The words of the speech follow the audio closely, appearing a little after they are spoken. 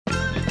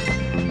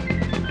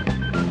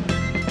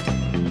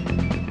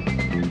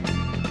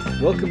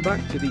Welcome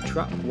back to the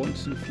Trap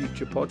Once and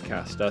Future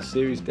podcast, our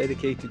series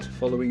dedicated to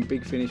following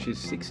Big Finish's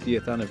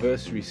 60th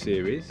anniversary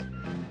series.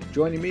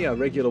 Joining me are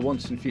regular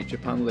Once and Future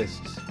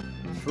panellists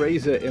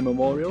Fraser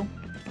Immemorial.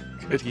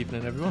 Good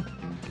evening, everyone.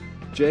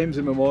 James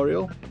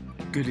Immemorial.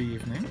 Good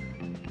evening.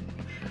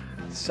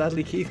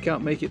 Sadly, Keith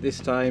can't make it this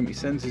time. He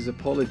sends his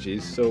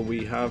apologies, so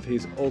we have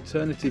his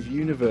alternative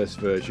universe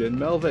version.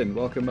 Melvin.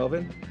 Welcome,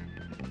 Melvin.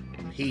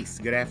 Peace.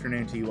 Good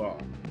afternoon to you all.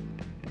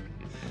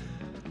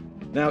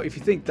 Now, if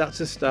you think that's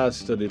a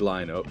star-studded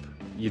lineup,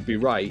 you'd be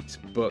right,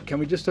 but can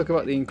we just talk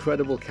about the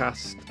incredible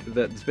cast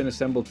that's been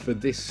assembled for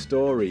this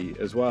story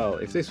as well?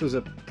 If this was a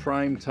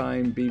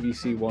prime-time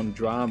BBC One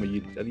drama,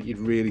 I think you'd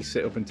really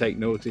sit up and take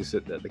notice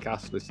at the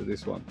cast list of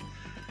this one.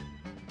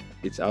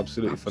 It's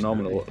absolutely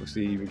phenomenal.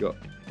 Obviously, we've got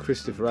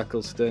Christopher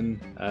Eccleston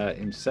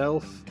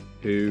himself,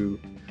 who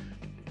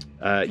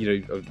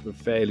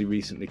fairly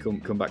recently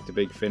come back to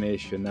Big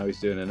Finish, and now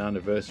he's doing an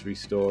anniversary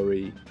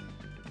story.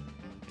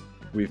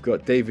 We've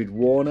got David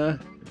Warner,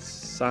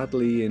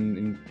 sadly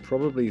in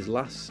probably his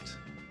last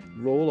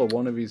role, or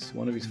one of his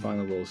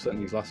final roles,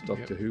 certainly his last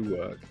Doctor Who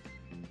work.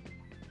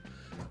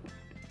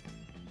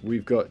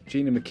 We've got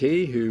Gina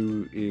McKee,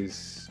 who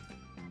is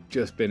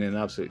just been in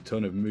an absolute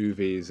ton of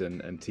movies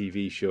and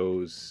TV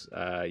shows,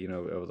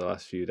 over the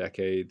last few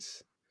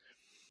decades.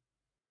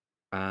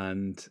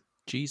 And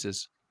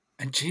Jesus.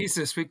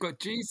 We've got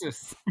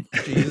Jesus.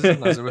 Jesus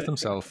of Nazareth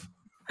himself.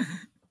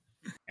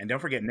 And don't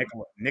forget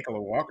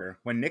Nicola Walker.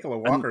 When Nicola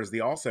Walker is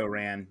the also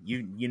ran,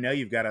 you know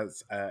you've got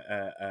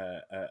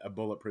a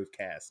bulletproof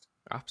cast.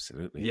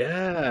 Absolutely.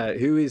 Yeah,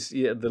 who is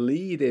the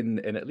lead in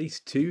at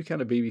least two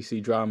kind of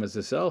BBC dramas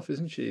herself,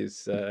 isn't she?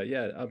 Is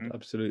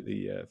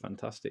absolutely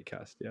fantastic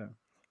cast. Yeah.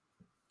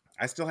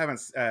 I still haven't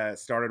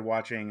started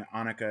watching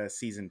Annika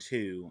season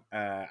 2.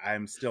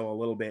 I'm still a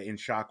little bit in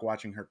shock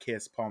watching her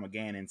kiss Paul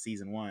McGann in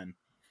season 1.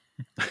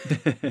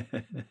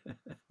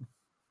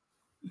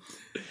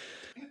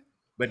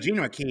 But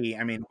Gina McKee,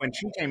 I mean,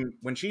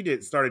 when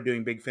she started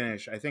doing Big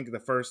Finish, I think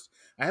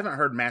I haven't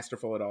heard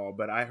Masterful at all,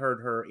 but I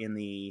heard her in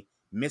the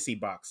Missy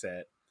box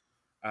set,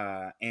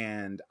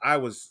 and I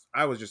was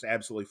just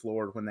absolutely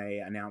floored when they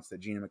announced that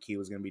Gina McKee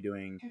was going to be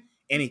doing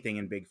anything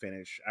in Big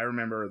Finish. I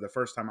remember the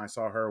first time I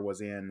saw her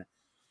was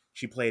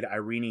she played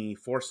Irene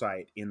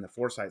Forsythe in the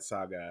Forsythe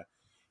Saga,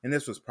 and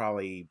this was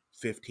probably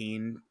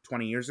 15,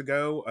 20 years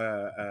ago,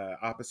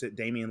 opposite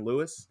Damian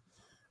Lewis,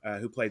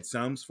 who played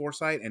Soames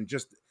Forsythe, and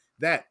just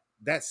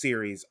that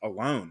series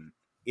alone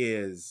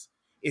is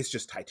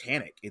just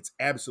titanic. It's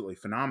absolutely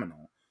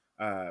phenomenal.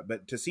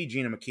 But to see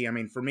Gina McKee, I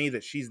mean, for me,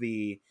 that she's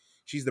the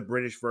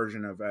British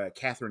version of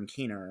Catherine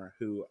Keener,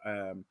 who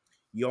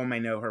you all may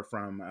know her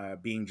from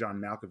Being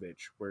John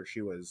Malkovich, where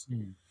she was. I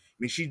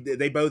mean,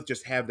 they both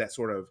just have that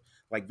sort of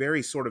like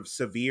very sort of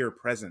severe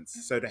presence.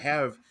 So to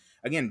have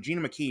again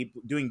Gina McKee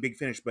doing Big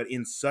Finish, but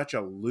in such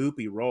a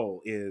loopy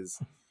role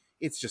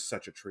it's just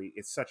such a treat.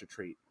 It's such a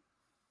treat.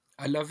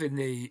 I love in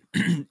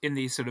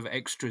the sort of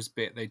extras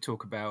bit they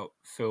talk about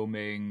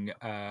filming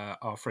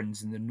Our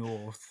Friends in the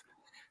North,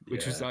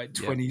 which was like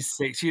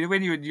 26. You know,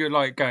 when you're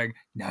like going,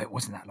 no, it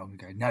wasn't that long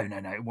ago. No,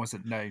 it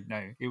wasn't. No.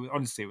 It was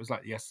honestly, it was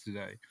like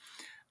yesterday.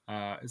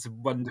 It's a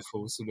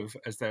wonderful sort of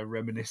as they're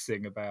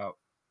reminiscing about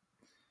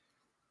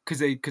because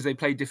they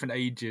play different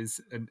ages,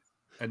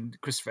 and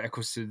Christopher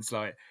Eccleston's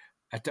like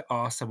had to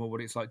ask someone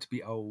what it's like to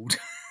be old.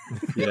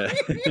 Yeah.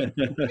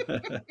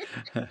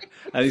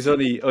 And he's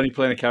only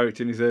playing a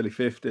character in his early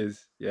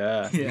 50s.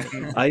 Yeah.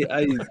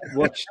 I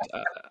watched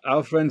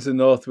Our Friends in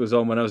the North was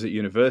on when I was at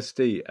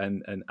university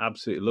and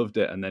absolutely loved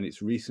it, and then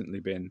it's recently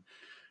been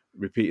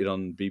repeated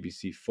on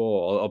BBC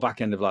 4 or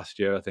back end of last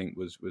year, I think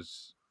was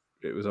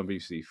on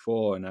BBC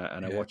 4, and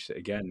I watched it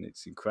again.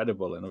 It's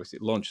incredible, and obviously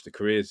it launched the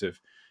careers of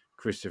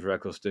Christopher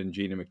Eccleston,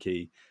 Gina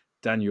McKee,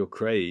 Daniel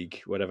Craig,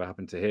 whatever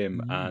happened to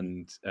him,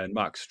 and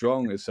Mark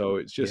Strong. So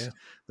it's just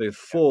the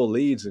four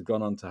leads have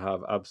gone on to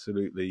have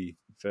absolutely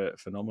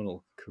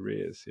phenomenal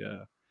careers. Yeah,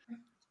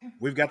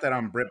 we've got that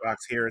on BritBox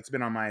here. It's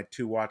been on my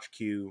to watch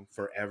queue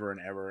forever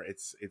and ever.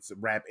 It's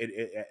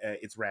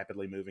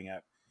rapidly moving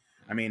up.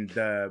 I mean,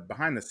 the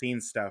behind the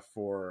scenes stuff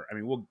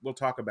we'll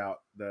talk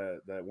about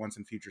the Once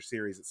and Future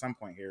series at some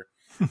point here,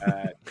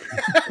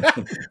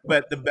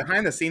 but the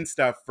behind the scenes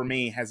stuff for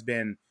me has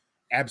been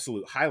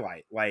absolute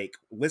highlight. Like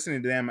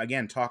listening to them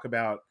again talk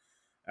about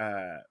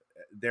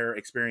their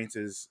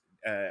experiences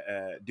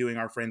doing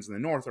Our Friends in the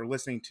North, or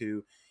listening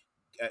to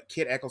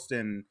Kit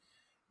Eccleston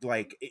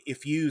like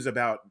effuse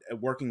about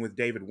working with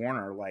David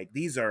Warner. Like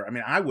these are, I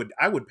mean, I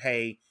would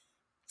pay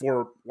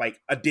for like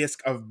a disc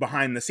of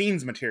behind the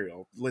scenes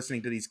material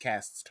listening to these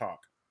casts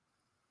talk.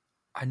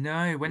 I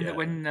know when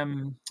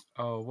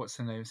what's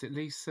her name? Is it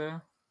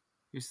Lisa?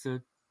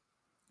 Lisa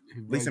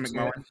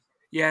McMullen?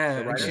 Yeah,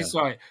 and she's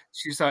like,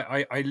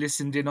 I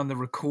listened in on the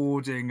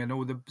recording and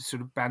all the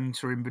sort of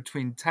banter in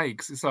between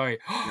takes. It's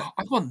like, I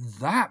want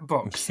that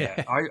box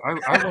set. I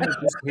want to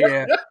just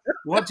hear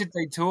what did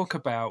they talk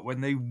about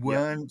when they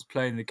weren't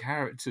playing the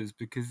characters,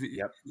 because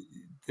the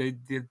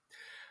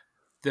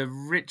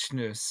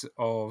richness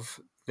of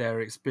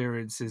their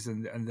experiences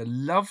and the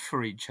love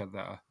for each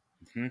other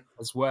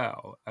as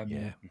well.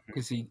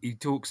 Because he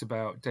talks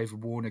about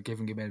David Warner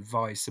giving him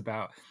advice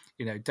about,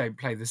 don't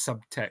play the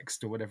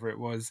subtext or whatever it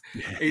was.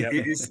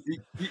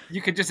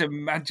 You could just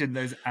imagine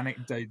those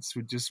anecdotes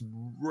were just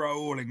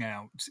rolling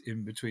out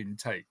in between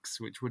takes,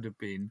 which would have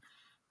been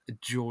a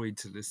joy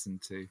to listen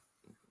to.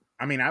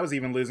 I mean, I was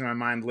even losing my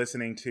mind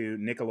listening to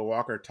Nicola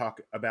Walker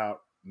talk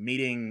about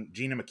meeting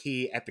Gina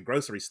McKee at the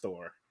grocery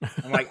store.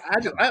 I'm like, I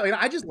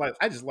just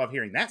love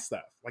hearing that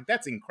stuff. Like,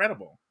 that's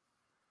incredible.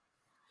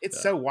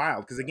 It's so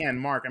wild because, again,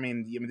 Mark, I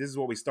mean, this is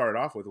what we started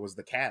off with, was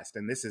the cast,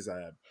 and this is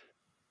a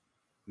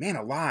man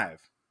alive.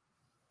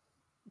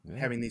 Yeah.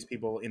 Having these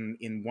people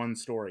in one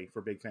story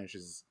for Big Finish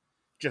is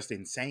just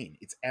insane.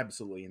 It's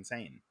absolutely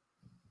insane.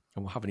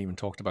 And we haven't even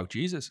talked about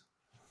Jesus.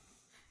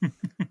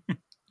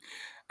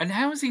 And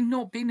how has he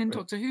not been in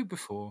Doctor Who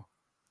before?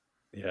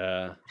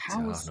 Yeah.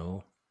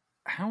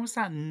 How has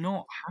that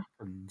not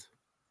happened?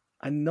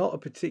 And not a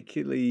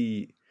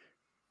particularly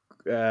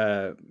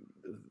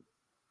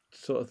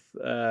sort of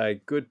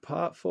good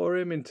part for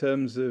him in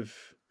terms of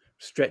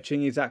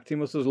stretching his acting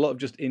muscles. A lot of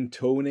just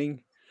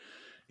intoning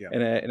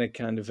in a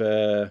kind of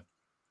a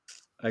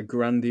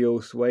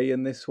grandiose way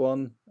in this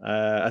one.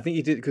 I think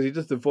he did, because he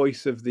does the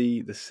voice of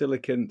the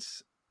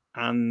Silicants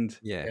and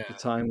the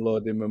Time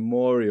Lord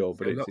Immemorial,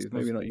 but it's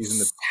maybe not using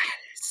the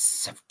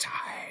of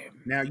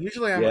time. Now,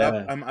 usually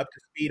I'm up to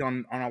speed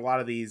on a lot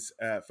of these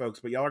folks,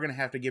 but y'all are going to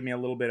have to give me a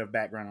little bit of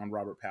background on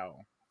Robert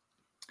Powell.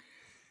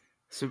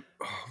 So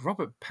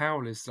Robert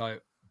Powell is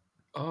like,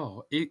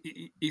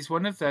 he's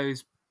one of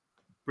those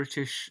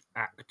British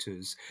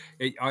actors.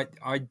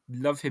 I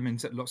love him in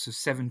lots of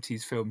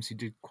 70s films. He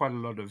did quite a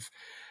lot of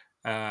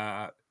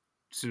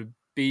sort of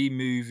B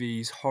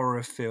movies,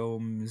 horror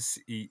films.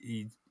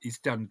 He's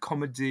done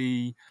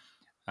comedy,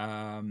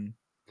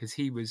 because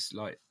he was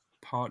like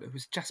it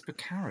was Jasper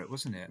Carrot,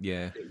 wasn't it?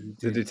 Yeah,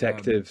 the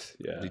detectives.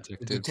 The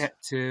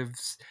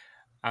detectives.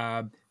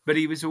 But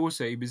he was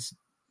also he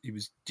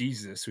was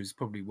Jesus, who's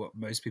probably what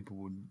most people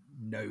would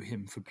know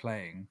him for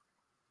playing.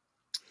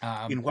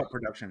 In what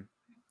production?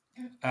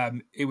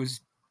 It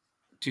was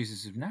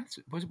Jesus of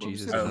Nazareth.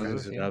 Jesus of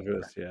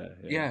Nazareth.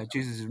 Yeah,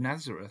 Jesus of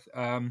Nazareth.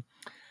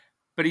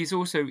 But he's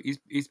also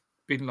he's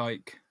been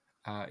like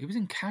he was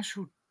in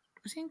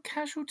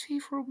Casualty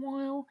for a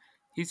while.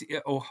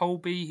 Or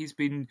Holby.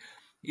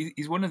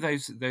 He's one of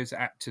those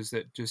actors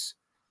that just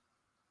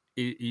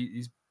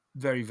he's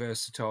very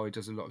versatile. He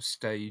does a lot of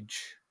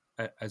stage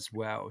as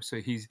well.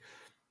 So he's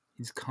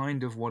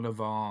kind of one of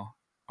our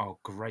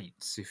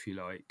greats, if you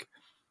like.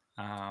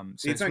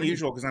 So it's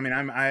unusual because really...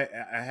 I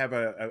have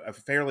a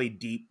fairly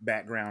deep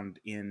background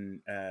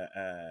in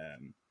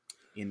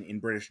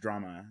British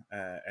drama,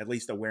 at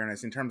least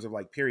awareness in terms of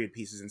like period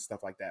pieces and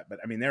stuff like that. But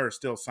I mean, there are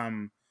still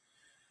some,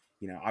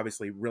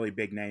 obviously really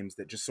big names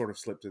that just sort of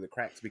slip through the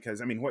cracks,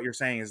 because I mean, what you're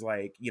saying is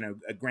like,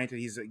 granted,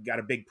 he's got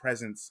a big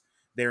presence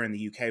there in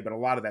the UK, but a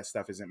lot of that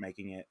stuff isn't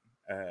making it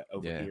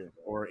over here,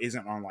 or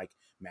isn't on like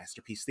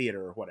Masterpiece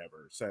Theater or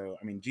whatever. So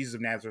I mean, Jesus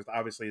of Nazareth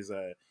obviously is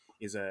a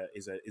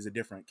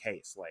different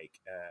case. Like,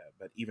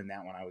 but even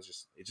that one,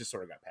 it just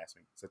sort of got past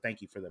me. So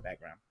thank you for the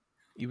background.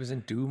 He was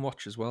in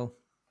Doomwatch as well.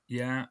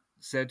 Yeah,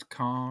 Zed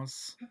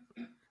Cars.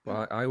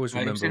 Well, I always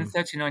remember he was in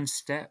 39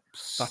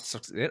 Steps.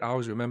 That's it. I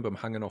always remember him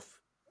hanging off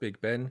Big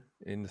Ben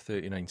in the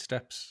 39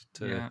 Steps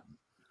to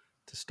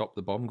stop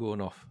the bomb going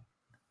off.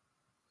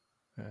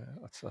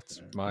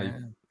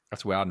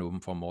 That's where I know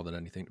him from more than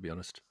anything, to be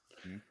honest.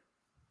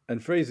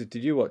 And Fraser,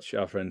 did you watch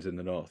Our Friends in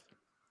the North?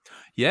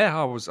 Yeah,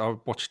 I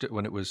watched it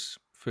when it was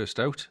first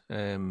out.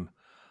 And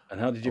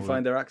how did you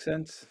find their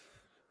accents?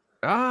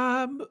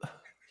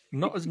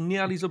 Not as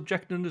nearly as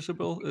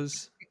objectionable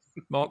as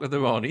Mark of the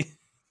Rani.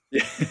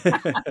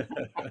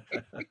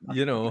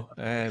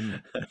 I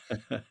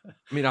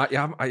mean,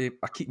 I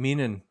keep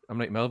meaning, I'm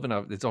like Melvin,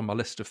 it's on my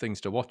list of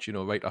things to watch,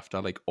 right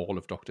after like all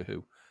of Doctor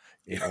Who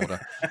in order.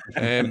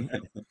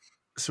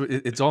 So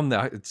it's on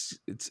there. It's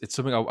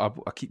something I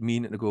keep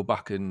meaning to go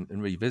back and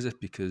revisit,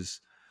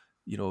 because,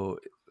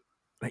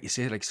 like you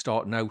say, like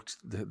starting out,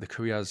 the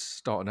careers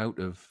starting out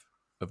of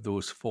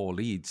those four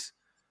leads,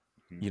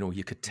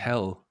 you could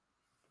tell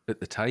at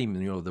the time,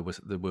 they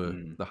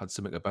had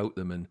something about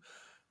them, and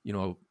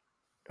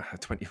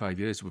 25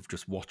 years we've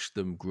just watched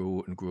them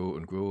grow and grow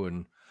and grow,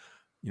 and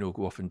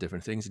go off in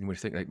different things. And you would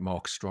think like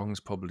Mark Strong's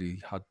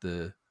probably had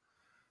the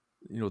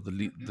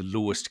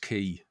lowest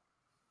key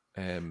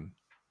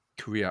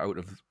career out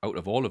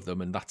of all of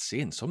them, and that's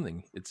saying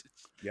something. It's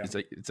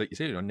like you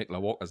say, Nicola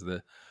Walker's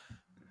the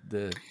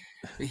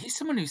he's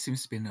someone who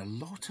seems to be in a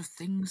lot of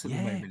things at the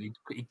moment.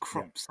 He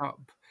crops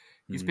up.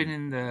 He's been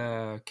in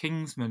the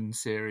Kingsman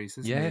series,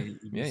 hasn't he?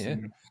 He was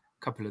in a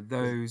couple of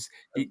those.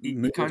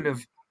 He kind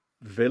of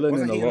villain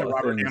in a lot of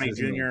Robert things.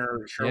 Downey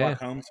Jr. Sherlock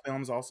Holmes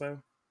films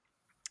also.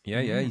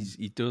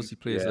 He does. He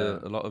plays a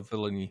lot of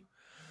villainy.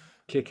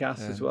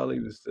 Kick-Ass as well. He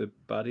was the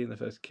baddie in the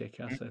first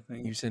Kick-Ass, I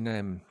think. He was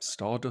in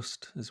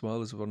Stardust as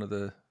well as one of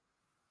the.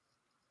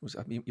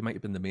 He might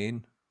have been the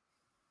main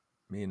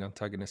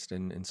antagonist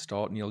in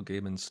Neil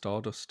Gaiman's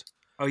Stardust.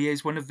 Oh yeah,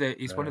 he's one of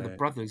the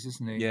brothers,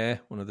 isn't he? Yeah,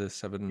 one of the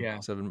seven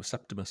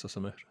Septimus or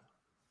something.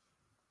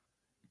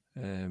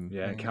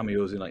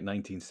 Cameos in like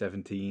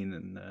 1917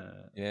 and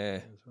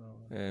as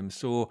well.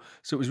 So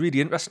it was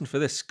really interesting for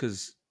this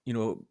because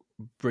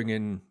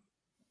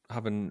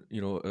having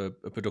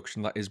a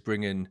production that is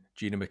bringing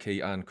Gina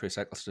McKee and Chris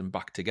Eccleston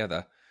back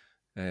together.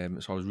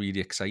 So I was really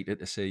excited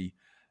to see,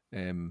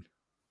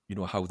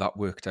 how that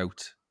worked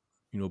out,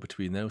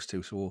 between those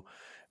two. So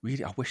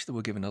really, I wish they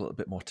were given a little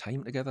bit more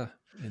time together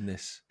in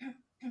this.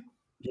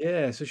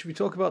 Yeah, so should we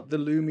talk about the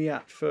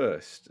Lumiat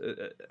first?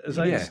 As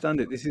I understand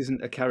it, this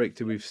isn't a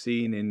character we've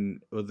seen in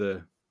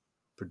other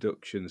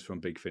productions from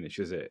Big Finish,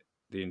 is it?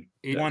 Like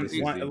I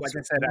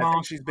said, I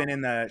think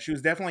she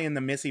was definitely in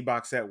the Missy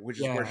box set, which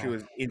is where she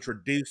was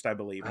introduced, I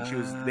believe, and she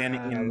was then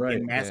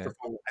in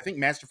Masterful. I think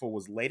Masterful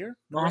was later.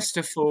 Correct?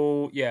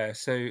 Masterful, yeah.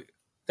 So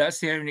that's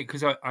the only,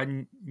 because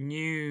I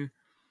knew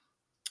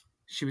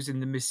she was in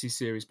the Missy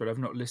series, but I've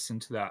not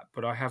listened to that.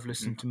 But I have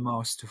listened to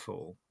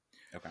Masterful.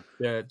 Okay.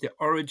 The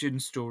origin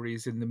story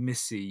is in the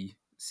Missy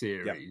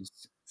series.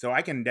 Yep. So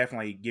I can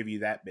definitely give you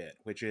that bit,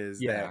 which is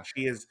that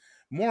she is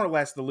more or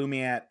less the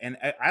Lumiat, and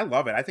I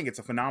love it. I think it's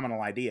a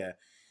phenomenal idea.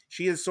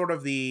 She is sort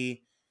of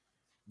the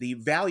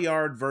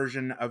Valyard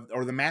version of,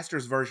 or the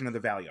Master's version of the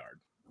Valyard.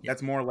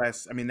 That's more or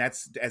less, I mean,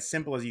 that's as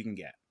simple as you can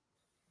get.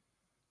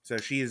 So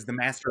she is the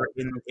Master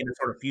in a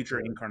sort of future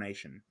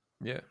incarnation.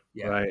 Yeah.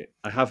 Right.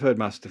 I have heard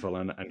Masterful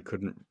and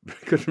couldn't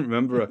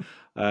remember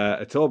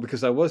at all,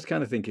 because I was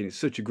kind of thinking it's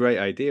such a great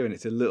idea and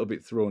it's a little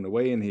bit thrown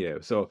away in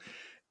here. So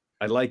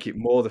I like it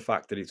more, the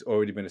fact that it's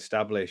already been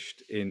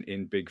established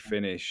in Big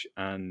Finish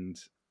and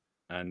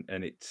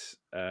it's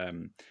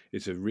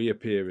a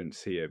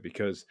reappearance here,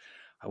 because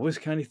I was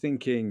kind of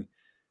thinking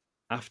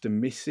after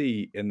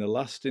Missy in the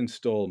last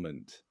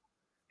installment,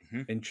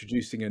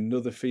 introducing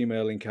another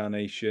female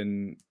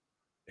incarnation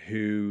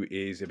who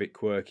is a bit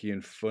quirky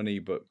and funny,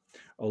 but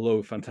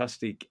although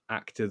fantastic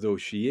actor though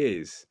she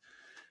is,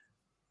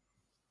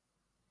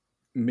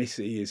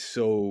 Missy is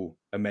so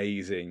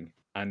amazing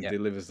and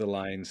delivers the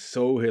lines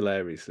so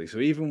hilariously. So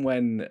even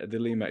when the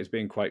Lumiat is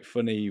being quite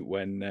funny,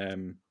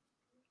 when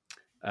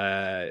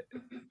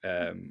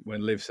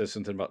Liv says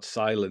something about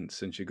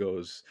silence and she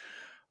goes,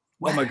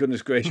 "Oh my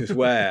goodness gracious,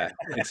 where?"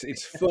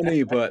 It's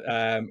funny, but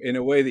in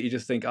a way that you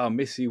just think, "Oh,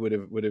 Missy would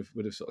have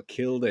sort of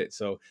killed it."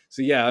 So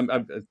yeah,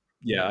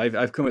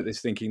 I've come at this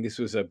thinking this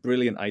was a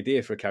brilliant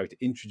idea for a character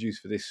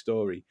introduced for this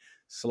story,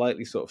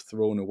 slightly sort of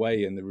thrown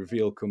away, and the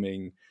reveal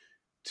coming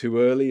too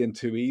early and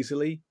too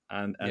easily,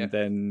 and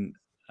then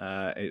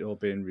it all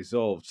being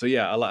resolved. So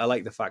yeah, I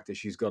like the fact that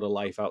she's got a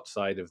life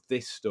outside of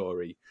this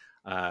story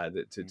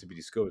that to be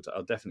discovered.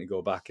 I'll definitely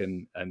go back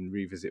and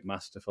revisit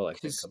Masterful, I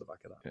think, on the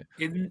back of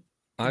that.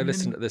 I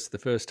listened to this the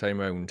first time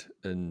round,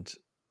 and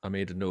I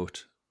made a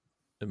note,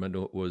 and my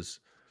note was,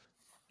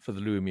 for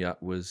the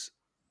Lumiat, was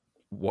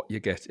what you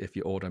get if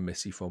you order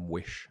Missy from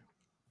Wish.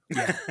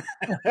 Yeah.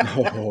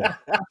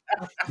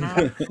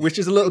 Which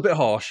is a little bit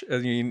harsh. I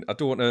mean, I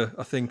don't want to,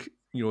 I think,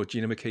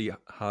 Gina McKee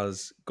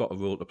has got a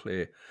role to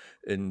play,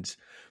 and,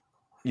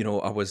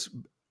 I was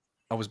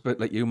a bit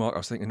like you, Mark. I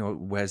was thinking,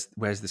 where's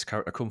this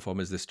character come from?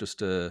 Is this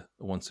just a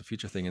once a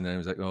future thing? And then I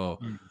was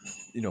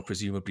like,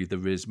 presumably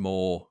there is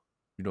more,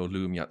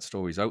 Lumiat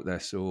stories out there.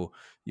 So,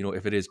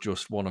 if it is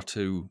just one or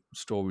two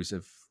stories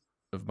of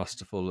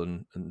Masterful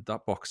and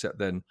that box set,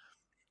 then,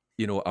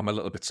 I'm a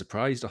little bit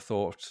surprised. I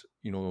thought,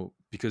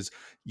 because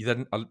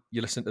you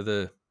listen to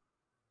the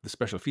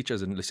special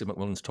features and Lisa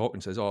McMullen's talking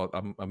and says, "Oh,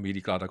 I'm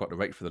really glad I got to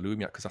write for the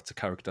Lumiat because that's a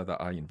character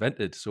that I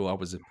invented." So I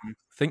was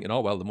thinking,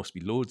 oh well, there must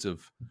be loads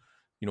of,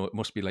 it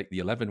must be like the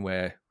 11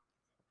 where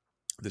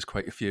there's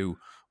quite a few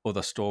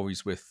other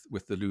stories with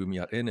the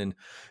Lumiat in, and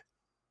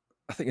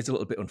I think it's a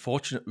little bit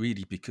unfortunate,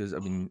 really, because I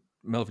mean,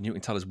 Melvin, you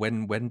can tell us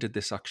when was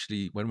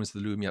the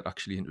Lumiat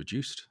actually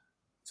introduced?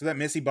 So that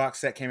Missy box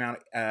set came out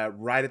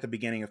right at the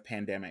beginning of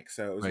pandemic.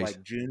 So it was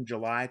like June,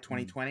 July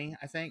 2020,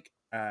 I think.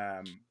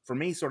 For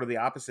me, sort of the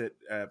opposite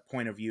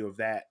point of view of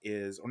that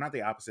is, or not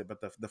the opposite,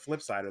 but the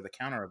flip side or the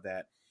counter of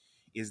that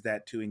is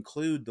that to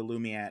include the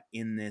Lumiat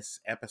in this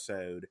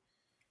episode,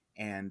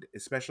 and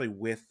especially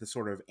with the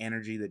sort of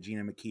energy that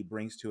Gina McKee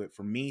brings to it,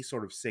 for me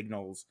sort of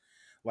signals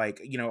like,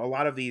 a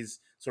lot of these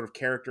sort of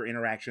character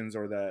interactions,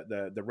 or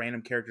the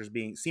random characters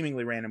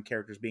seemingly random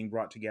characters being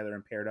brought together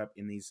and paired up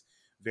in these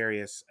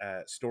various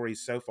stories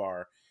so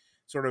far,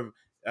 sort of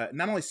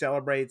not only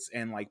celebrates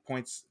and like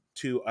points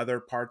to other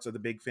parts of the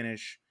Big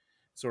Finish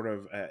sort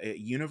of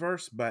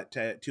universe, but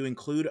to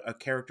include a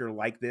character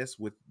like this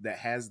that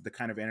has the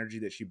kind of energy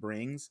that she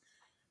brings,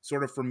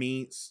 sort of for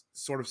me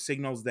sort of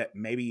signals that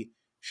maybe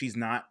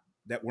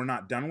that we're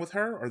not done with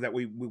her, or that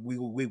we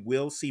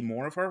will see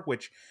more of her,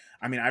 which,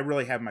 I mean, I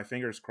really have my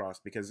fingers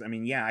crossed, because I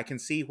mean, yeah, I can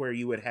see where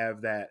you would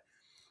have that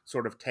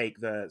sort of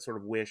the sort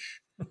of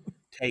Wish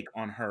take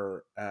on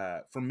her.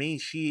 For me,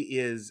 she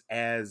is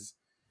as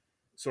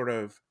sort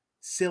of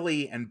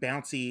silly and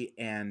bouncy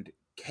and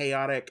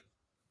chaotic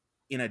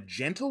in a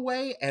gentle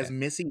way as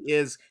Missy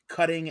is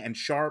cutting and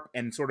sharp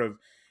and sort of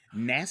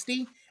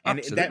nasty. And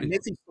Absolutely. that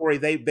Missy story,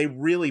 they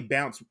really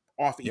bounce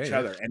off each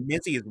other, and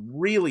Missy is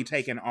really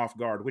taken off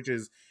guard, which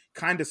is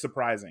kind of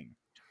surprising.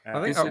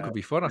 I think that could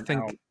be fun. I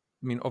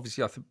mean,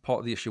 obviously, I think part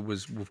of the issue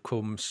was we've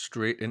come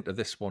straight into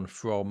this one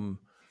from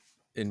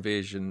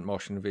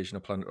Martian Invasion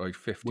of Planetoid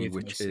 50, With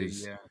which Missy,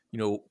 is,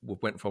 we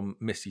went from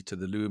Missy to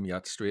the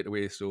Lumiat straight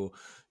away. So,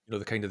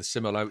 the kind of the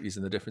similarities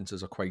and the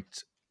differences are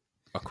quite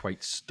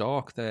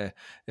stark there.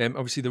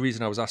 Obviously, the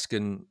reason I was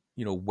asking,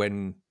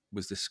 when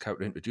was this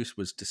character introduced,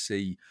 was to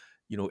see,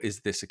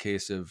 is this a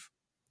case of,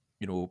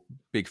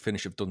 Big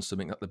Finish have done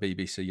something that the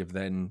BBC have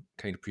then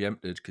kind of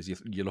preempted? Because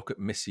you look at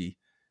Missy,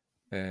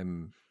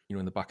 in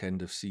the back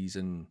end of series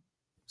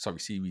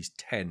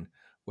 10,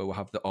 where we'll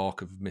have the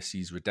arc of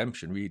Missy's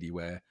redemption, really,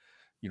 where,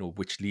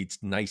 which leads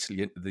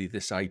nicely into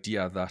this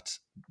idea that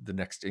the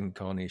next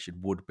incarnation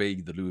would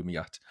be the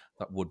Lumiat,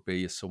 that would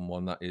be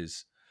someone that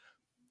is,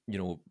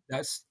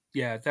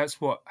 that's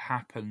what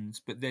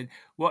happens. But then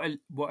what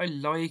I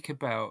like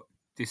about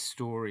this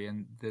story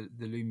and the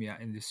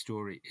Lumiat in this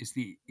story is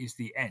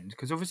the end,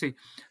 because obviously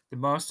the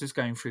Master's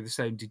going through the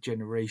same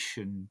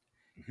degeneration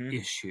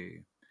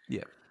issue.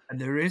 Yeah. And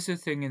there is a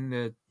thing in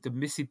the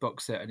Missy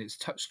box set, and it's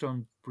touched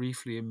on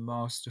briefly in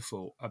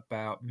Masterful,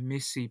 about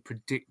Missy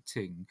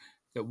predicting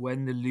that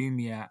when the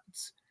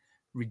Lumiat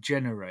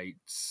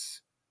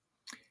regenerates,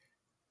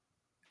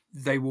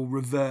 they will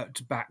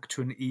revert back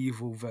to an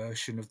evil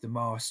version of the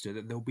Master,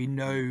 that there'll be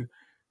no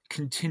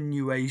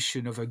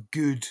continuation of a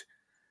good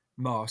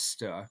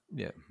Master.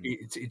 Yeah.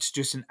 It's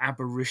just an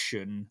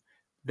aberration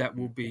that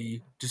will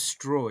be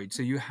destroyed.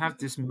 So you have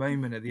this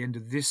moment at the end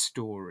of this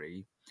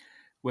story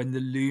when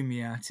the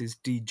Lumiat is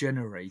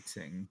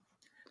degenerating,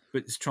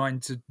 but it's trying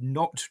to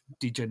not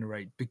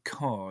degenerate,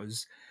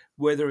 because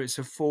whether it's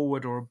a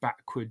forward or a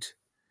backward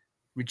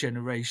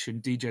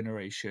degeneration,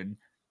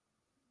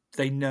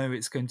 they know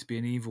it's going to be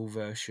an evil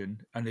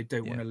version, and they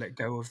don't want to let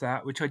go of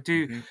that, which I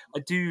do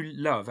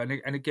love. And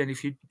again,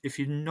 if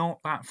you're not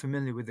that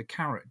familiar with the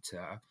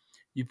character,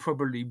 you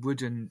probably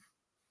wouldn't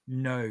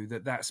know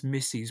that that's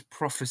Missy's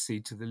prophecy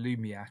to the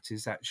Lumiat,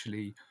 is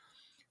actually,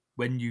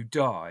 when you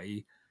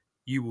die,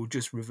 you will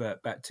just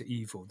revert back to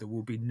evil. There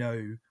will be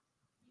no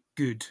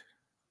good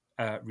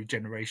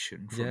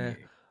regeneration from you.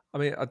 I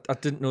mean, I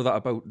didn't know that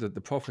about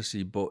the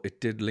prophecy, but it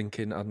did link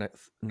in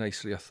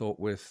nicely, I thought,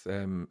 with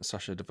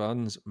Sasha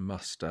Devan's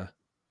Master,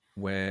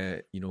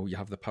 where, you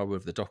have the power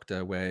of the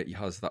Doctor, where he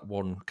has that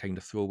one kind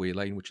of throwaway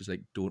line, which is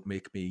like, "Don't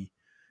make me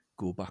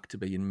go back to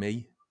being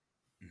me,"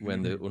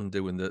 when they're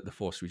undoing the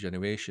forced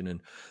regeneration.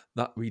 And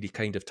that really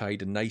kind of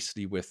tied in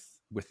nicely with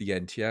the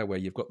end here, where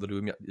you've got the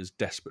Lumiat is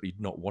desperately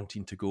not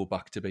wanting to go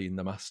back to being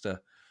the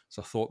Master.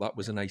 So I thought that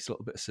was a nice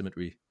little bit of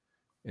symmetry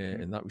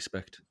in that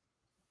respect.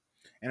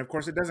 And of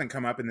course, it doesn't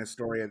come up in this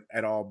story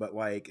at all, but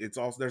like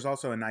there's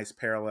also a nice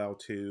parallel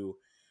to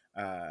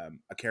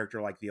a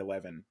character like the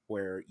 11,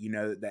 where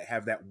that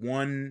have that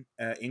one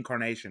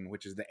incarnation,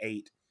 which is the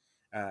 8,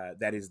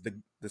 that is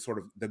the sort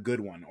of the good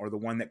one, or the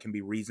one that can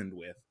be reasoned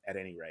with at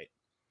any rate.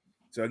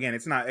 So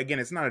it's not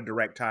a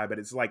direct tie, but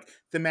it's like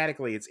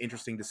thematically, it's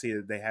interesting to see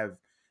that they have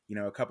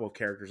a couple of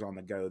characters on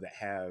the go that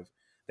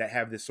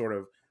have this sort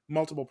of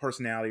multiple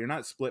personality, or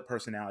not split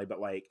personality, but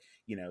like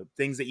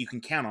things that you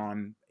can count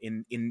on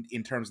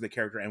in terms of the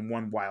character, and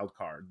one wild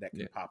card that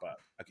can pop up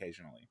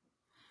occasionally.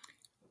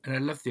 And I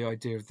love the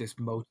idea of this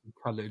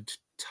multicolored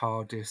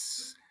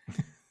TARDIS.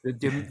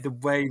 The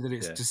way that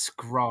it's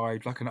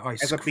described, like an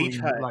ice cream,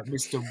 like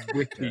Mr.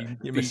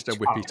 Whippy. Mr.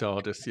 Whippy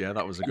TARDIS. Yeah,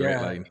 that was a great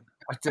line.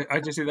 I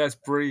just think that's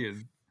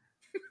brilliant.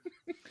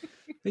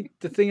 I think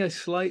the thing I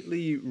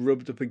slightly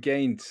rubbed up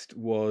against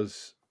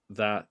was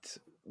that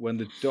when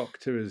the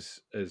Doctor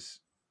has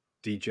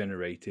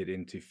degenerated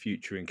into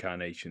future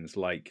incarnations,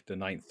 like the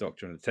 9th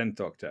Doctor and the 10th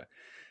Doctor,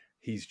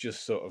 he's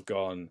just sort of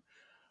gone,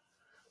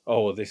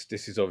 oh, this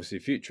is obviously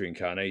a future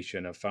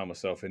incarnation. I've found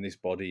myself in this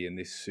body, in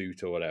this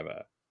suit, or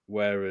whatever.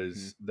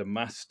 Whereas the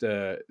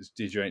Master is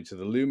degenerating to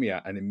the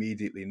Lumiat and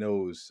immediately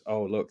knows,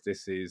 oh, look,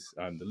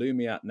 I'm the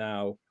Lumiat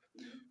now.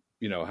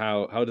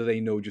 How do they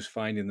know, just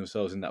finding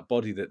themselves in that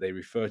body, that they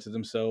refer to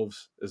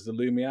themselves as the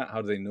Lumiat?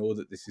 How do they know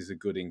that this is a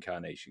good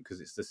incarnation? Because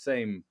it's the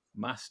same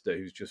Master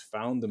who's just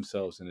found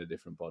themselves in a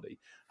different body.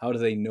 How do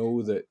they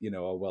know that,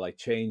 oh, well, I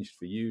changed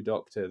for you,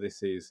 Doctor,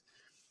 this is...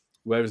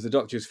 Whereas the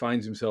Doctor just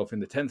finds himself in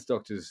the 10th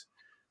Doctor's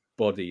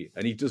body,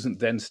 and he doesn't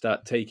then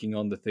start taking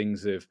on the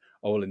things of,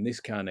 oh, well, in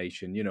this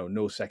carnation,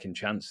 no second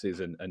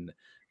chances and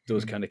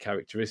those kind of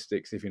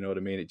characteristics, if you know what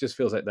I mean. It just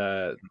feels like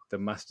the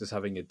Master's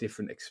having a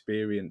different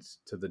experience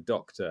to the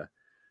Doctor,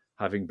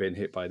 having been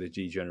hit by the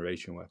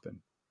degeneration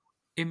weapon.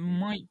 It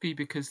might be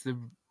because the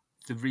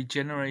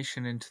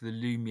regeneration into the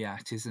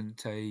Lumiat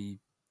isn't a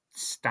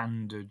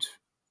standard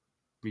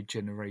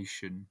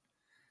regeneration.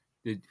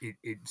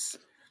 It's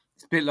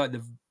a bit like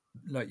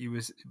like you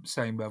were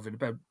saying, Melvin,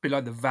 a bit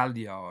like the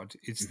Valiard.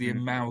 It's the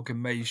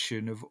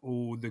amalgamation of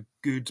all the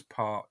good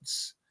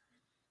parts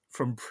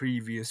from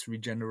previous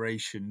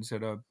regenerations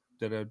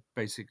that are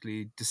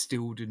basically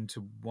distilled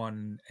into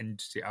one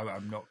entity. I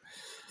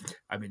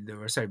mean,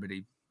 there are so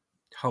many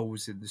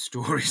holes in the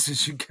stories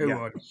as you go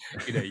on.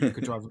 You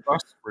could drive a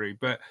bus through,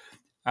 but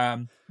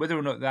Whether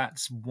or not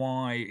that's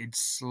why it's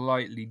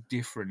slightly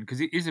different,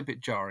 because it is a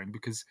bit jarring.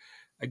 Because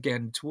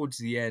again, towards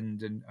the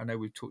end, and I know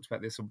we've talked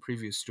about this on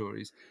previous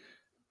stories,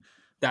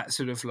 that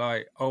sort of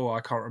like, oh, I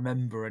can't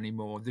remember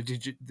anymore. The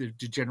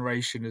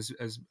degeneration as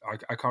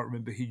I can't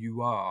remember who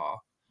you are,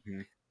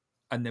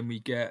 and then we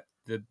get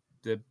the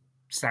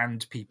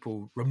sand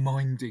people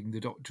reminding the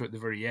Doctor at the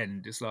very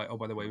end. It's like, oh,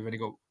 by the way, we've only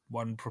got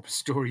one proper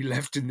story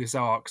left in this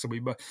arc, so we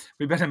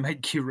better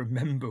make you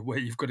remember where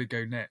you've got to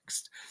go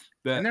next.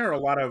 But, and there are a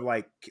lot of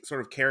like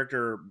sort of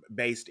character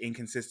based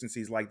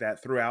inconsistencies like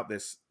that throughout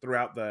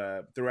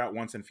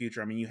Once and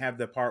Future. I mean, you have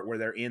the part where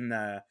they're in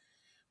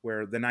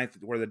where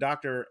the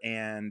Doctor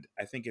and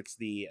I think it's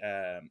the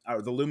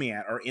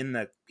Lumiat are in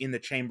the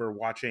chamber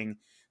watching,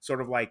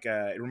 sort of like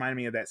it reminded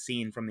me of that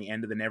scene from the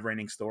end of the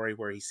Neverending Story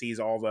where he sees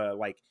all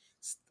the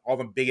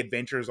big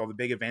adventures, all the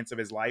big events of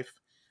his life.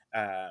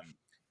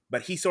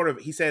 But he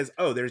says,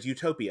 "Oh, there's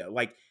utopia,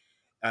 like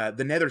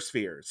the Nether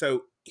Sphere."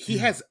 So he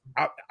has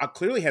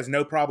clearly has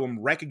no problem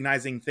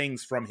recognizing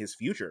things from his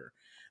future.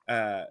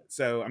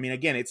 So I mean,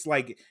 again, it's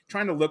like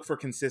trying to look for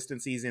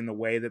consistencies in the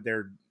way that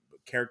they're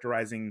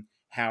characterizing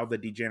how the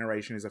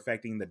degeneration is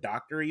affecting the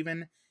Doctor.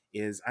 Even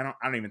is I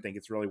don't even think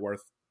it's really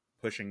worth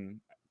pushing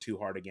too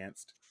hard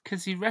against.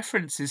 Because he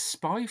references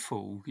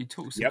Spyfall. He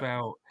talks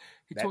about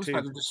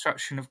the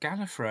destruction of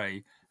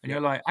Gallifrey, and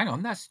you're like, hang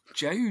on, that's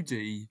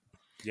Jodie.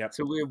 Yep.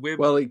 So we're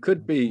well, it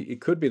could be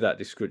that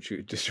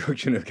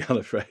destruction of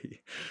Gallifrey.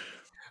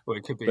 Well,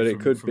 it could be, but from, it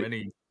could from be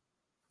any.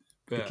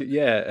 But...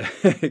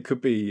 it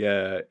could be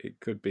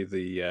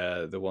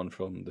the one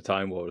from the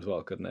Time War as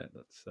well, couldn't it?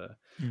 That's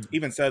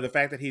even so, the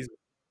fact that he's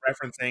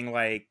referencing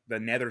like the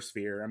Nether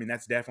Sphere, I mean,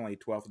 that's definitely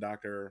 12th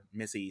Doctor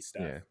Missy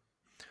stuff. Yeah.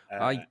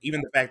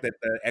 Even the fact that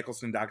the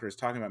Eccleston Doctor is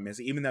talking about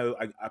Missy, even though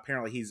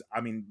apparently he's,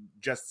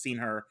 just seen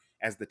her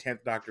as the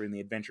 10th Doctor in the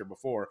adventure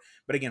before.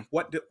 But again,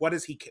 what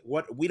is he?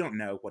 What we don't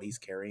know what he's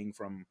carrying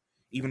from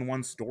even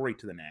one story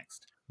to the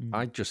next.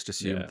 I just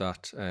assumed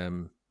that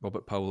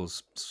Robert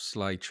Powell's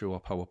slideshow or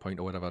PowerPoint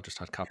or whatever just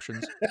had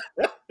captions.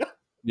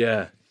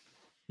 Yeah,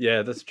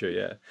 that's true.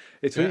 Yeah,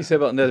 it's what you say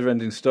about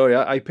Neverending Story.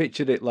 I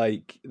pictured it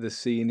like the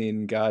scene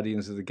in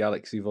Guardians of the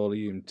Galaxy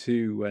Volume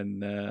 2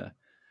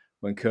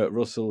 when Kurt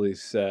Russell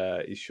is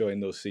showing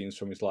those scenes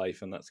from his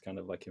life, and that's kind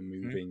of like a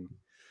moving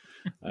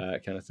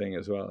kind of thing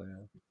as well.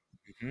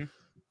 Yeah,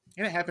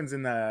 and it happens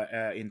in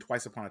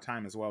Twice Upon a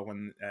Time as well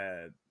when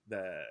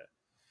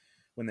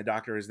the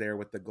Doctor is there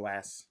with the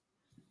glass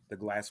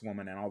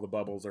woman and all the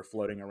bubbles are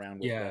floating around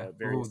with the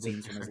various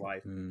scenes from his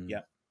life.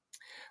 Yep.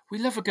 We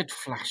love a good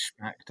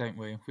flashback, don't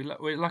we? We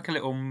like a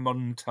little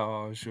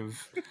montage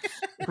of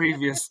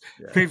previous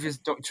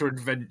Doctor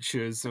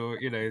adventures, or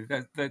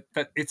that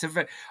it's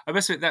I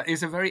must admit that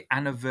is a very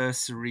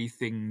anniversary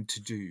thing to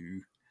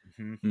do.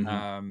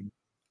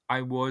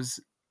 I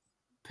was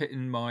put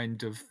in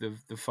mind of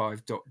the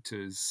Five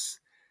Doctors,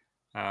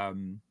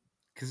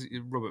 because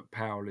Robert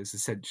Powell is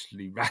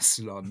essentially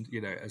Rassilon,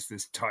 as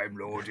this Time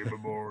Lord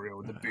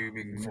Immemorial, the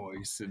booming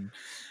voice, and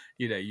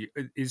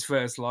his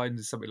first line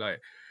is something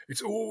like,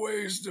 "It's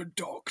always the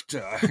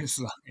Doctor." It's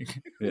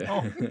like,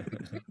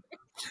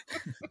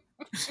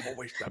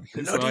 always the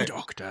bloody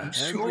Doctor.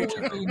 Sure, we've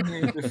been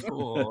here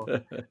before.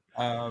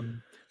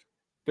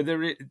 But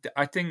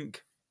I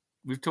think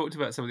we've talked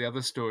about some of the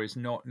other stories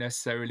not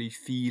necessarily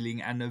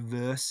feeling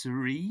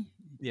anniversary,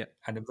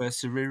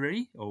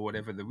 or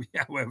whatever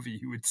however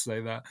you would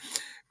say that.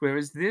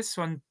 Whereas this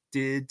one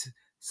did.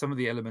 Some of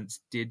the elements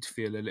did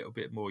feel a little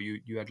bit more.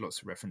 You had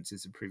lots of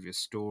references in previous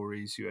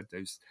stories. You had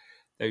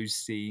those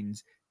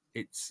scenes.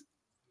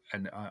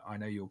 And I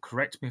know you'll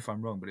correct me if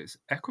I'm wrong, but it's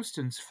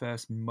Eccleston's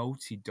first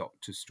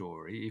multi-Doctor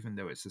story, even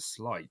though it's a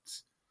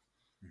slight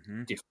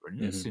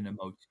difference in a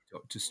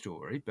multi-Doctor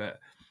story. But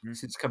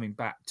since coming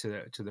back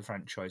to the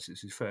franchise,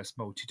 it's his first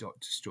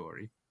multi-Doctor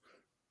story.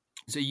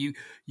 So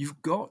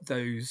you've got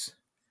those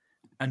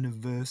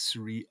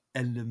anniversary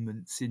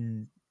elements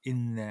in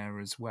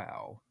there as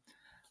well.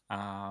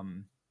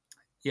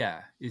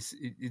 There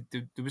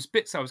was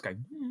bits I was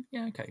going,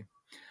 okay.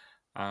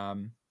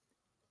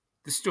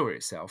 The story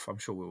itself, I'm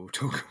sure we'll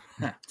talk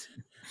about.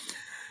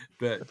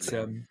 But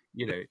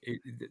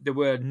there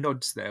were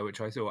nods there,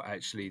 which I thought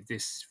actually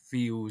this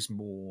feels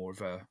more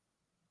of a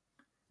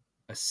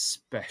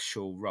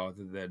special,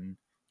 rather than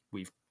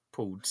we've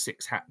pulled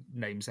 6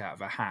 names out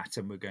of a hat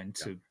and we're going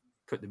to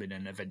put them in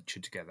an adventure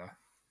together.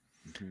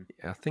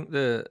 Yeah, I think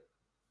the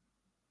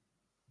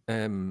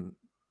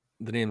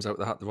names out of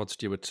the hat, the Rod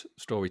Stewart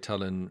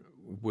storytelling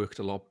worked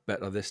a lot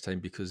better this time,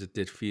 because it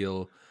did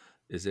feel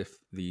as if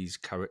these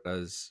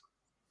characters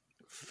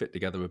fit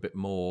together a bit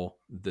more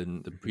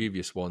than the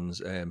previous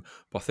ones. But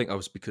I think that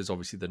was because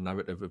obviously the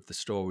narrative of the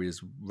story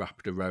is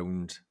wrapped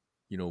around,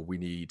 we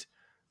need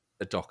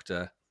a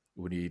Doctor,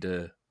 we need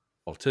a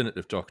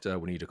alternative Doctor,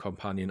 we need a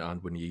companion,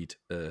 and we need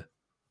a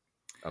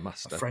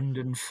master. A friend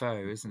and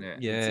foe, isn't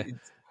it? Yeah.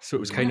 So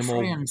it was kind of more...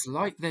 Friends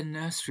like their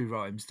nursery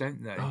rhymes,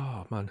 don't they?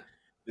 Oh, man.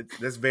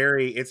 It's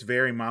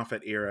very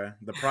Moffat era.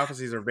 The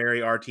prophecies are very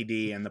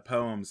RTD, and the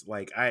poems,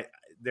 like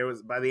there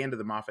was, by the end of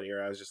the Moffat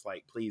era, I was just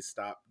like, please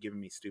stop giving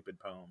me stupid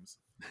poems.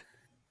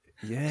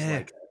 It's Yeah.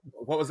 like,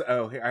 what was,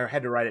 oh, I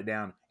had to write it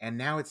down. And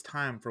now it's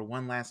time for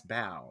one last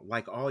bow,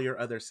 like all your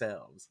other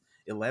selves.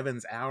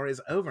 11's hour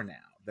is over now.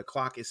 The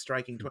clock is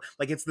striking 12.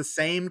 Like, it's the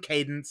same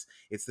cadence.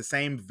 It's the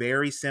same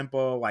very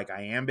simple, like,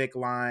 iambic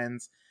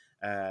lines,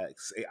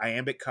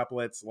 iambic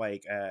couplets.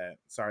 Like,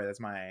 sorry, that's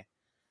my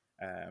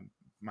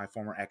my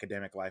former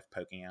academic life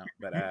poking out.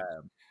 But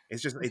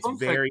it's just, it's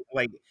very,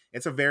 like,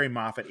 it's a very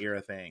Moffat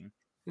era thing.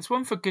 There's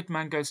one for Good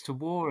Man Goes to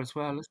War as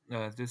well, isn't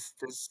there? There's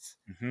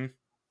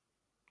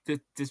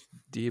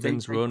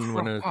Demons run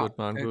when a good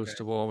man don't goes they?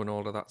 to war and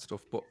all of that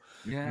stuff. But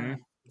Yeah.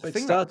 It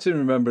starts in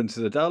Remembrance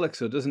of the Daleks,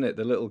 so doesn't it?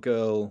 The little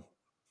girl,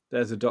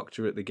 there's a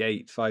doctor at the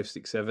gate, 5,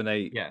 6, 7,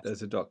 8. Yes.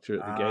 There's a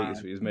doctor at the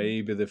gate is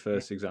maybe the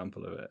first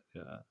example of it.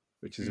 Yeah,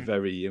 which is a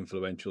very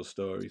influential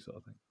story, sort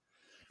of thing.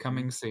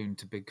 Coming soon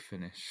to Big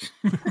Finish.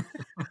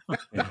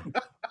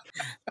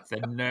 The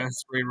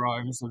nursery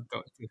rhymes of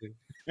Doctor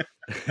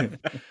Who.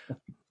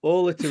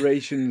 All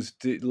iterations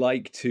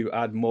like to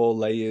add more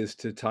layers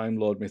to Time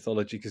Lord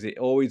mythology because it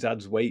always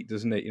adds weight,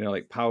 doesn't it? You know,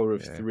 like Power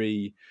of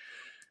 3,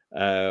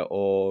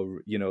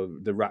 or you know,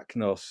 the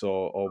Rachnos,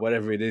 or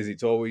whatever it is.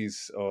 It's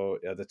always, or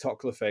the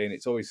Toclafane.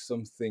 It's always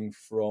something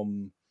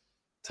from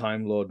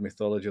Time Lord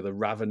mythology, or the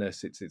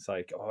Ravenous. It's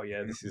like, oh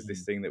yeah, this is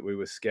this thing that we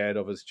were scared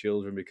of as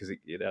children because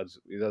it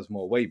adds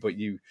more weight. But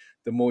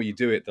the more you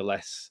do it, the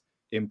less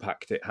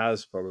impact it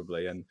has,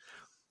 probably. And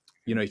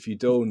you know, if you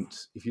don't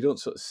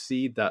sort of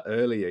seed that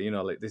earlier, you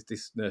know, like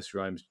this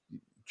nursery rhymes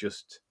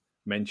just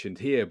mentioned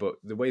here, but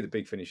the way the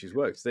Big Finishes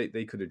works,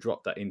 they could have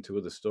dropped that into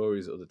other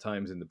stories at other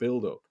times in the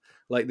build up,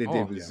 like they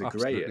did with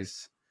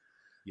Zagreus.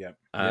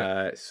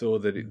 So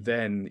that it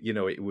then, you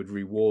know, it would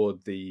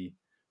reward the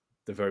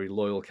very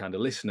loyal kind of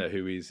listener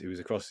who is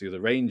across the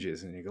other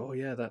ranges, and you go, oh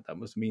yeah, that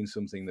must mean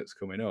something that's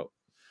coming up.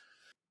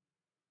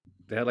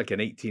 They had like an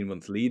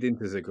 18-month lead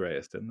into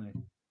Zagreus, didn't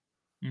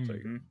they? So,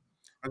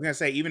 I was gonna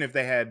say, even if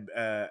they had,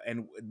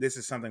 and this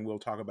is something we'll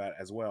talk about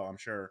as well, I'm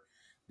sure,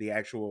 the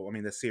actual, I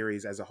mean, the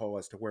series as a whole,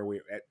 as to where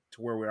we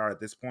are at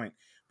this point.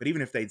 But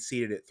even if they'd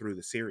seeded it through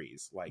the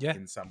series, like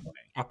in some way,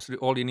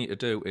 absolutely, all you need to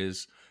do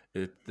is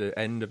at the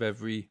end of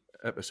every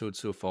episode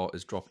so far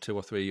is drop 2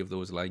 or 3 of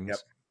those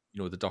lines.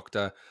 You know, the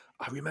Doctor,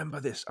 I remember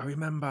this. I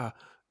remember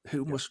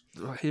who must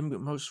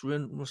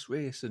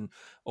race, and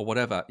or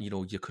whatever. You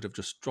know, you could have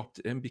just dropped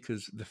it in,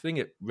 because the thing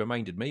it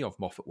reminded me of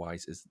Moffat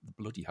wise is the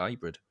bloody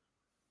hybrid.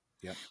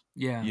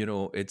 Yeah. You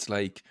know, it's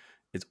like,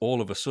 it's all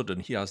of a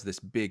sudden he has this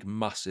big,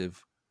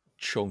 massive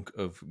chunk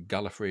of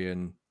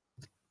Gallifreyan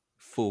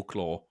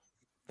folklore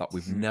that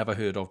we've never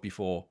heard of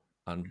before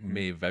and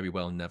may very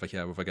well never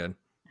hear of again.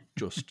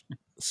 Just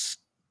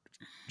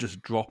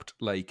dropped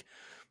like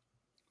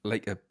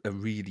a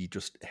really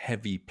just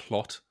heavy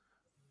plot.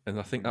 And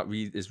I think that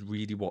is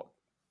really what,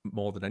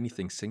 more than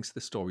anything, sinks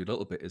the story a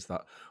little bit, is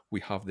that we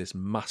have this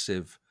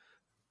massive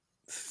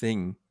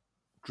thing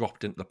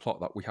dropped into the plot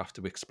that we have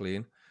to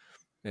explain.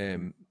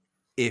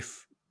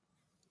 If,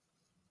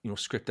 you know,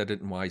 script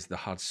editing wise, they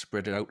had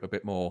spread it out a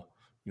bit more,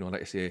 you know,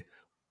 like I say,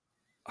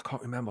 I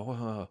can't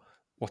remember,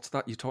 what's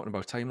that you're talking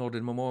about? Time Lord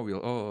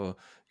Immemorial. Oh,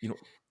 you know,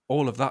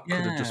 all of that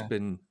could have just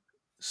been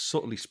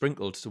subtly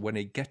sprinkled. So when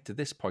they get to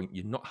this point,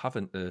 you're not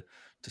having to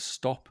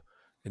stop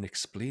and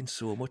explain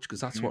so much, because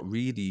that's what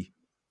really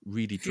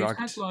If dragged.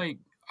 you'd had, like,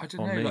 I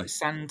don't know, me. like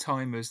sand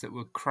timers that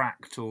were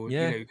cracked, or you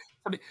know,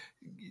 something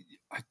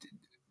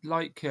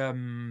like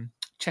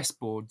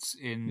chessboards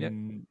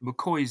in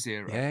McCoy's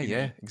era.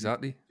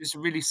 Exactly. Just a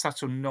really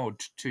subtle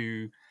nod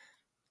to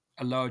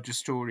a larger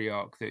story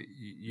arc that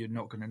you're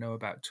not going to know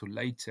about till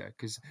later,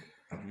 because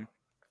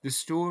the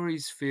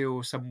stories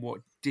feel somewhat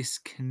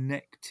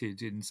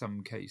disconnected in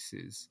some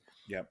cases.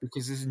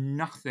 Because there's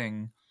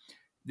nothing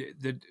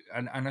that,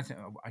 and I think,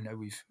 I know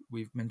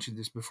we've mentioned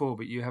this before,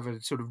 but you have a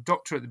sort of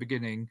doctor at the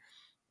beginning.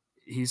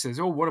 He says,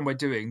 "Oh, what am I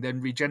doing?" Then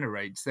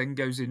regenerates, then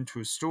goes into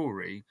a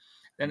story.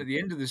 Then at the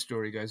end of the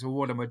story goes, "Oh,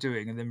 what am I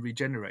doing?" And then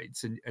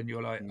regenerates, and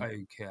you're like,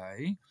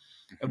 okay.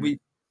 And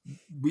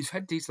we've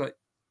had these like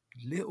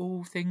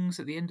little things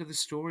at the end of the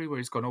story where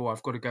he's gone, "Oh,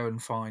 I've got to go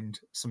and find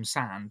some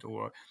sand,"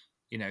 or,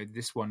 you know,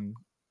 this one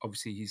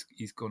obviously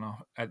he's gone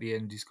off at the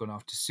end. He's gone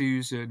after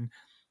Susan.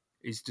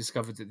 He's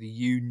discovered that the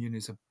Union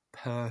is a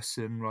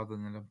person rather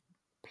than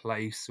a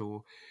place,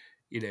 or,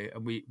 you know,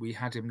 and we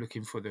had him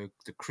looking for the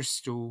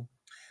crystal.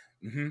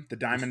 The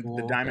diamond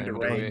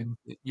array.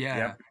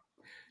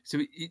 So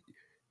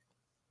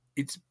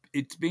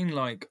it's been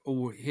like,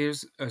 oh,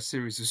 here's a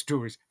series of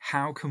stories.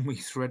 How can we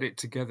thread it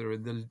together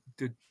in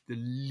the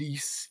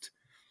least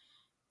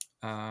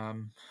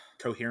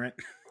coherent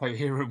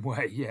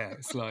way? Yeah,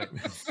 it's like,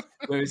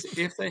 whereas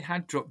if they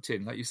had dropped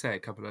in, like you say, a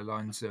couple of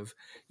lines of,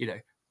 you know,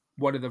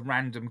 one of the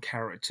random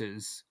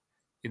characters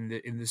in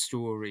the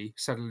story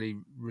suddenly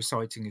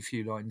reciting a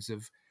few lines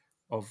of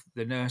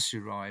the nursery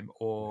rhyme,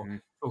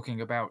 or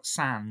talking about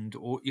sand,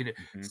 or, you know,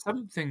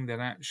 something that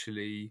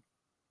actually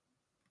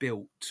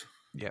built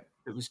Yeah.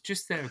 It was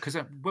just there because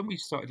when we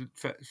started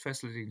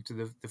first listening to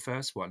the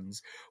first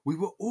ones, we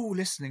were all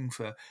listening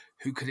for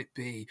who could it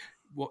be,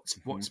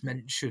 what's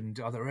mentioned,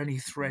 are there any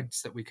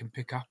threads that we can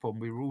pick up on?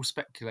 We were all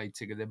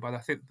speculating, and then by I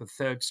think the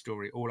third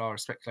story, all our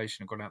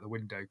speculation had gone out the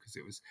window because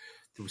there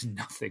was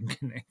nothing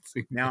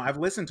connecting. Now I've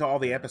listened to all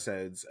the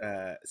episodes,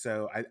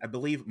 so I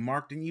believe,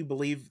 Mark, didn't you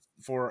believe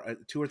for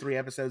 2 or 3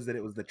 episodes that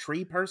it was the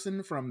tree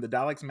person from the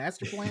Daleks'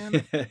 master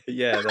plan?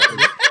 Yeah, that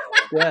was,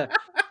 yeah.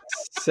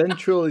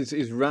 Central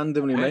is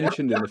randomly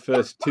mentioned in the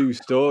first 2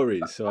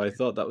 stories, so I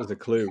thought that was a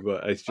clue,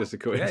 but it's just a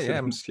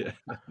coincidence. Yeah,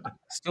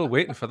 Still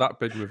waiting for that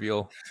big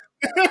reveal.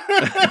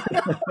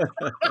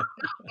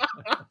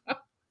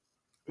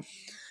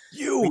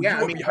 You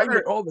were behind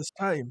it all this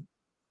time.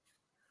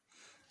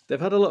 They've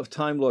had a lot of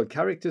Time Lord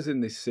characters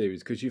in this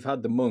series because you've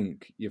had the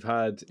monk, you've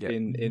had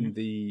in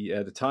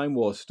the Time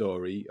War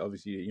story.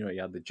 Obviously, you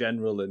had the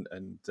general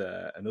and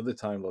other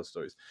Time Lord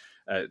stories,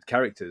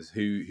 characters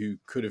who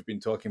could have been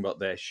talking about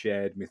their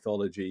shared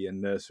mythology and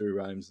nursery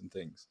rhymes and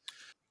things.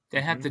 They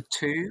had the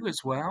 2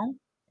 as well.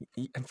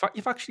 In fact,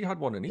 you've actually had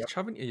one in each,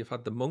 haven't you? You've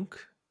had the monk,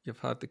 you've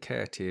had the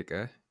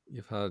caretaker,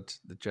 you've had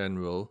the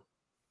general,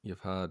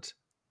 you've had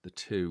the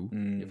 2,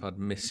 you've had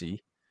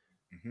Missy.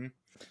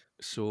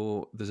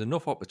 So there's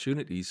enough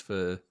opportunities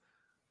for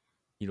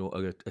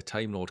a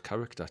Time Lord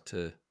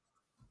character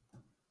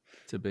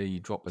to be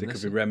dropping. They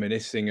could be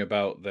reminiscing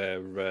about their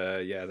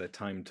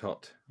time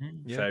tot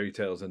fairy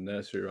tales and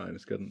nursery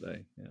rhymes, couldn't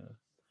they? Yeah.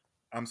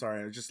 I'm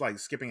sorry, I was just like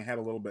skipping ahead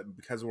a little bit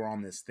because we're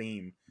on this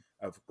theme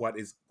of what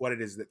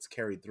it is that's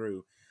carried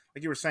through.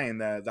 Like you were saying,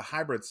 the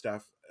hybrid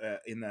stuff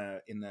in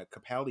the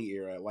Capaldi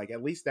era, like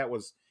at least that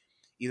was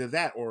either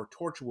that or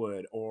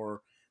Torchwood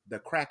or the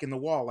crack in the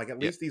wall. Like at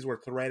least these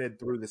were threaded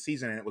through the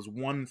season, and it was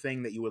one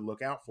thing that you would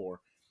look out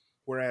for.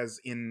 Whereas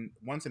in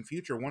Once and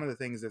Future, one of the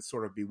things that's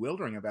sort of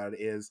bewildering about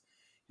it is,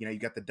 you've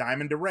got the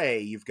Diamond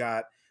Array, you've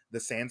got the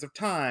Sands of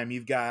Time,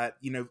 you've got,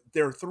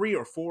 there are 3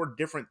 or 4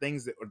 different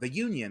things that, or the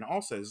Union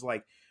also is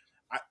like,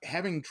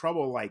 having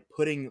trouble like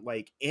putting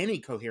like any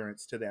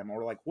coherence to them,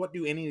 or like what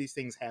do any of these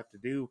things have to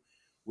do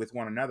with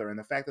one another. And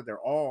the fact that they're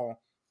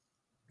all,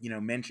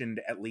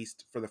 mentioned at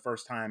least for the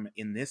first time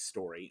in this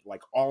story,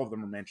 like all of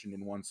them are mentioned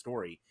in one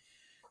story,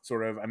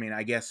 sort of, I mean,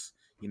 I guess,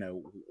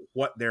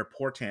 what their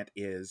portent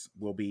is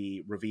will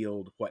be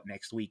revealed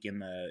next week in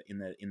the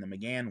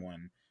McGann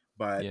one.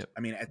 But I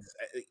mean,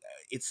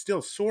 it's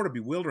still sort of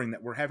bewildering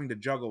that we're having to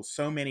juggle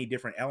so many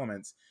different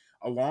elements,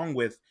 along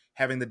with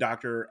having the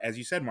Doctor, as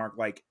you said, Mark,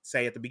 like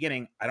say at the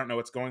beginning, I don't know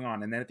what's going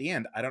on, and then at the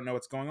end, I don't know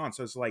what's going on.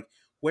 So it's like,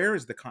 where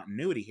is the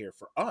continuity here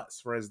for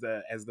us, for as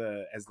the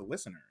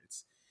listener?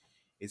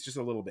 It's just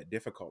a little bit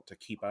difficult to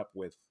keep up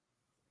with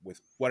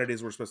what it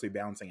is we're supposed to be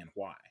balancing and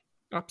why.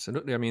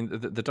 Absolutely. I mean,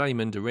 the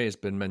Diamond Array has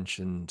been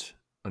mentioned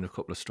in a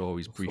couple of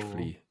stories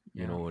briefly,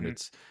 and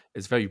it's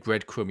very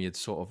breadcrumby. It's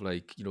sort of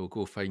like,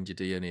 go find your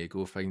DNA,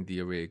 go find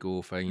the array,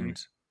 go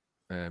find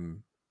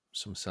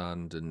some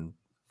sand, and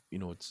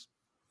it's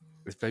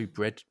very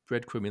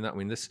breadcrumby in that. I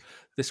mean,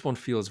 this one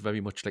feels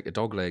very much like a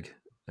dogleg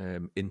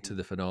into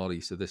the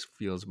finale. So this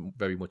feels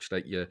very much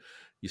like your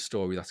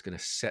story that's going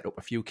to set up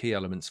a few key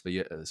elements for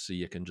you, so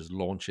you can just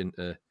launch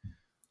into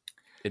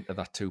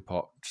that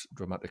 2-part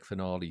dramatic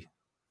finale.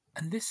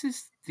 And this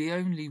is the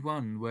only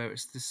one where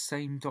it's the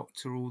same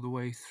Doctor all the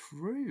way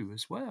through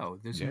as well.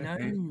 There's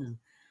no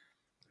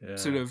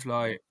sort of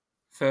like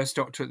first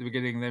Doctor at the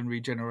beginning, then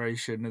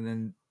regeneration, and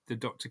then the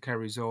Doctor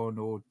carries on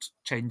or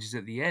changes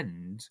at the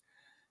end.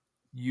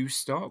 You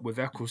start with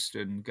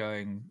Eccleston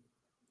going,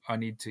 I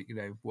need to,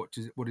 what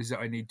is it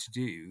I need to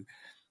do?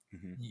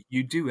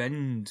 You do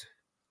end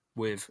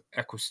with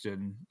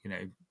Eccleston,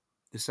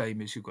 the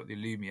same as you've got the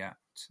Illumiat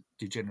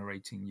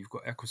degenerating, you've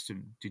got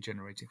Eccleston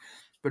degenerating,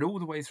 but all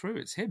the way through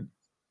it's him.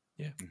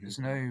 Yeah. There's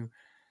no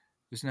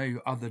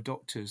other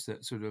Doctors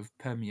that sort of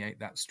permeate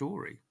that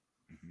story,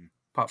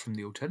 apart from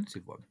the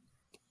alternative one.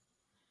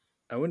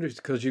 I wonder if it's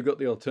because you've got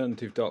the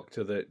alternative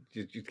Doctor that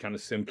you kind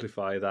of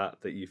simplify that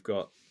you've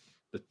got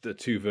the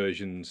 2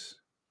 versions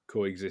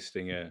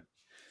coexisting are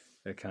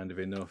kind of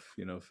enough,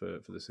 for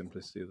the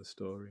simplicity of the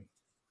story.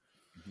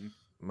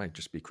 Might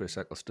just be Chris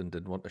Eccleston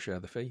didn't want to share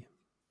the fee.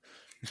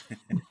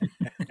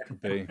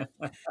 Could be.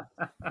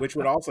 Which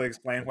would also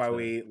explain why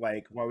we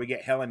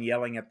get Helen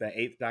yelling at the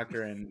 8th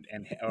Doctor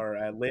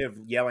or Liv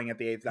yelling at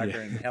the 8th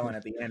Doctor and Helen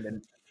at the end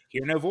and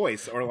hear no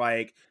voice, or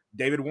like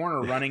David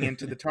Warner running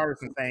into the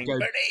TARDIS and saying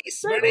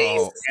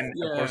Bernice, and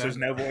of course there's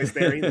no voice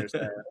there either.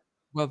 So.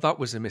 Well, that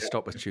was a missed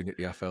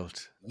opportunity, I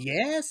felt.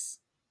 Yes,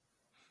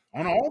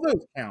 on all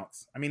those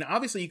counts. I mean,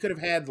 obviously you could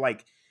have had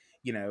like,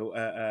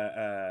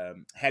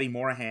 Hattie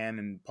Morahan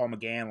and Paul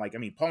McGann. Like, I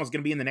mean, Paul was going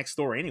to be in the next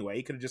story anyway.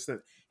 He could have just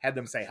had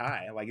them say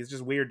hi. Like, it's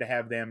just weird to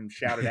have them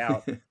shout it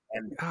out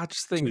and I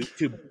just think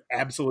to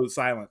absolute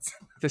silence.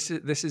 This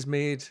is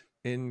made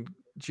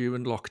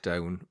during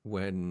lockdown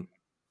when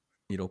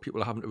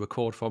people are having to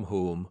record from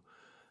home,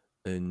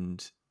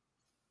 and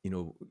they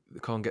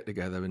can't get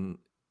together. And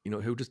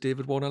who does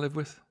David Warner live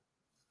with?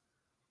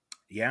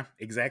 Yeah,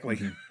 exactly.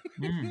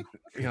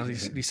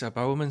 Mm-hmm. Lisa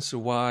Bowerman. So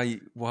why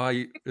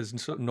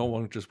is no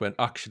one just went,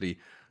 actually,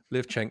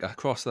 Liv Chenka,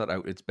 cross that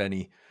out, it's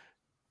Benny,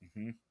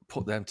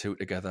 put them two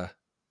together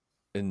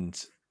and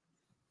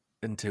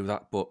do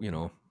that. But,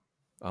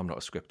 I'm not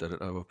a script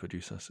editor or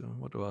producer, so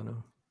what do I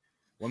know?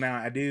 Well, now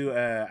I do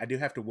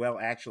have to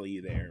actually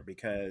you there,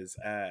 because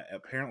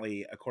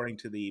apparently, according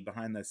to the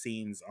behind the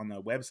scenes on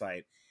the website,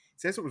 it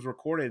says it was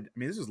recorded. I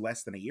mean, this was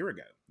less than a year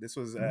ago. This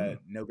was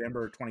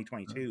November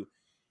 2022.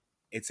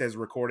 It says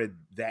recorded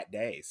that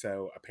day.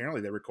 So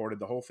apparently they recorded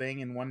the whole thing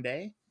in one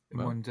day.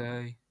 In one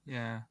day,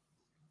 yeah.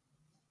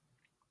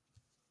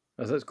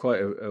 That's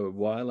quite a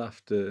while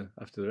after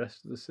the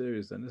rest of the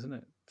series, then, isn't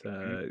it?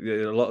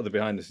 A lot of the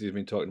behind the scenes have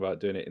been talking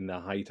about doing it in the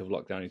height of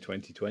lockdown in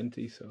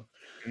 2020. So,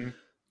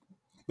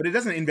 but it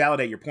doesn't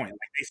invalidate your point. Like,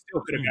 they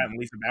still could have gotten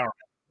Lisa Bowerman.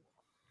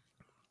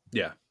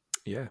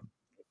 Yeah.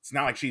 It's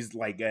not like she's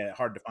like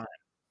hard to find.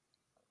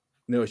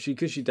 No,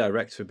 because she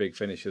directs for Big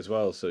Finish as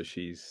well, so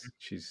she's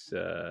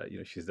there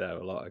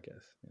a lot, I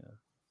guess.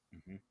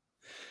 Yeah.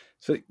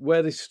 So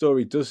where this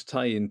story does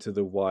tie into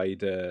the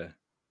wider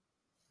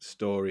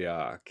story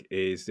arc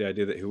is the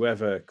idea that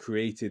whoever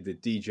created the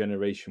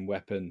degeneration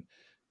weapon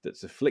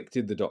that's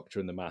afflicted the Doctor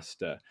and the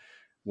Master,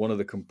 one of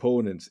the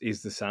components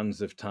is the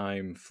Sands of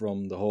Time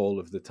from the Hall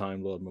of the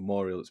Time Lord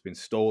Memorial that's been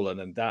stolen,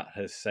 and that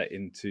has set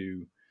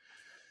into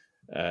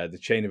the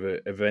chain of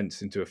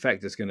events into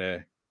effect that's going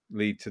to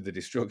lead to the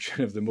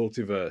destruction of the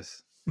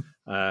multiverse,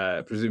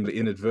 presumably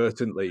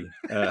inadvertently.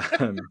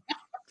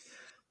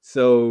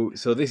 So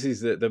this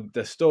is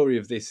the story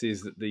of this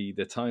is that the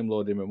Time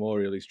Lord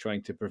Immemorial is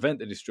trying to prevent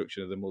the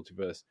destruction of the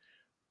multiverse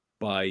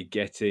by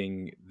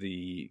getting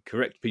the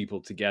correct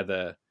people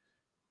together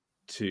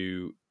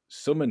to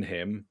summon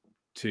him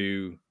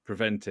to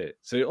prevent it.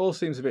 So it all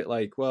seems a bit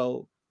like,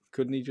 well,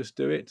 couldn't he just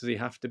do it? Does he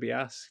have to be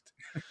asked?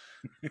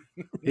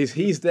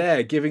 He's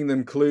there giving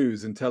them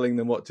clues and telling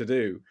them what to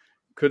do.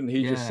 Couldn't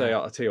he just say,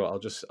 "I'll tell you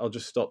what, I'll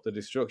just stop the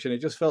destruction"? It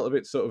just felt a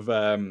bit sort of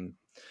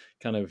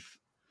kind of,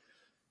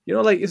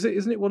 like,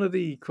 isn't it one of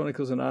the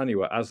Chronicles of Narnia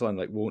where Aslan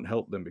like won't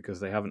help them because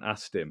they haven't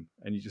asked him,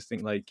 and you just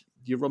think like,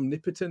 you're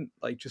omnipotent,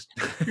 like just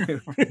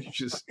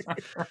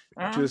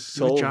just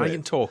solve You're a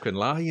giant it. talking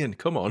lion.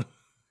 Come on.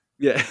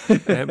 Yeah.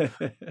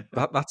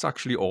 That's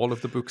actually all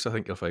of the books, I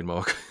think you'll find,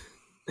 Mark.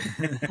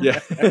 Yeah.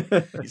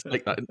 He's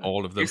like that in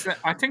all of them.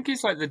 I think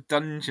he's like the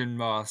dungeon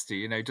master,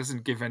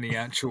 doesn't give any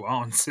actual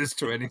answers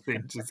to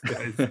anything, just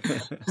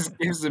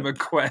gives them a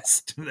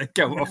quest and they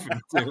go off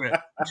and do it.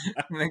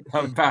 And they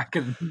come back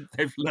and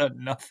they've learned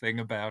nothing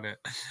about it.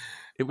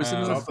 It was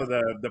It's also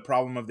the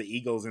problem of the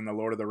eagles in the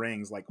Lord of the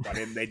Rings. Like, why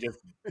didn't they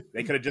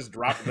could have just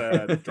dropped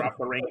the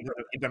ring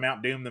into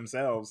Mount Doom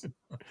themselves.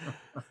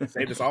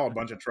 Saved us all a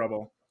bunch of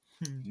trouble.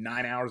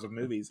 9 hours of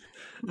movies.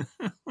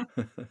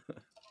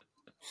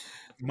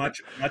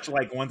 Much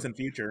like Once and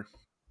Future.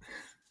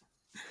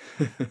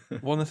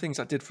 One of the things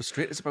that did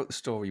frustrate us about the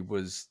story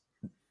was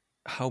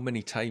how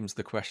many times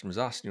the question was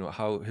asked,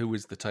 who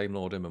is the Time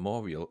Lord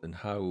Immemorial, and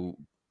how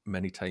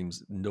many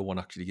times no one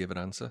actually gave an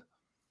answer.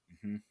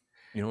 I'm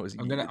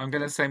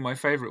gonna say my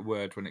favorite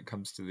word when it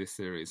comes to this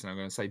series, and I'm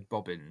gonna say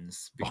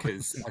bobbins,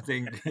 because I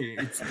think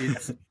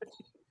it's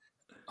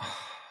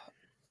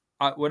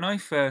on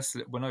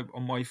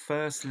my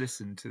first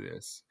listen to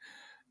this,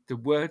 the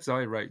words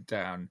I wrote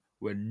down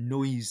were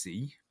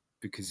noisy,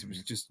 because it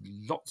was just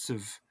lots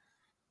of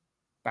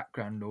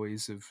background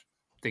noise of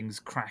things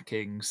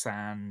cracking,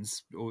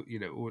 sands,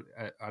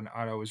 and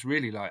I was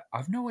really like,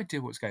 I've no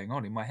idea what's going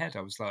on. In my head,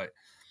 I was like,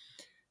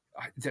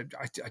 I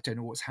don't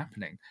know what's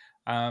happening.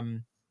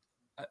 I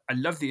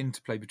love the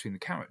interplay between the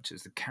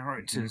characters. The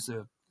characters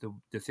are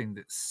the thing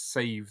that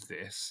saved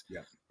this.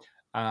 Yeah.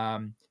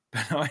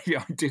 But I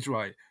did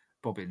write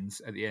bobbins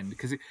at the end,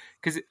 because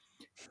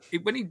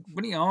when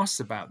he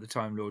asks about the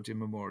Time Lord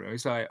Immemorial,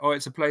 he's like, oh,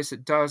 it's a place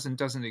that does and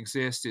doesn't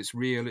exist. It's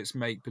real. It's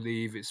make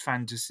believe. It's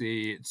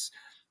fantasy.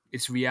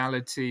 It's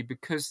reality.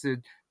 Because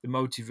the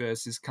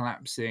multiverse is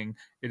collapsing,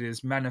 it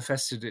has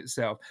manifested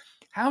itself.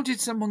 How did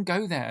someone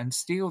go there and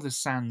steal the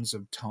sands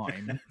of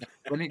time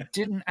when it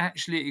didn't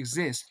actually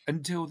exist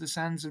until the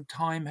sands of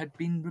time had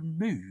been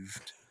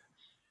removed?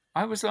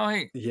 I was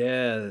like,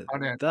 yeah,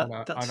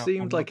 that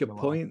seemed like a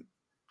point.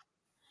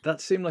 That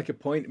seemed like a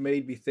point.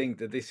 Made me think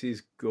that this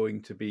is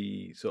going to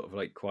be sort of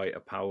like quite a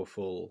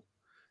powerful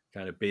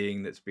kind of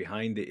being that's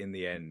behind it in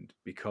the end,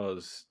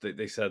 because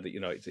they said that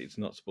it's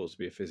not supposed to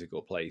be a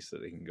physical place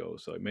that they can go.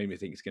 So it made me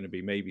think it's going to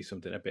be maybe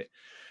something a bit.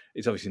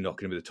 It's obviously not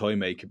going to be the toy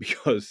maker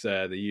because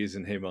they're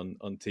using him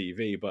on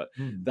TV, but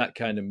that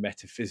kind of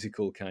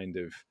metaphysical kind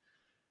of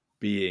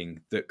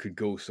being that could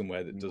go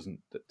somewhere that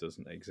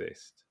doesn't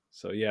exist.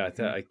 So yeah,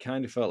 I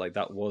kind of felt like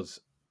that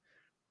was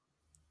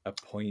a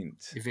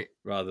point,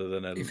 rather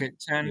than if it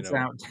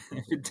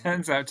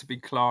turns out to be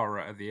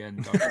Clara at the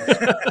end.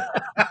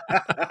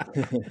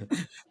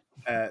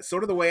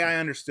 Sort of the way I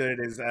understood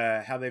it is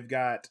how they've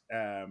got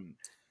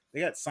they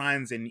got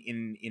signs in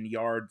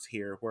yards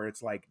here where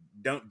it's like,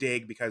 don't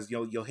dig because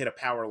you'll hit a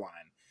power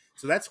line.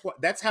 So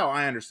that's how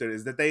I understood it,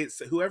 is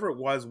that whoever it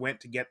was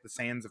went to get the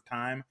sands of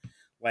time,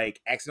 like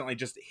accidentally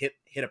just hit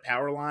a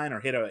power line or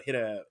hit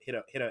a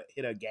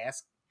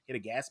gas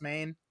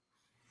main.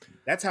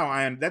 That's how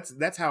I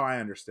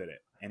understood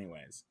it.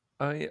 Anyways,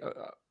 I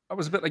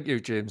was a bit like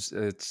you, James.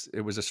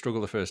 It was a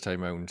struggle the first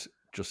time round,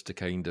 just to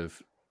kind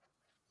of,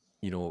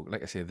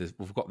 like I say,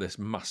 we've got this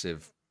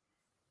massive,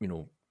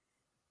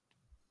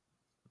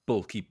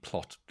 bulky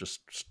plot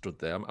just stood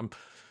there. I'm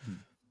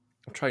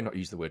trying not to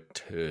use the word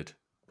turd,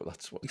 but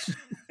that's what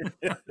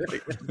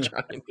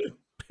giant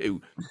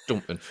poo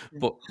dumping.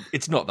 But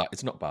it's not that.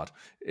 It's not bad.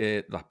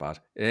 That bad.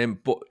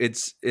 But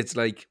it's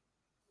like,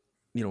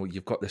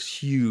 you've got this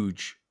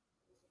huge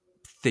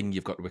thing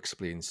you've got to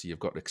explain. So you've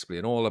got to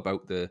explain all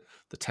about the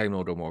Time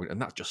Lord Immemorial,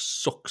 and that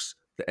just sucks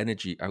the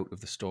energy out of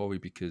the story,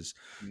 because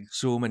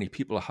so many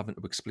people are having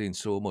to explain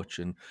so much,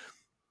 and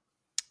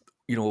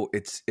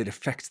it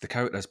affects the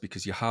characters,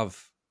 because you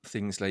have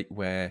things like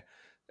where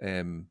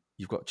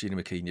you've got Gina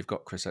McKee, you've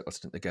got Chris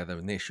Eccleston together,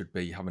 and they should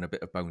be having a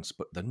bit of bounce,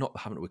 but they're not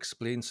having to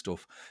explain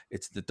stuff.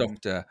 It's the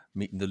Doctor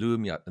meeting the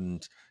Lumiat,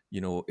 and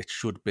it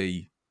should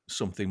be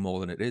something more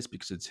than it is,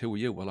 because it's, who are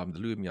you? Well, I'm the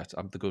Lumiat.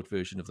 I'm the good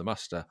version of the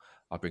Master.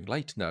 I bring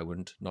light now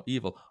and not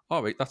evil.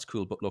 All right, that's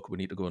cool, but look, we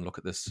need to go and look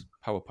at this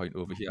PowerPoint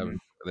over here and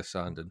look at this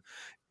sand, and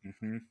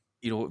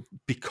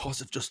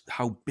because of just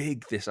how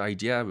big this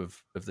idea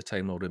of the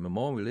Time Lord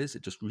Immemorial is,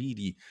 it just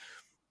really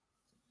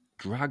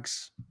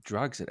drags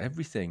at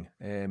everything.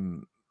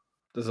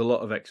 There's a lot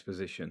of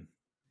exposition.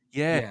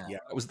 Yeah.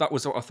 That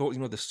was what I thought.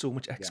 There's so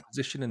much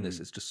exposition in this.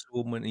 It's just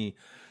so many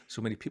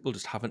people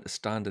just having to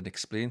stand and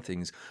explain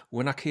things.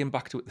 When I came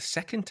back to it the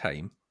second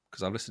time,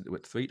 because I've listened to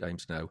it 3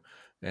 times now,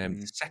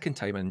 the second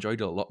time I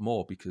enjoyed it a lot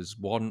more, because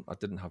one, I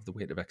didn't have the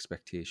weight of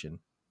expectation,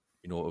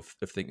 of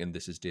thinking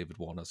this is David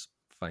Warner's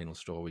final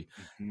story.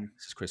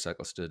 This is Chris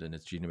Eccleston and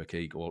it's Gina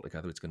McKee all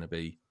together. It's going to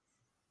be,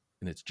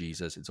 and it's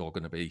Jesus. It's all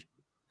going to be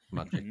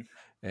magic.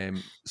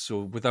 So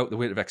without the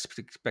weight of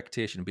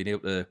expectation and being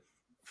able to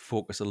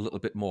focus a little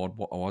bit more on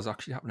what was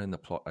actually happening in the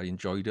plot, I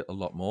enjoyed it a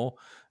lot more.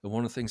 And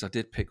one of the things I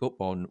did pick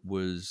up on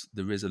was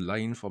there is a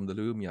line from the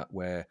Lumiat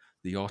where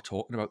they are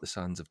talking about the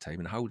sands of time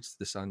and how it's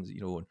the sands,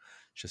 and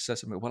she says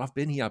something, well, I've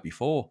been here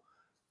before.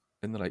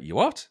 And they're like, you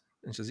what?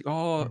 And she's like,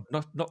 oh,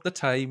 not the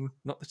time.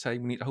 We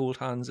need to hold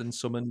hands and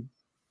summon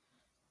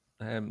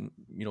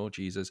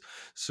Jesus.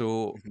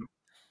 So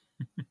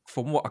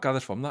from what I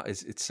gathered from that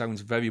is, it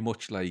sounds very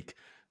much like,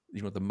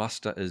 the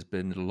Master has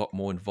been a lot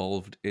more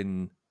involved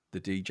in the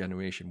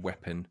degeneration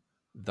weapon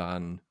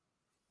than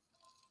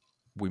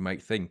we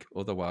might think.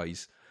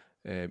 Otherwise,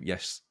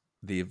 yes,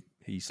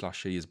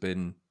 he/she has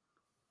been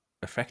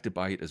affected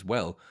by it as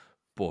well.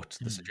 But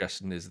the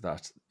suggestion is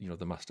that,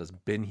 the Master's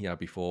been here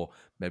before.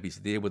 Maybe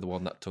they were the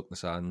one that took the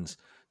sands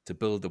to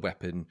build the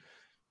weapon,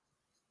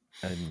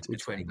 and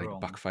which went like wrong.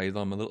 backfired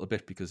on them a little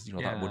bit, because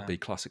that would be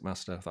classic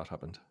Master if that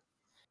happened.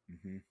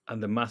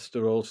 And the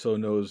Master also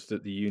knows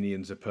that the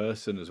Union's a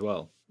person as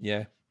well.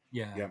 Yeah.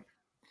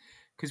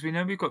 Because we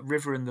know we've got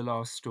River in the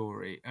last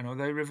story, and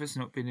although River's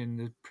not been in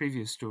the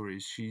previous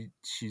stories,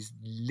 she's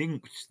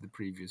linked to the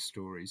previous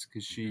stories,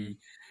 because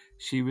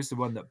she was the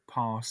one that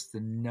passed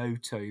the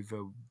note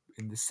over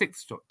in the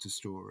 6th Doctor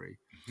story.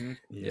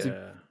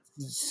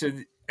 So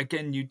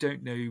again, you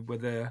don't know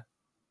whether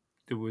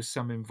there was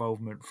some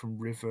involvement from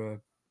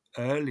River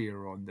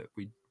earlier on that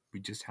we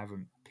just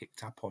haven't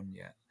picked up on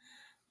yet.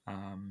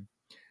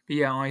 But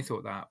yeah, I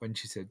thought that when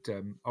she said,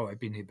 "Oh, I've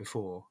been here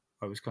before,"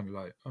 I was kind of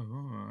like,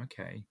 "Oh,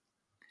 okay."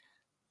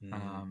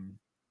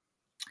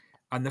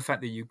 And the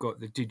fact that you've got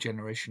the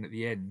degeneration at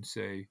the end,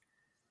 so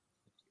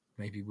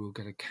maybe we'll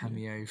get a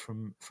cameo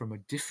from a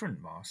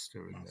different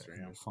master in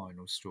the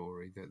final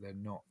story, that they're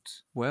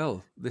not.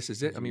 Well, this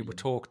is it. I mean, we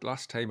talked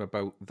last time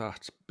about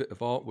that bit of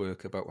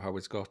artwork, about how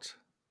it's got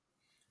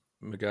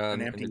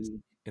McGann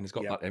and it's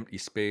got that empty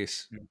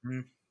space,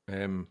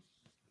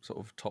 sort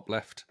of top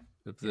left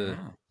of the.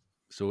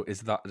 So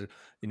is that,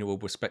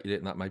 we're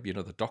speculating that might be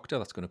another Doctor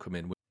that's going to come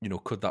in.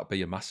 Could that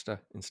be a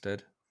Master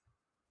instead?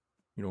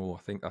 I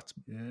think that's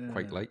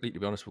quite likely. To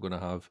be honest, we're going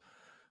to have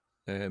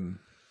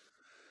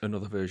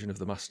another version of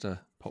the Master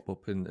pop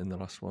up in the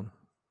last one.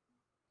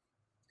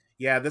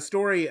 Yeah, the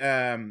story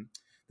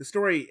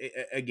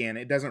again,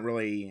 it doesn't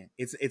really.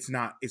 It's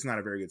not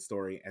a very good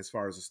story as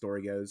far as the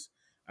story goes.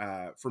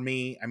 For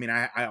me, I mean,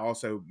 I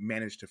also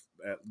managed to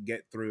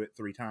get through it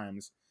 3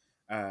 times,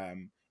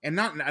 and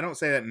I don't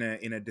say that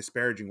in a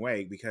disparaging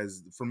way,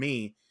 because for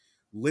me,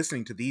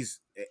 listening to these,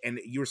 and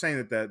you were saying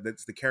that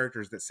that's the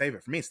characters that save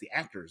it. For me, it's the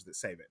actors that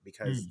save it,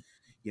 because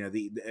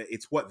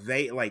it's what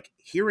they like.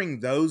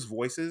 Hearing those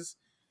voices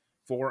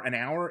for an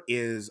hour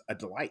is a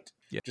delight,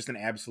 just an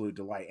absolute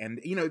delight. And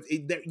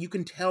you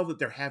can tell that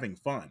they're having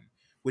fun,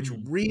 which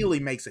really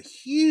makes a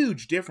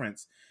huge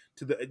difference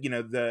to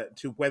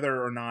to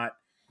whether or not,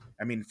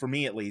 I mean, for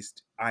me at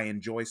least, I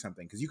enjoy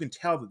something, because you can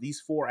tell that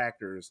these 4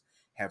 actors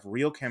have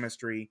real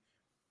chemistry.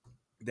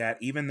 That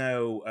even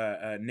though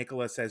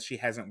Nicola says she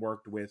hasn't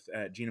worked with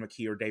Gina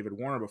McKee or David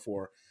Warner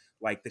before,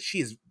 like that she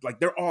is,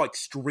 like, they're all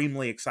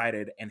extremely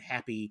excited and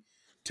happy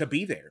to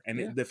be there.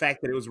 And the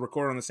fact that it was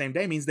recorded on the same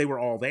day means they were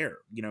all there,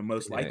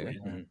 most likely.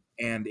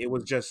 And it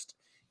was just,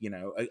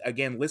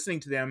 again, listening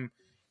to them,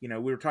 we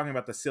were talking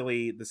about the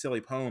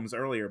silly poems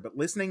earlier, but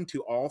listening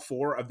to all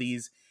four of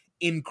these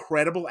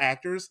incredible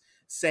actors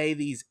say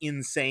these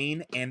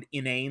insane and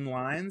inane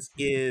lines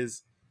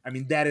is,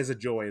 that is a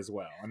joy as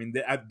well.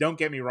 Don't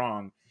get me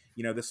wrong,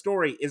 the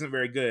story isn't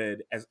very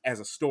good as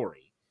a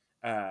story,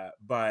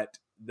 but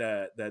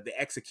the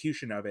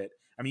execution of it,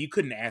 you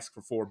couldn't ask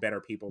for four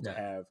better people to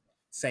have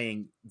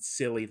saying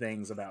silly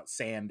things about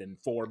sand and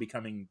four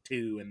becoming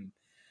two, and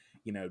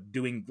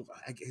doing,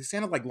 it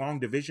sounded like long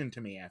division to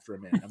me after a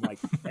minute. I'm like,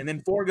 and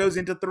then four goes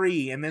into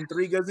three, and then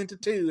three goes into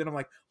two, and I'm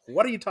like,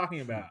 what are you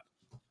talking about?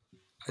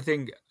 I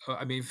think,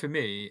 for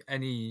me,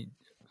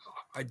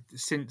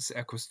 since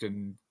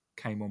Eccleston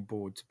came on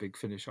board to Big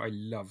Finish, I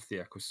love the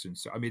Eccleston.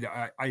 So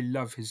I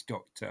love his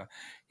Doctor.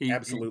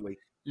 Absolutely.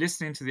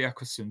 Listening to the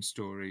Eccleston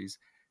stories,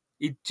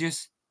 it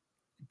just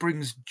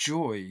brings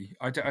joy.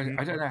 I don't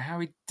know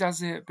how he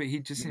does it, but he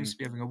just seems to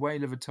be having a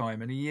whale of a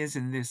time, and he is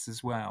in this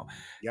as well.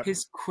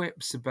 His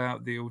quips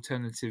about the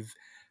alternative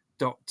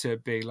Doctor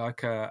being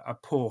like a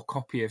poor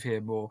copy of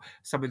him, or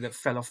something that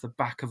fell off the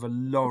back of a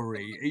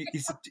lorry.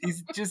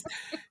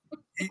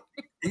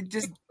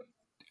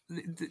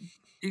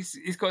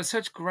 He's got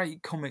such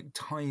great comic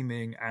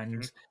timing,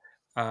 and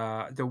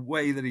the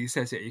way that he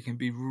says it can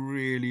be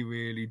really,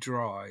 really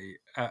dry,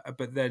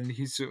 but then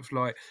he's sort of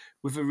like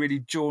with a really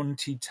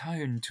jaunty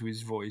tone to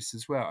his voice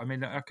as well.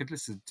 I could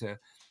listen to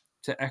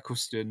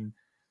Eccleston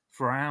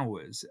for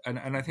hours, and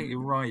I think you're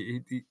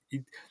right.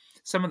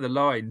 Some of the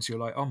lines, you're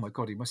like, oh my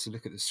god, he must have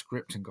looked at the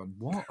script and gone,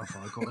 what have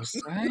I got to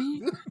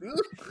say?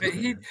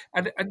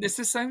 But and it's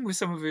the same with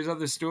some of his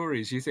other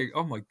stories. You think,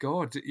 oh my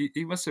god,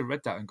 he must have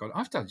read that and gone,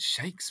 I've done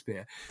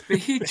Shakespeare. But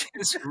he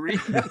just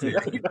reads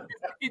it.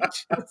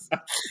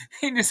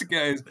 He just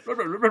goes, blah,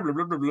 blah, blah,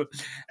 blah, blah, blah.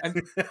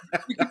 And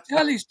you can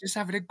tell he's just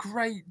having a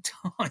great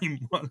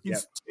time while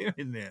he's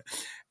doing it.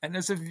 And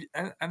as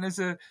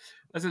a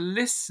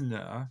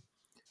listener,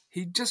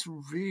 he just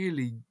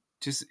really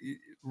just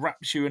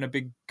wraps you in a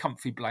big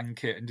comfy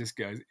blanket and just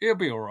goes, it'll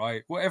be all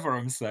right. Whatever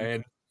I'm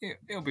saying,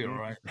 it'll be all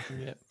right.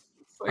 Yeah.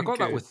 I got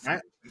that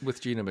with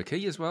Gina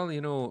McKee as well,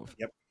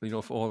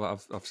 for all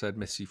that I've said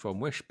Missy from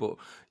Wish, but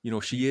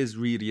she is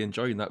really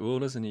enjoying that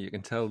role, isn't she? You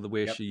can tell the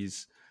way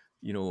she's,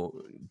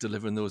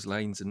 delivering those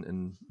lines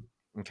and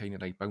kind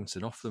of like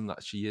bouncing off them,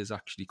 that she is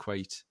actually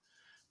quite,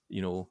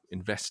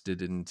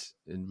 invested and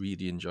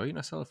really enjoying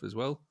herself as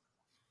well.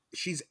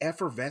 She's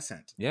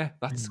effervescent. Yeah,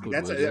 that's a good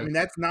word.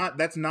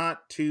 That's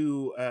not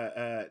too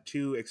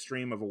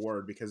extreme of a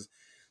word, because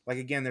like,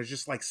 again, there's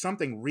just like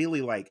something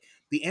really, like,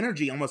 the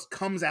energy almost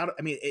comes out.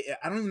 I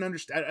don't even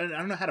understand. I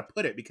don't know how to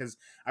put it, because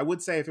I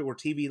would say if it were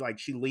TV, like,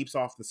 she leaps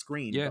off the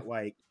screen, but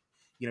like,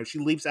 she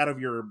leaps out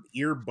of your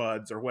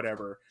earbuds or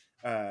whatever.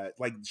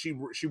 Like she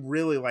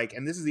really, like,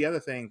 and this is the other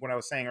thing, what I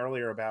was saying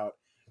earlier about,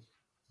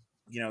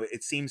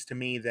 it seems to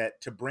me that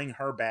to bring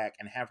her back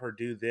and have her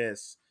do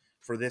this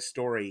for this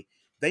story,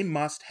 they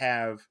must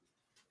have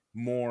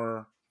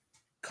more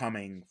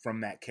coming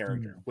from that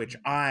character, which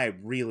I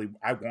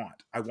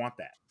want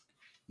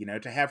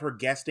that, to have her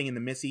guesting in the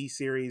Missy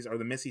series, or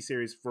the Missy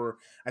series for,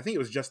 I think it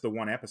was just the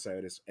one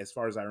episode as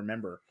far as I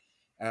remember.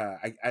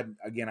 I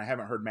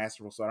haven't heard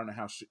Masterful, so I don't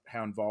know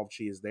how involved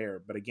she is there,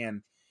 but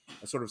again,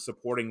 a sort of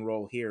supporting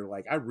role here.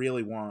 Like, I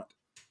really want,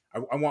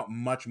 I want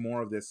much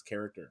more of this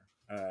character,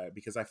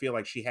 because I feel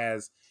like she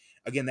has,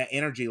 again, that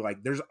energy.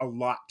 Like, there's a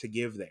lot to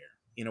give there,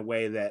 in a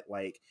way that,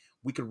 like,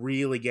 we could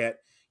really get,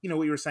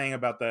 what you were saying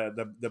about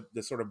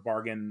the sort of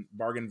bargain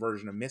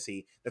version of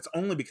Missy. That's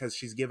only because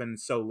she's given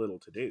so little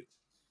to do.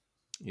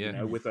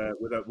 With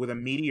a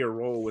meatier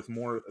role with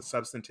more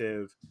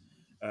substantive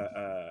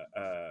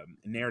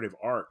narrative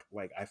arc.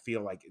 Like, I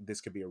feel like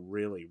this could be a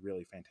really,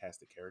 really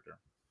fantastic character.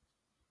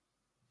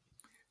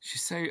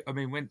 She's so,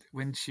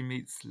 when she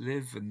meets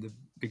Liv in the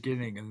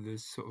beginning, and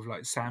there's sort of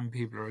like sand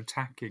people are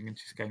attacking, and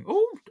she's going,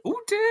 oh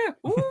dear,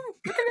 oh,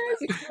 look at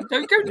this,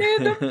 don't go near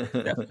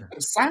them,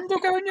 sand will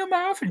go in your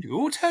mouth and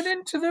you'll turn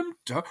into them,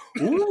 don't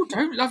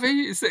love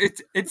it.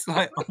 It's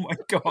like, oh my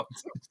god.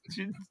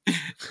 She's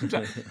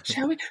like,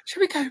 shall we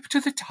go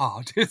to the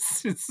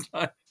TARDIS? It's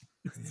like,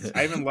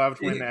 I even loved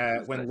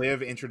when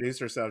Liv introduced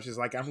herself. She's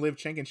like, I'm Liv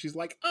Chink, and she's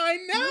like, I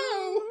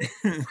know.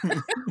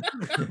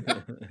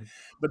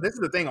 But this is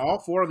the thing, all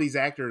four of these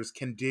actors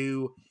can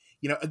do,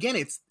 again,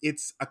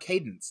 it's a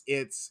cadence,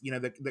 it's,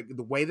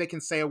 the way they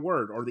can say a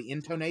word, or the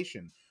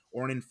intonation,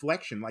 or an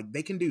inflection. Like,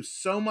 they can do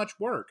so much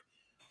work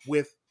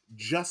with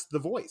just the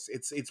voice.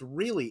 It's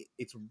really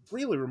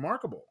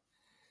remarkable.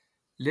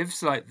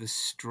 Liv's like the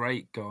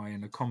straight guy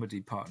in a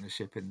comedy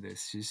partnership in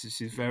this.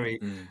 She's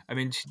very,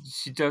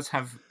 she does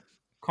have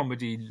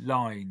comedy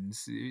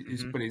lines,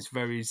 but it's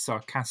very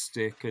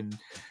sarcastic and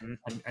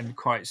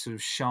quite sort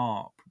of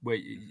sharp. Where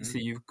so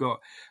you've got,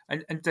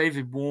 and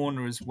David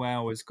Warner as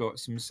well has got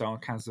some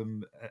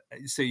sarcasm.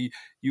 So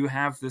you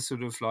have the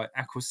sort of like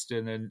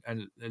Eccleston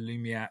and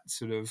Lumiat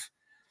sort of,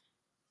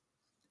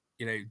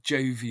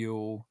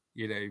 jovial,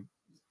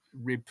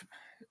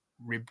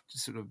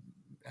 sort of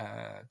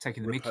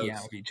taking the Mickey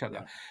out of each other.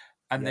 Yeah.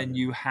 And then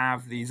you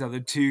have these other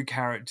two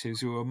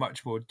characters who are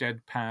much more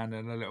deadpan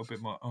and a little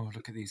bit more, oh,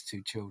 look at these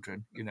two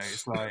children.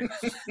 It's like,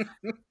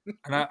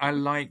 and I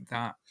like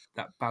that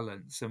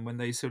balance. And when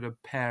they sort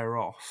of pair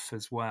off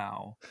as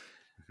well.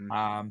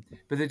 But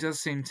there does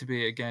seem to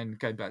be, again,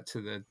 going back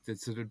to the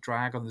sort of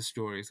drag on the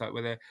story, it's like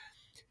where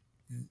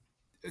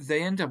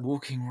they end up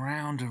walking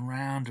round and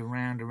round and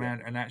round and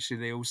round, and actually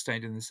they all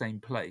stayed in the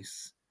same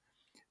place.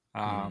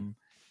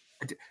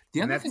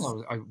 The other thing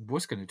I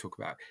was going to talk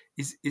about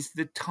is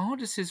the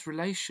TARDIS's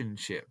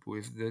relationship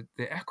with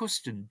the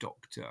Eccleston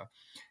Doctor,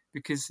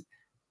 because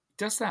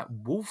does that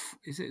wolf,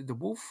 is it the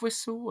wolf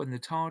whistle, and the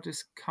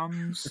TARDIS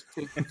comes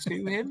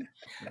to him,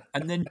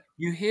 and then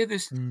you hear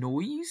this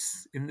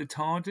noise in the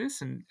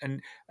TARDIS, and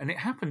it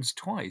happens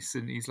twice,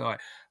 and he's like,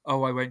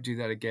 "Oh, I won't do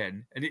that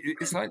again," and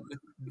it's like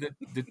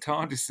the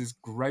TARDIS is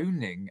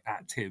groaning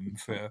at him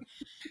for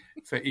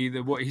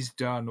either what he's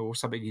done or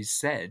something he's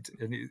said,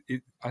 and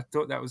I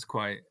thought that was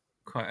quite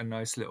a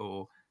nice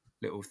little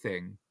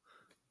thing.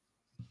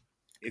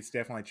 It's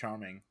definitely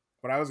charming.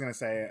 What I was going to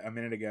say a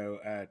minute ago,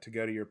 to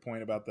go to your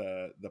point about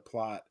the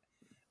plot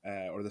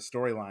or the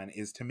storyline,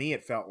 is to me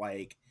it felt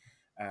like,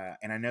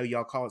 and I know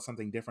y'all call it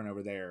something different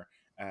over there.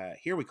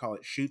 Here we call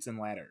it chutes and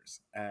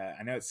ladders.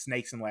 I know it's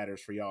snakes and ladders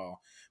for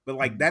y'all, but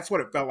like that's what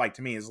it felt like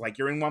to me. Is like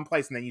you're in one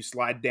place and then you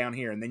slide down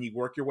here and then you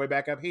work your way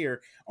back up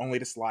here, only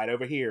to slide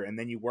over here, and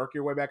then you work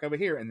your way back over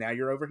here, and now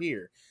you're over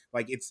here.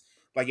 Like it's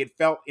like it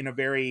felt in a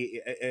very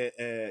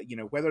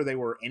whether they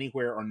were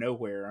anywhere or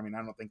nowhere. I mean,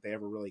 I don't think they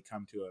ever really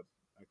come to a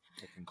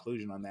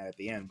conclusion on that at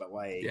the end, but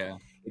like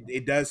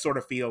it does sort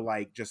of feel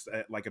like just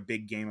like a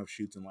big game of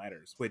chutes and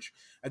ladders, which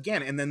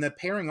again, and then the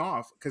pairing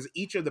off, because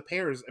each of the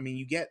pairs, I mean,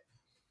 you get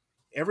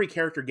every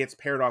character gets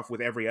paired off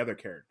with every other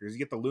character. You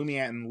get the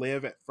Lumiat and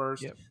Liv at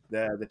first,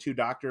 the two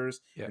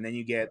doctors, and then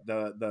you get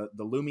the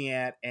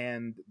Lumiat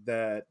and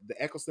the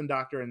Eccleston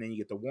Doctor, and then you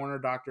get the Warner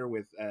Doctor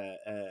with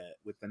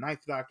the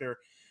Ninth Doctor.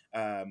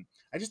 I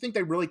just think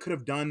they really could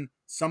have done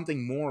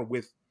something more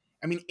with,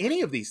 I mean,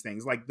 any of these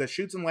things, like the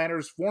chutes and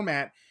ladders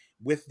format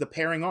with the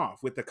pairing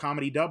off, with the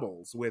comedy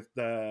doubles, with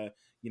the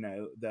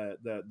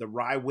the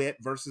wry wit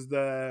versus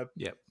the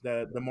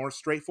more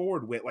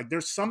straightforward wit. Like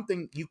there's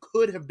something you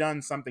could have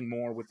done something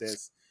more with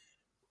this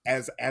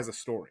as a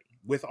story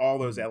with all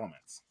those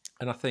elements.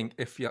 And I think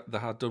if they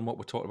had done what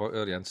we talked about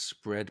earlier and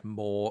spread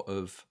more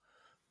of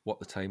what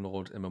the Time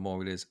Lord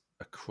Immemorial is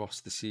across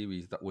the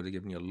series, that would have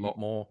given you a lot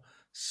more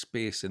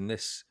space in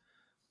this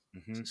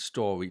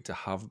story to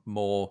have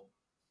more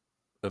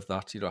of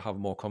that, have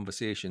more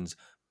conversations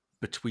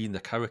between the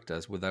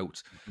characters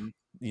without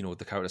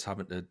the characters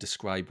having to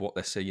describe what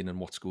they're seeing and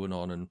what's going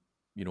on, and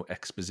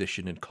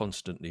exposition and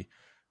constantly.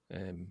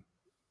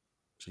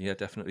 So yeah,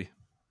 definitely.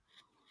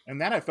 And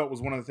that I felt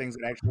was one of the things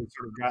that actually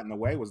sort of got in the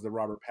way, was the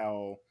Robert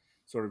Powell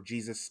sort of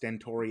Jesus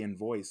stentorian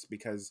voice,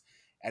 because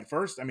at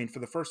first, I mean, for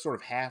the first sort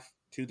of half,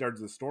 2/3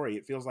 of the story,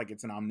 it feels like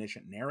it's an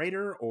omniscient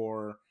narrator,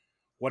 or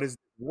what is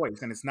the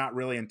voice? And it's not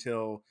really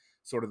until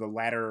sort of the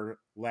latter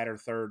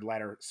third,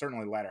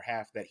 certainly latter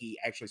half, that he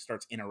actually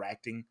starts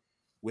interacting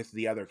with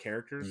the other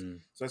characters.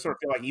 So I sort of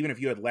feel like even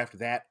if you had left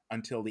that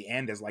until the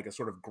end as like a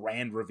sort of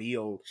grand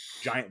reveal,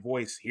 giant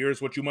voice,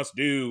 here's what you must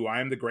do,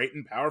 I am the great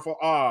and powerful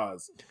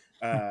Oz.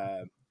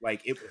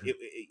 Like it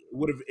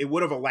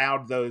would have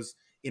allowed those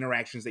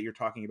interactions that you're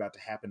talking about to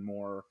happen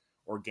more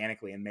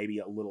organically and maybe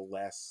a little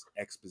less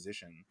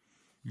exposition.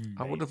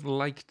 I would have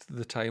liked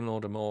the Time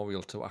Lord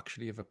Immemorial to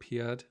actually have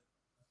appeared.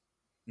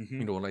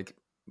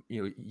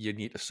 You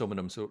need to summon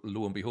him, so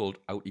lo and behold,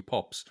 out he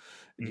pops,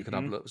 and you could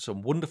have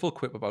some wonderful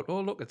quip about,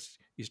 oh look,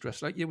 he's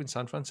dressed like you in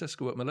San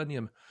Francisco at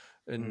Millennium,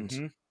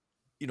 and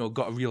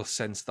got a real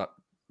sense that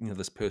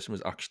this person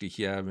was actually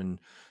here, and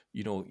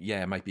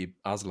it might be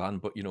Aslan,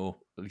 but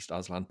at least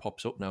Aslan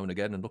pops up now and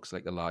again and looks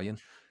like a lion.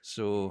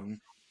 So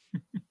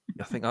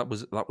I think that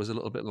was a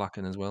little bit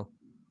lacking as well.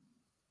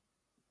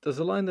 There's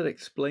a line that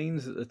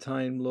explains that the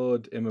Time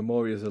Lord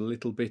Immemorial is a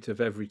little bit of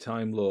every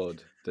Time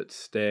Lord that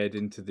stared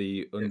into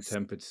the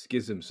untempered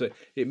schism. So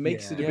it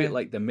makes it a bit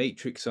like the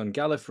Matrix on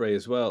Gallifrey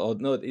as well. Or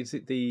no, is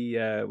it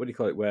the what do you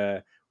call it?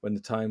 Where when the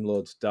Time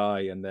Lords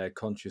die and their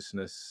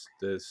consciousness,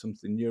 there's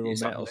something neural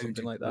net or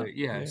something like that.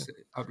 It's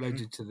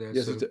uploaded to the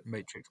sort of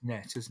Matrix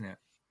net, isn't it?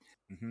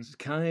 It's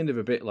kind of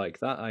a bit like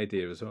that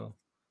idea as well.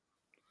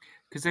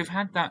 Because they've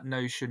had that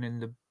notion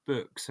in the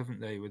books,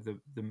 haven't they, with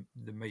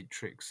the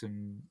Matrix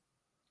and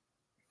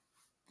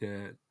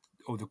the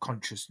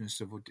consciousness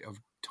of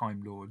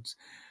Time Lords.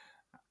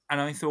 And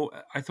I thought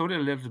it a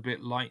little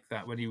bit like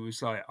that when he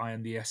was like, I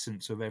am the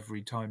essence of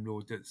every Time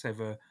Lord that's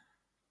ever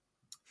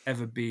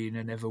been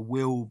and ever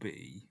will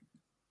be.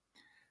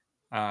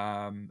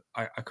 I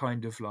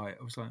kind of like,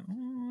 I was like,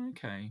 oh,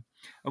 okay.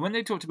 And when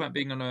they talked about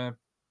being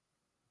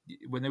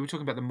when they were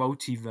talking about the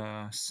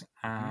multiverse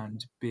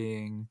and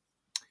being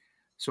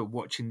sort of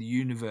watching the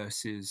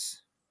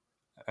universes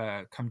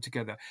come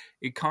together,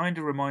 it kind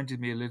of reminded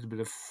me a little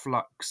bit of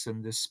Flux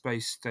and the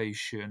space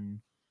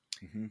station.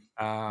 And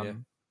I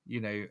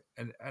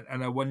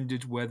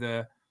wondered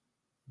whether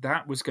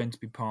that was going to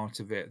be part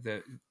of it,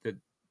 that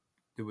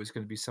there was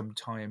going to be some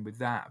tie-in with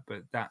that,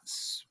 but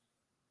that's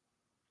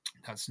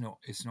not,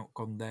 it's not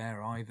gone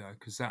there either,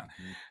 because that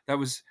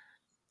was,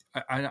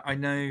 I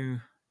know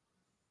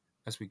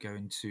as we go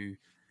into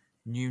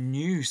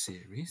new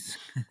series,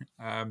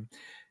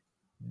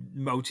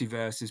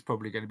 multiverse is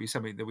probably going to be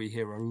something that we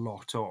hear a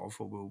lot of,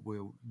 or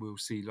we'll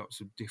see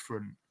lots of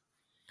different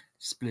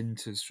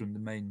splinters from the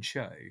main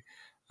show.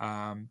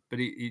 But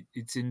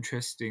it's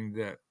interesting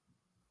that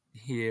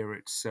here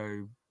it's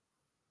so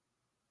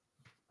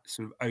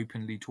sort of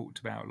openly talked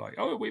about, like,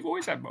 oh, we've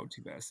always had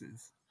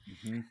multiverses.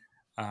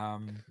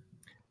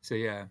 So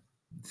yeah,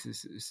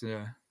 it's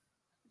a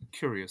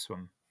curious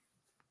one.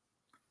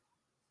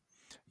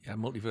 Yeah,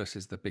 multiverse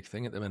is the big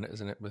thing at the minute,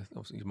 isn't it? With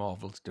obviously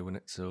Marvel's doing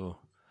it, so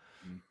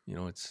you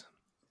know it's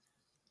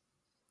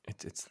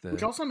the,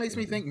 which also makes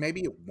me think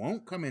maybe it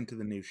won't come into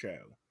the new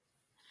show,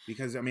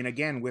 because I mean,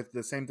 again, with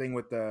the same thing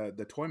with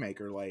the toy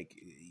maker, like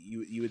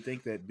you would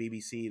think that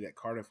BBC, that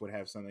Cardiff would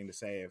have something to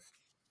say if,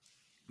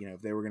 you know,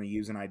 if they were going to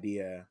use an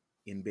idea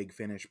in Big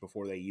Finish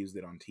before they used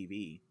it on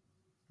TV.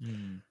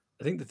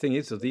 I think the thing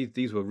is, so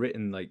these were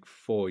written like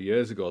 4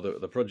 years ago.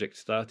 The project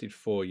started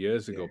 4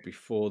 years ago,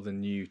 before the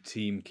new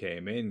team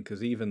came in.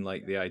 Because even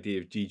like the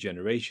idea of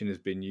degeneration has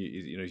been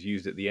is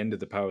used at the end of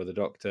the Power of the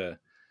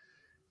Doctor,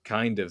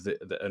 kind of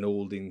an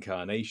old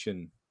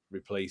incarnation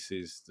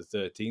replaces the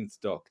 13th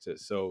Doctor.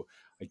 So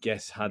I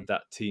guess had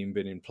that team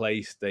been in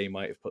place, they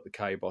might have put the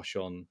kibosh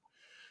on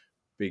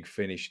Big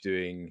Finish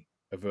doing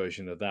a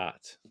version of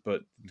that.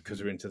 But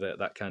because we're into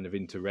that kind of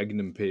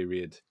interregnum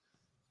period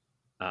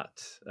on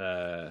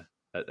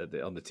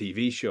the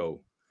TV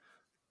show,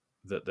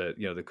 that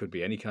there could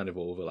be any kind of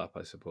overlap,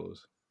 I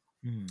suppose.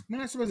 I mean,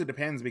 I suppose it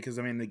depends, because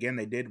I mean, again,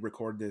 they did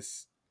record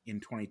this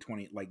in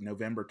 2020, like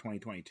November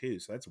 2022,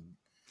 so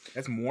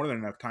that's more than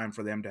enough time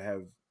for them to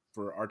have,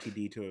 for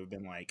RTD to have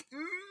been like,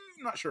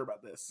 not sure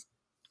about this.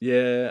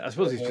 Yeah, I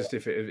suppose it's just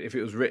if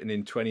it was written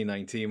in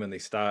 2019 when they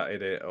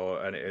started it,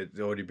 and it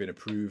had already been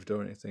approved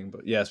or anything.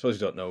 But yeah, I suppose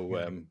we don't know.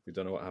 We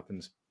don't know what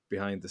happens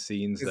behind the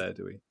scenes there,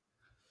 do we?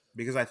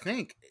 Because I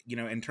think, you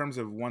know, in terms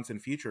of Once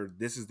and Future,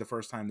 this is the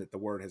first time that the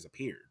word has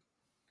appeared.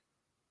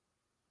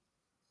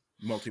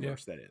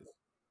 Multiverse, that is.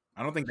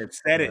 I don't think they've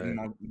said it in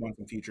Once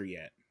and Future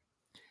yet.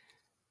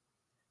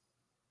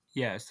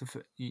 Yeah,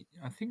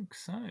 I think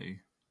so. I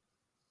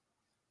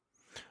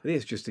think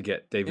it's just to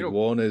get David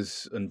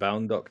Warner's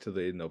Unbound Doctor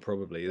in,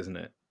 probably, isn't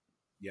it?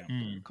 Yeah.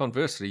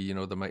 Conversely,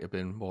 they might have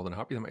been more than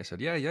happy. They might have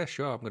said, yeah,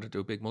 sure, I'm going to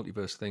do a big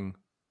multiverse thing,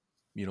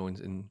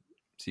 in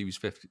series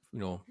 50,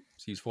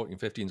 series 14 and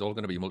 15 is all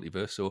going to be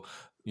multiverse. So,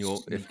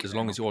 as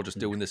long as you're just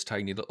doing this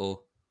tiny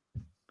little,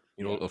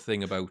 little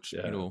thing about,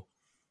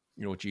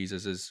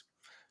 Jesus is,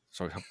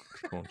 sorry, I'm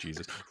calling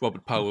Jesus,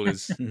 Robert Powell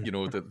is,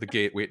 the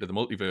gateway to the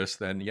multiverse,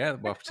 then yeah,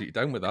 we're absolutely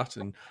down with that.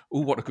 And,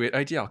 oh, what a great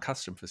idea. I'll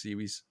cast him for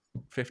series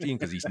 15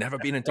 because he's never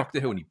been in Doctor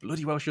Who and he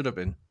bloody well should have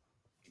been.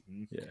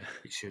 Yeah,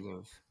 he should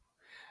have.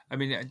 I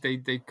mean,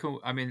 they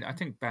call. I mean, I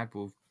think Bad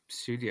Wolf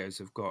Studios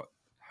have got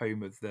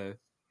Home of the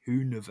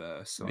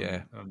Whoniverse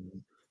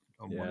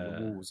on one of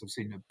the walls. I've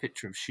seen a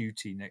picture of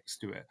Shooty next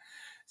to it,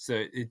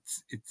 so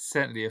it's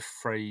certainly a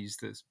phrase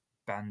that's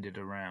bandied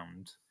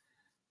around.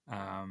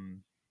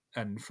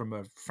 And from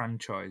a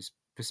franchise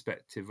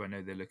perspective, I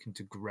know they're looking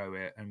to grow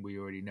it, and we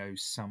already know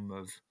some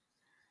of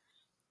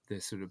the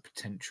sort of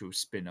potential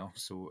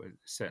spin-offs, or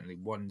certainly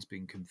one's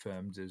been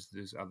confirmed.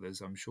 There's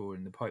others, I'm sure,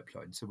 in the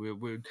pipeline. So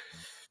we're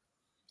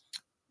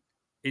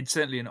it's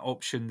certainly an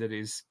option that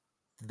is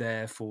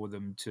there for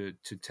them to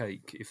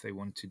take if they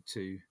wanted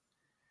to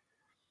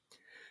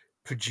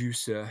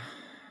produce a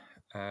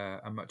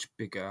much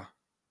bigger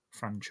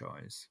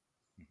franchise.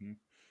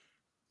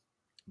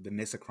 The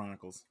Nissa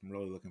Chronicles. I'm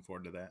really looking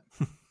forward to that.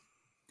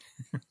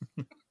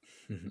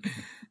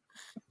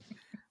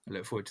 I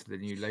look forward to the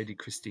new Lady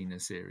Christina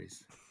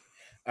series.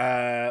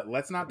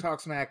 Let's not talk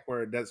smack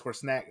where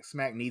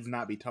smack needs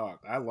not be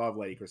talked. I love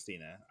Lady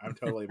Christina. I'm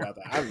totally about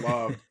that. I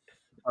loved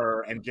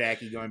her and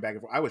Jackie going back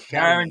and forth. I was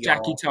shouting. Her and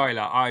Jackie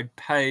Tyler. I'd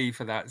pay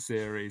for that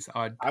series.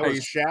 I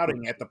was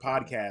shouting at the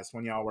podcast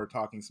when y'all were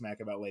talking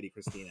smack about Lady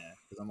Christina,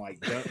 because I'm like,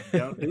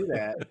 don't do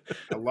that.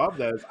 I love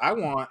those. I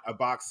want a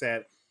box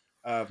set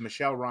of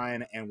Michelle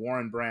Ryan and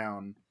Warren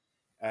Brown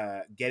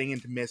getting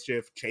into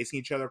mischief, chasing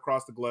each other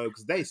across the globe,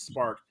 because they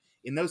spark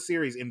in those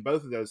series. In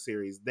both of those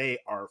series, they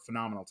are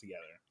phenomenal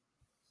together.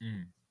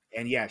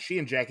 And yeah, she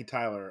and Jackie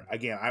Tyler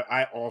again.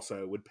 I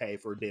also would pay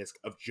for a disc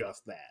of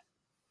just that.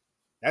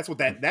 That's what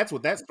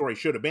that story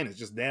should have been. It's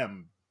just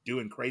them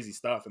doing crazy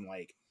stuff and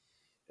like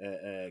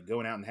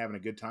going out and having a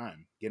good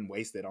time, getting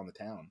wasted on the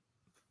town.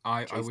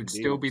 I would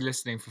still be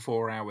listening for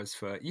 4 hours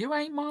for "You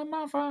Ain't My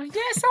Mother."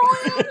 Yes,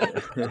 I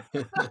am.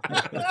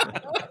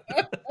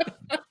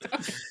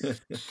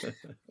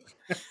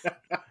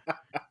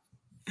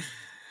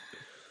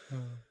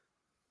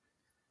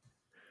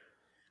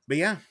 But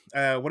yeah,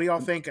 what do y'all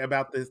think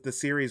about the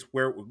series?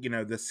 Where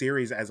the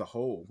series as a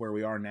whole, where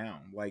we are now?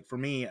 Like for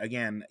me,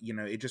 again,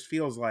 it just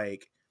feels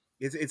like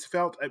it's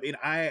felt. I mean,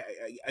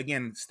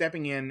 again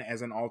stepping in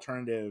as an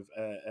alternative,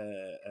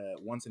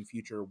 once and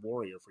future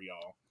warrior for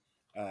y'all.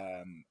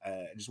 I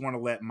just want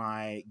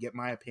to get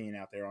my opinion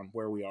out there on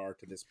where we are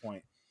to this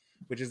point,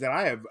 which is that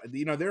I have,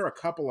 there are a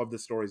couple of the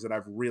stories that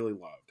I've really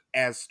loved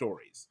as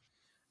stories,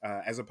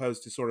 as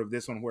opposed to sort of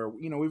this one where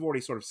we've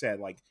already sort of said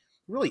like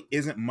really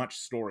isn't much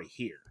story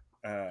here.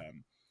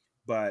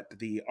 But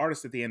the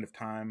Artist at the End of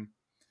Time,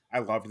 I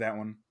loved that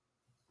one.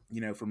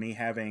 For me,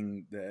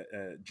 having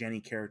the Jenny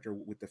character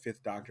with the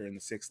Fifth Doctor and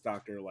the Sixth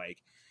Doctor,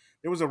 like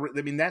there was I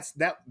mean,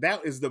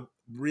 that is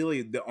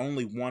really the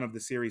only one of the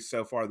series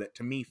so far that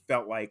to me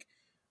felt like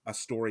a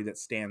story that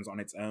stands on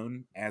its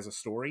own as a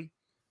story,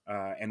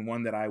 and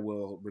one that I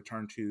will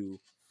return to,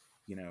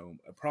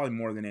 probably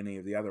more than any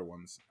of the other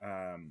ones.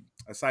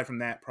 Aside from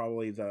that,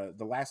 probably the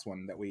last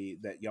one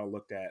that y'all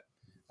looked at,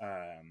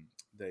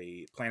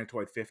 the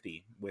Planetoid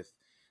 50 with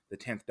the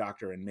 10th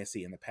Doctor and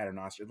Missy and the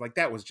Paternoster. Like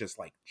that was just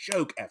like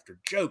joke after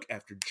joke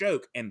after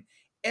joke, and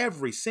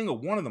every single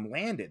one of them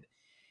landed.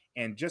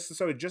 And just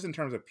in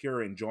terms of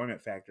pure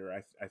enjoyment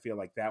factor, I feel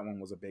like that one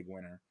was a big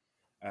winner.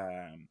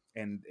 And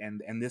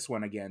this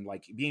one again,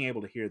 like being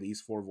able to hear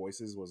these four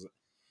voices was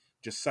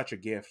just such a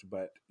gift.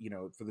 But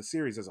for the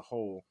series as a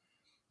whole,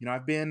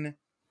 I've been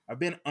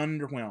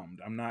underwhelmed.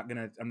 I'm not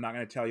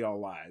gonna tell y'all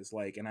lies.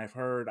 Like, and I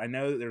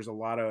know that there's a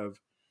lot of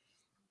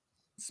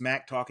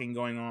smack talking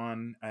going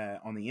on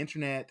the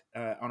internet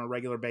on a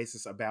regular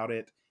basis about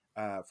it.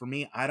 For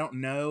me, I don't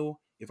know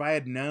if I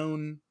had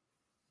known.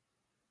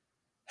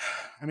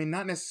 I mean,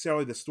 not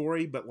necessarily the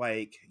story, but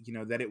like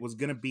that it was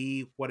going to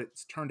be what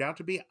it's turned out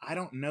to be. I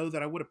don't know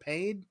that I would have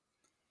paid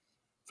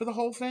for the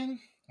whole thing.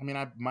 I mean,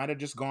 I might have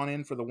just gone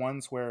in for the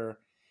ones where,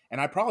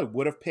 and I probably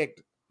would have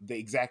picked the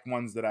exact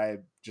ones that I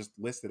just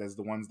listed as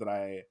the ones that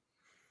I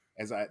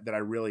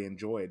really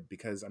enjoyed,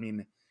 because I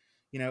mean,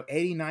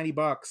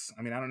 $80-$90.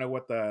 I mean, I don't know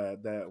what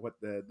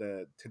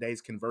the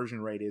today's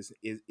conversion rate is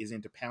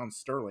into pounds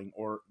sterling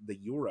or the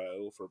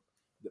euro for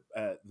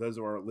those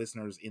of our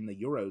listeners in the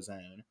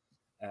Eurozone.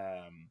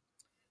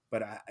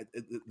 But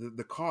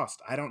the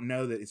cost, I don't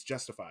know that it's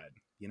justified,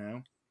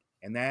 and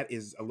that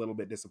is a little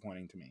bit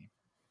disappointing to me.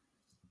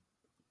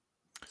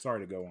 Sorry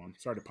to go on.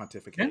 Sorry to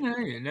pontificate.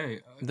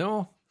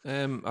 No.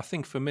 I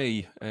think for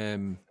me,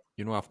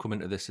 I've come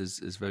into this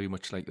as very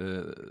much like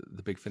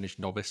the Big Finish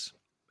novice.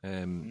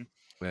 And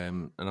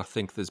I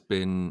think there's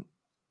been,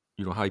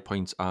 high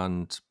points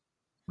and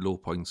low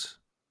points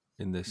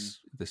in this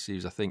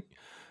series. I think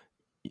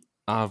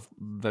I've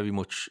very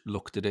much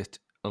looked at it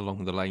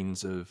along the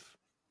lines of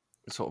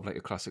sort of like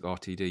a classic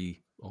RTD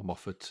or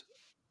Moffat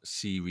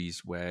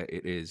series, where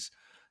it is,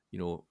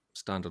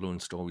 standalone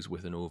stories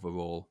with an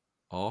overall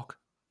arc.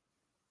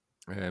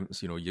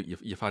 So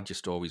you've had your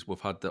stories.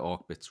 We've had the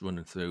arc bits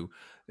running through,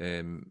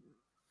 and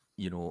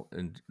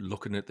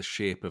looking at the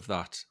shape of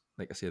that.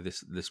 Like I say,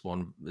 this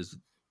one is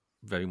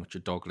very much a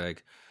dog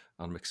leg.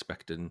 I'm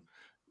expecting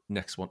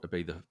next one to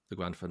be the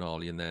grand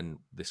finale, and then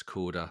this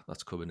coda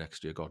that's coming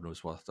next year. God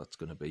knows what that's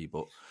going to be,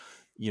 but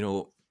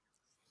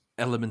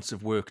elements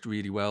have worked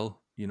really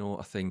well.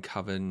 I think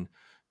having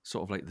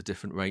sort of like the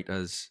different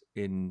writers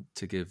in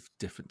to give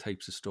different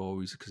types of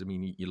stories, because I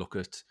mean, you look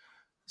at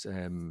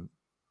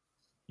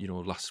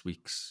last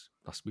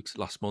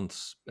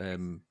month's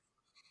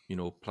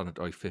Planet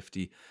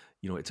I-50,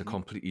 it's a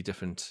completely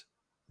different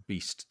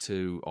beast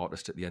to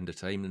Artist at the End of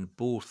Time, and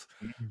both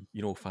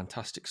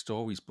fantastic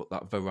stories, but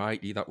that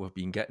variety that we've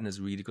been getting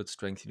is really good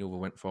strength. We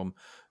went from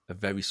a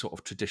very sort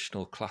of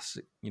traditional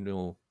classic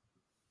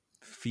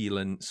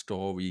feeling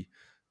story,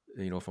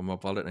 from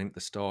Rob Valentine at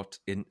the start,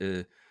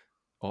 into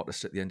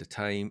Artist at the End of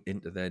Time,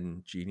 into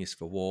then Genius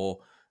for War,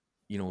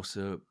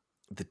 so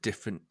the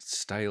different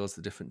styles,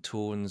 the different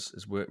tones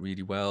has worked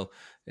really well.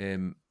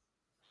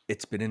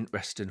 It's been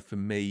interesting for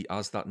me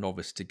as that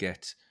novice to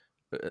get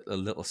a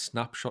little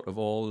snapshot of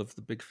all of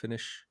the Big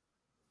Finish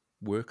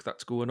work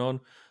that's going on.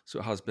 So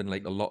it has been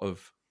like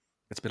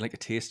it's been like a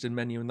tasting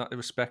menu in that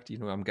respect.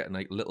 I'm getting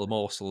like little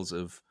morsels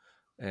of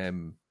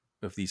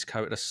these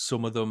characters.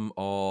 Some of them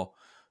are,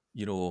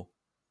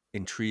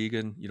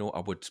 intriguing. I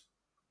would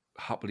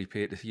happily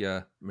pay to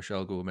hear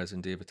Michelle Gomez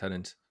and David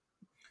Tennant,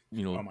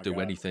 Oh my do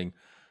God. anything,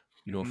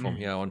 from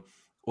here on.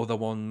 Other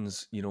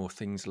ones,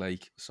 things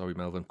like, sorry,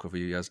 Melvin, cover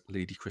you as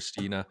Lady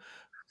Christina.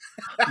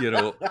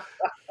 I'm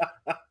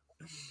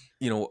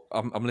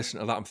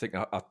listening to that. I'm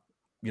thinking,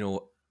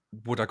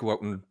 would I go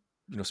out and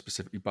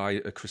specifically buy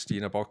a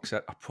Christina box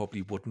set? I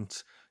probably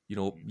wouldn't.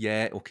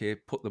 Yeah, okay,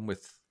 put them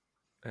with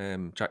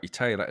Jackie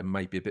Taylor. It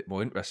might be a bit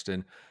more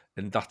interesting,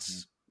 and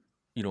that's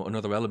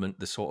another element.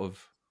 The sort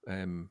of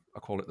I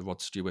call it the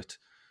Rod Stewart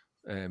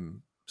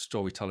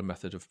storytelling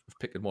method of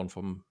picking one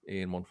from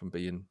A and one from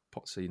B and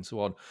pot C and so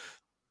on.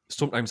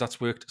 Sometimes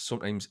that's worked.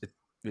 Sometimes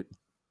it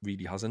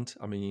really hasn't.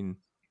 I mean,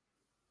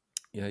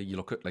 yeah, you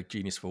look at like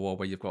Genius for War,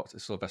 where you've got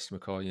Sylvester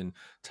McCoy and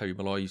Terry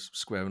Malloy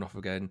squaring off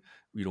again.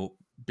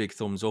 Big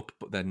thumbs up.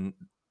 But then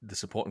the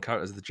supporting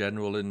characters, the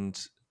General, and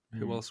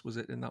who else was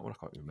it in that one? I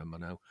can't remember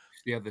now.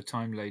 The other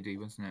Time Lady,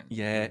 wasn't it?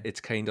 Yeah, it's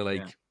kind of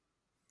like,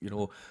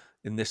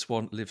 in this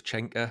one,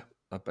 Livchenko.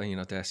 I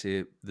dare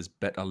say there's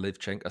better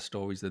Livchenko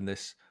stories than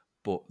this,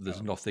 but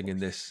there's nothing in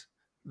this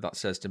that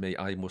says to me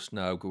I must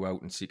now go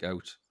out and seek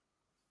out,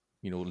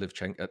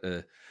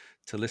 Livchenko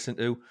to listen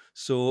to.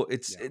 So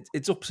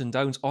it's ups and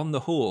downs. On the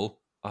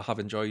whole, I have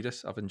enjoyed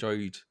it. I've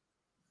enjoyed,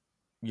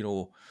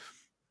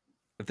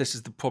 this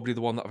is probably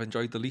the one that I've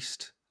enjoyed the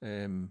least.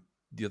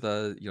 The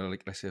other,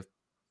 like I say,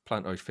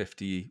 Planetoid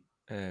 50,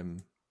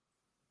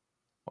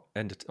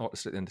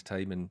 Artist at the End of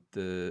Time, and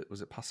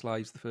was it Past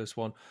Lives, the first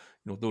one?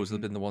 Those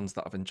have been the ones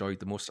that I've enjoyed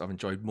the most. I've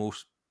enjoyed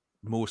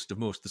most of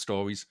the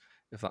stories,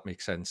 if that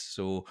makes sense.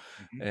 So,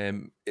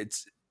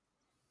 it's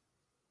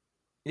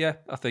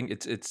I think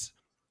it's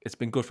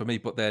been good for me.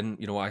 But then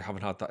I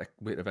haven't had that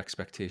weight of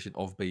expectation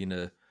of being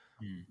a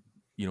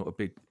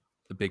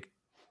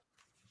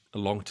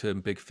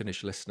long-term Big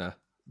Finish listener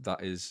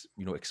that is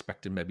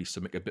expecting maybe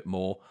something a bit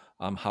more.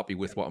 I'm happy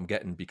with what I'm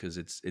getting because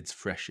it's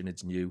fresh and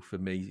it's new for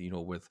me.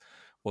 With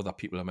other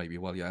people, I might be,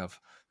 well,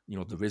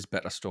 there is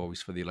better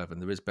stories for the 11.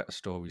 There is better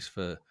stories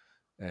for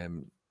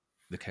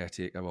the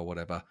Caretaker or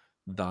whatever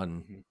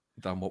than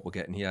what we're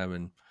getting here.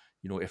 And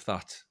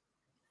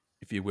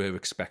if you were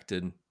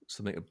expecting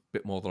something a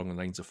bit more along the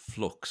lines of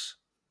Flux,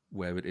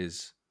 where it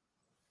is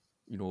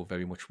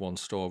very much one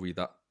story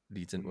that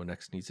leads into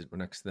the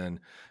next, then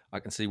I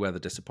can see where the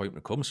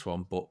disappointment comes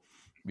from. But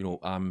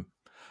I'm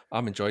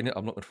enjoying it.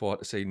 I'm looking forward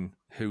to seeing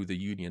who the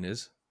Union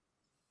is.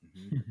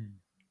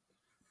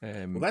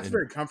 Well, that's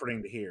very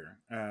comforting to hear.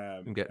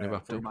 I'm getting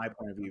it from my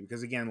point of view,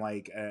 because again,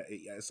 like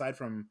aside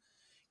from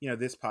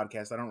this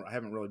podcast, I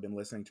haven't really been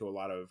listening to a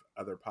lot of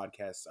other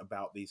podcasts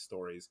about these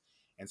stories,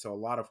 and so a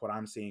lot of what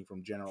I'm seeing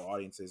from general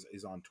audiences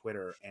is on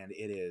Twitter, and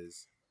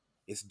it's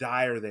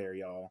dire there,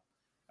 y'all.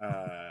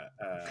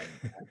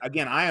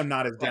 Again, I am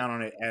not as down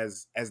on it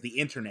as the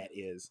internet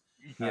is.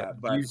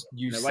 But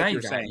you say like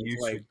you're that saying, you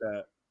it's should.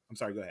 like I'm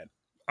sorry. Go ahead.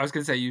 I was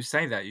going to say, you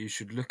say that you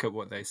should look at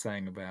what they're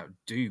saying about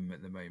Doom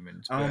at the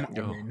moment. But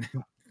I mean,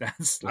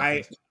 that's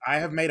like... I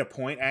have made a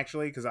point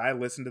actually, because I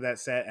listened to that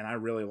set and I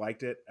really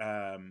liked it.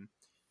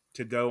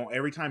 To go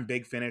every time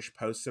Big Finish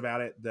posts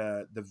about it,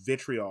 the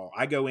vitriol,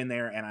 I go in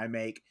there and I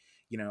make,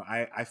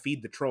 I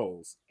feed the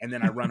trolls and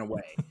then I run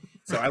away.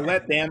 So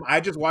I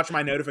just watch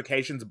my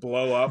notifications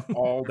blow up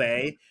all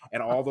day,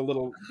 and all the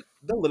little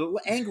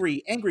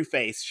angry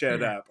face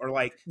showed up, or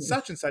like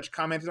such and such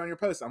commented on your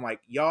post. I'm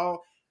like,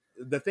 y'all,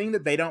 the thing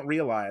that they don't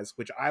realize,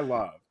 which I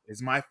love, is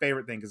my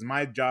favorite thing, because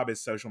my job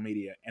is social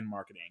media and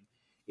marketing,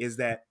 is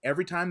that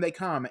every time they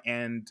come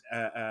and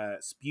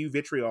spew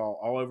vitriol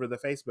all over the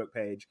Facebook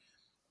page,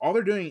 all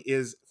they're doing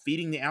is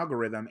feeding the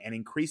algorithm and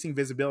increasing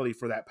visibility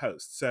for that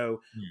post.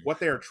 So what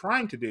they are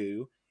trying to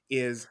do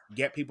is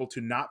get people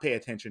to not pay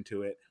attention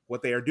to it.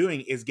 What they are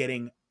doing is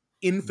getting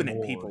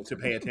infinite people to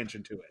pay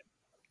attention to it.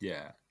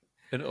 Yeah.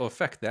 And it'll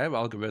affect their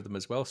algorithm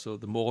as well. So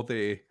the more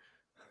they,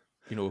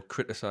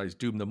 criticize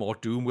Doom, the more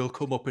Doom will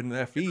come up in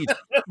their feed.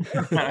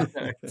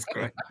 It's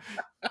great.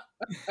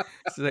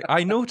 So like,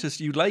 I noticed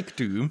you like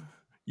Doom.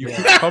 You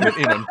keep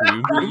commenting on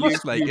Doom. You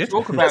must like you it.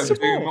 talk about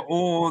Doom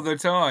all the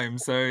time.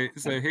 So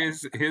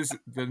here's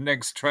the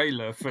next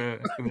trailer for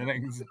the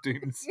next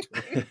Doom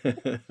story.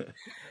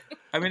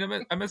 I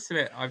mean, I must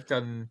admit, I've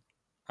done.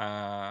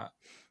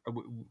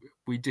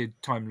 We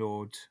did Time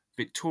Lord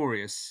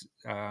Victorious.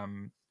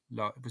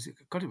 Was it?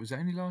 God, it was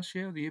only last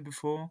year or the year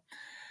before.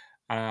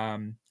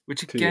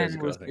 Which again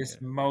was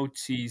this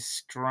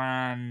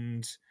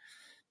multi-strand,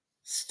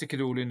 stick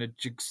it all in a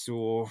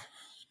jigsaw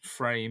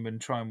frame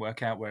and try and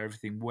work out where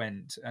everything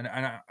went. And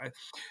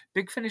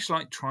Big Finish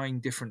like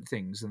trying different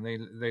things, and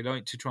they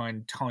like to try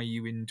and tie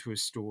you into a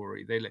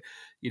story. They,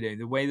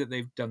 the way that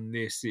they've done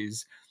this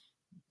is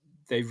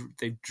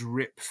they've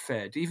drip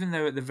fed. Even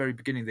though at the very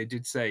beginning they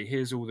did say,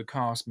 here's all the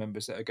cast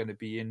members that are going to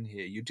be in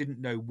here, you didn't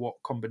know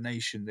what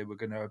combination they were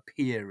going to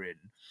appear in.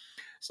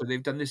 So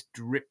they've done this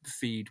drip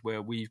feed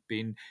where we've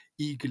been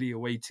eagerly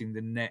awaiting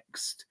the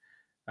next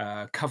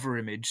cover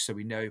image, so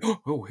we know,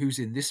 who's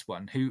in this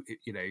one. Who,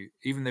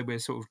 even though we're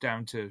sort of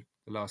down to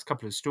the last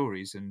couple of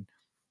stories and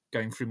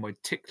going through my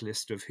tick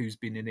list of who's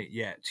been in it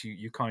yet,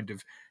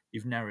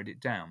 you've narrowed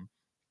it down.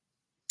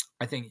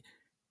 I think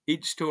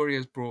each story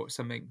has brought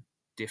something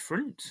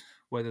different,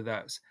 whether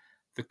that's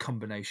the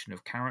combination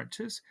of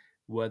characters,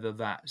 whether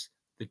that's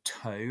the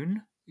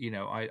tone.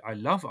 I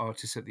love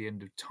Artists at the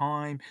End of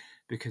Time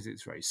because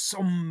it's very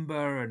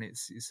somber, and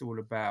it's all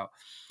about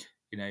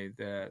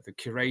the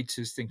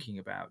curators thinking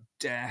about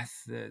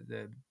death,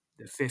 the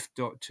Fifth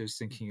Doctor's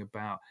thinking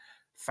about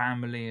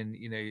family, and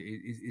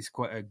it's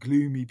quite a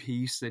gloomy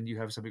piece. Then you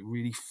have something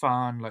really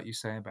fun, like you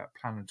say, about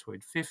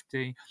Planetoid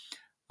 50.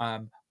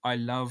 I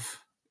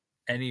love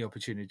any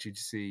opportunity to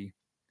see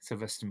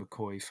Sylvester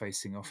McCoy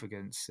facing off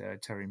against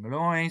Terry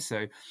Malloy.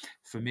 So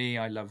for me,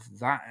 I love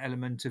that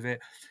element of it.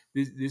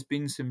 There's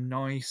been some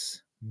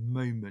nice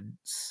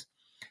moments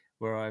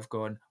where I've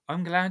gone,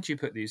 I'm glad you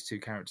put these two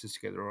characters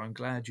together, or I'm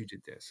glad you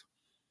did this.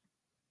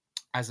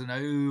 As an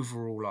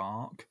overall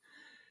arc,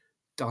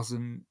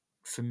 doesn't,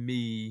 for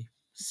me,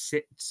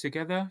 sit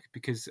together,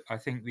 because I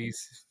think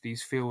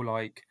these feel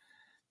like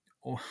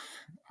or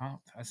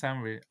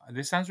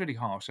this sounds really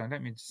harsh. I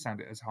don't mean to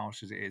sound it as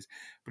harsh as it is,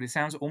 but it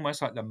sounds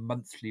almost like the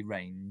monthly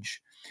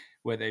range,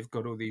 where they've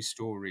got all these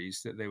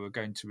stories that they were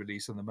going to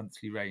release on the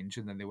monthly range,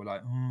 and then they were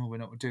like, "Oh, we're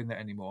not doing that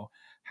anymore.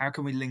 How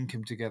can we link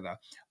them together?"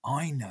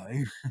 I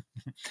know.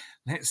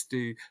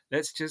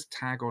 Let's just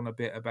tag on a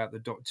bit about the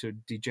Doctor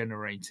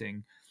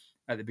degenerating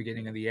at the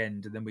beginning and the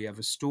end, and then we have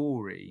a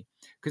story,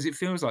 because it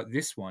feels like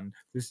this one,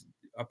 this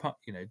apart,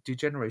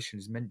 degeneration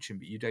is mentioned,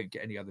 but you don't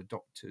get any other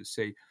Doctors.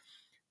 So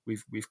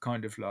we've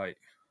kind of like,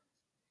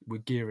 we're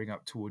gearing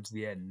up towards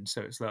the end,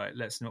 so it's like,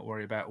 let's not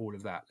worry about all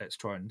of that, let's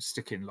try and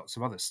stick in lots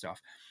of other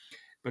stuff.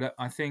 But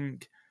I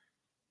think,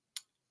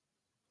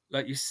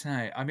 like you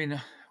say, I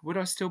mean, would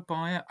I still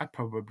buy it? I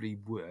probably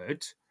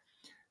would,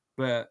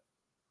 but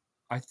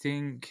I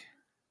think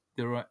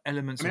there are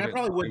elements I mean, of I it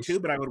probably would too,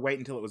 but I would wait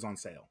until it was on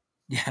sale.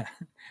 yeah,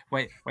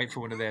 wait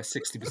for one of their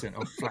 60%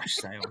 off flash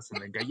sales,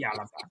 and then go, yeah, I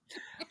love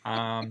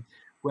that.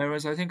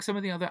 Whereas I think some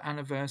of the other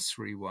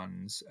anniversary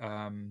ones,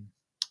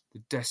 the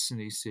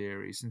Destiny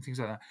series and things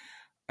like that,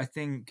 I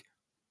think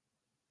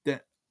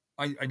that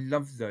I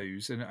love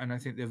those, and I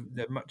think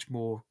they're much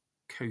more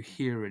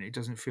coherent. It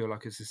doesn't feel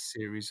like it's a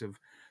series of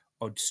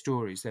odd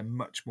stories. They're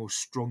much more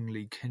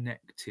strongly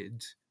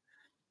connected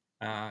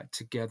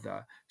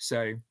together.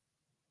 So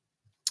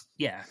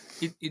yeah,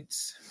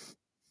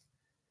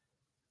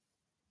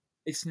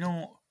 it's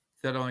not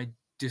that I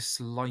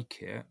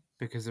dislike it,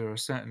 because there are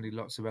certainly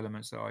lots of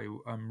elements that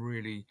I'm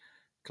really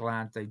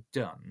glad they've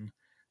done.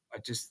 I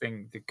just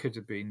think there could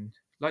have been,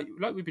 like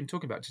we've been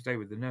talking about today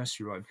with the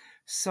nursery rhyme,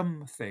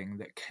 something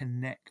that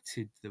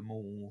connected them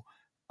all,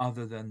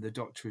 other than the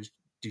Doctor is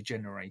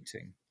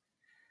degenerating,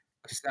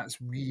 because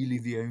that's really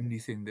the only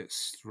thing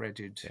that's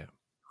threaded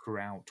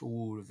throughout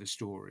all of the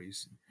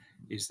stories,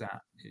 is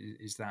that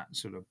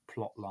sort of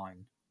plot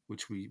line,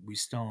 which we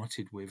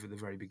started with at the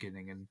very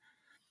beginning, and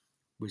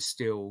we're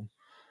still,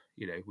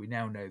 we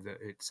now know that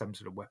it's some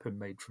sort of weapon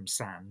made from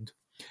sand,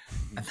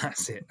 and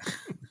that's it.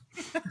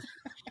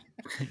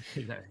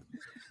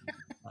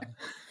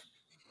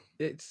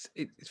 It's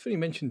funny you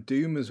mentioned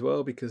Doom as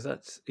well, because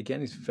that's,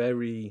 again, is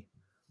very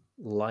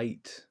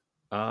light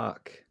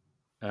arc.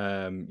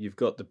 You've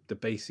got the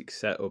basic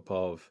setup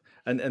of,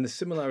 and the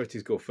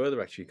similarities go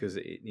further, actually, because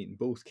in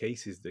both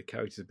cases the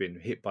characters have been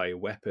hit by a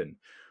weapon.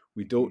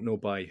 We don't know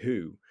by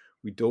who.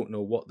 We don't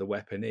know what the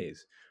weapon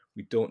is.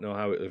 We don't know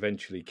how it will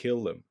eventually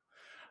kill them.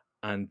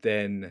 And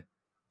then,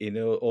 in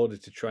order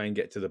to try and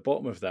get to the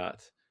bottom of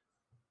that,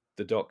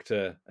 the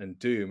Doctor and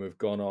Doom have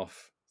gone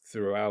off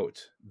throughout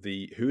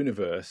the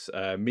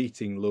Whoniverse,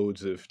 meeting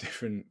loads of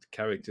different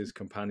characters,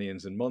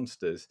 companions, and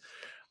monsters,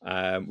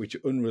 which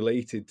are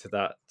unrelated to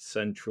that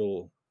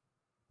central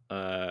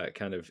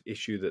kind of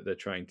issue that they're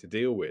trying to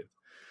deal with.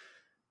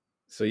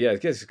 So yeah, I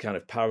guess it's kind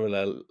of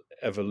parallel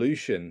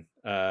evolution,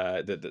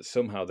 that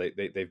somehow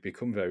they've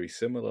become very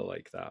similar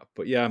like that.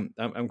 But yeah,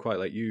 I'm quite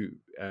like you,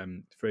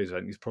 Fraser. I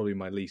think it's probably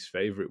my least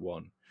favorite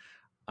one.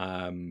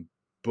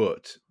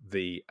 But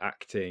the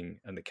acting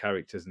and the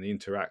characters and the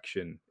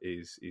interaction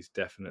is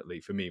definitely,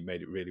 for me,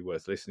 made it really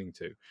worth listening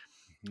to.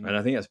 Mm-hmm. And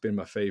I think that's been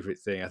my favorite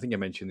thing. I think I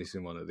mentioned this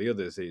in one of the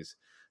others, is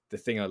the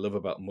thing I love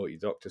about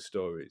multi-Doctor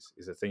stories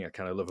is the thing I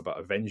kind of love about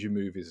Avenger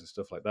movies and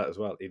stuff like that as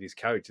well. It is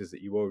characters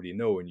that you already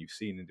know and you've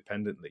seen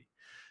independently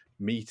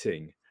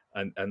meeting,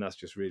 and that's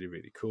just really,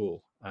 really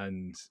cool.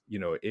 And,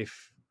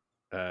 if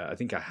I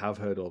think I have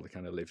heard all the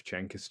kind of Liv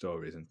Chenka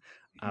stories, and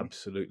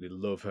absolutely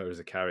love her as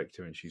a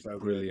character, and she's so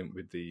brilliant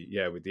with the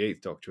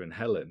Eighth Doctor and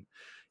Helen.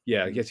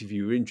 Yeah, I guess if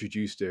you were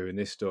introduced to her in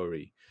this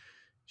story,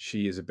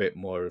 she is a bit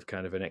more of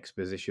kind of an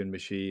exposition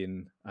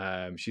machine.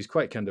 She's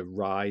quite kind of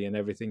wry and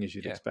everything, as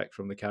you'd expect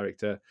from the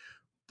character,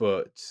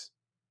 but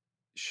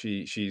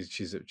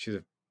she's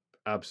a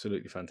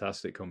absolutely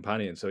fantastic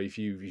companion. So if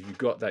you've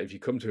got that, if you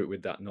come to it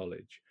with that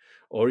knowledge,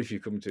 or if you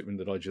come to it with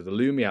the knowledge of the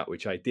Lumiat,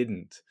 which I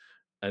didn't,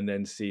 and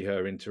then see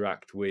her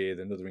interact with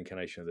another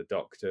incarnation of the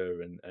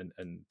Doctor and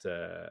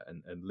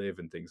Liv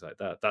and things like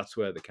that, that's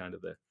where the kind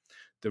of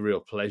the real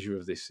pleasure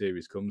of this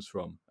series comes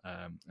from,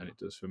 and it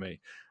does for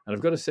me. And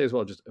I've got to say as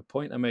well, just a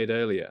point I made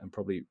earlier, and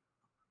probably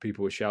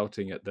people were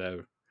shouting at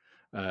their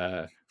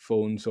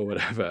phones or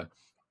whatever,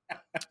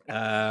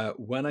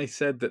 when I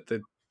said that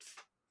the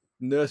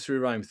nursery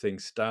rhyme thing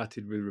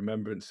started with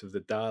remembrance of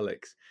the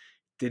Daleks.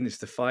 It's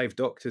the 5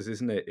 Doctors,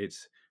 isn't it?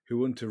 It's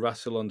who unto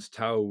Rassilon's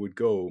tower would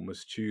go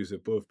must choose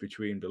above,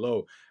 between,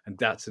 below, and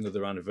that's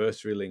another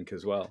anniversary link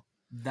as well.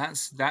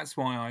 That's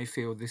why I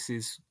feel this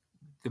is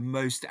the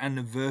most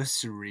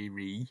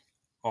anniversary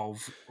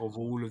of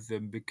all of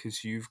them,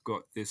 because you've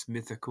got this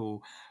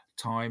mythical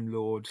Time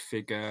Lord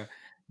figure.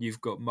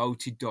 You've got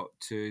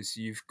multi-Doctors,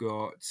 you've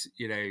got,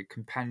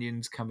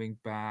 companions coming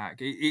back.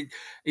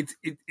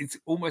 It's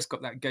almost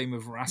got that Game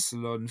of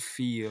Rassilon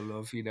feel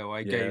of,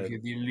 I gave you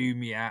the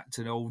Lumiat,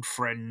 an old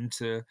friend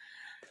to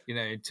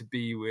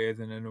be with,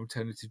 and an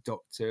alternative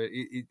Doctor.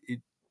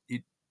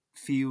 It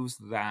feels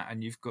that,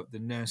 and you've got the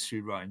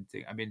nursery rhyme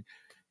thing. I mean,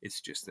 it's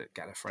just that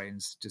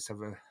Gallifreyans just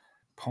have a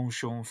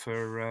penchant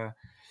for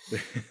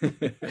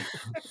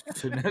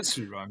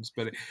nursery rhymes,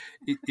 but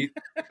it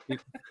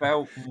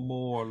felt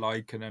more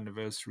like an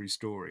anniversary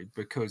story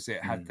because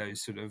it had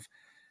those sort of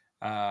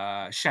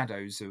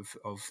shadows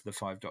of the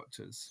Five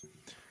Doctors.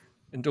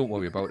 And don't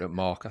worry about it,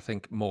 Mark. I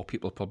think more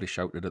people probably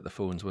shouted at the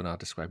phones when I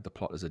described the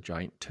plot as a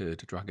giant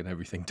turd dragging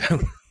everything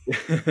down.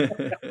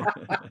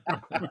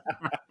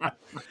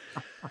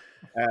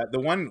 The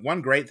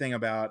one great thing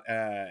about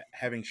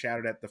having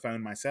shouted at the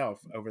phone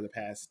myself over the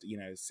past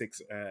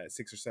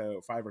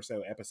 5 or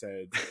so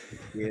episodes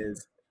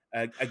is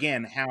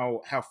again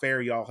how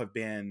fair y'all have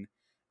been,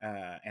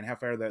 and how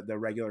fair the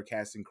regular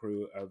cast and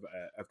crew of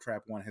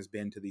Trap One has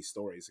been to these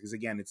stories. Because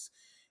again,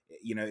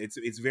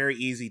 it's very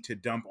easy to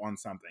dump on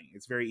something.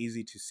 It's very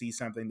easy to see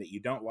something that you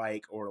don't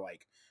like, or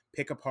like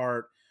pick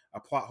apart a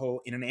plot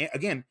hole in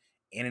an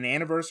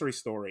anniversary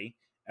story,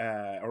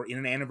 or in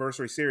an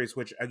anniversary series,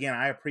 which again,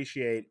 I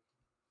appreciate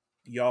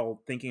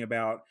y'all thinking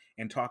about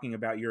and talking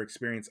about your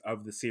experience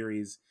of the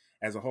series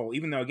as a whole.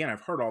 Even though, again,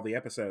 I've heard all the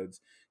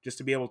episodes, just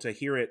to be able to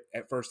hear it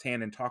at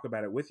firsthand and talk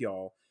about it with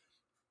y'all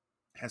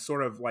has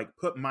sort of like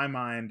put my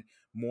mind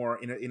more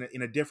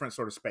in a different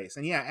sort of space.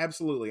 And yeah,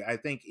 absolutely. I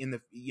think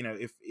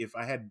if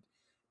I had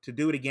to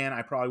do it again,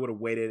 I probably would have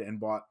waited and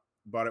bought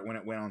it when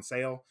it went on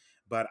sale.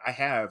 But I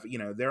have,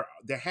 there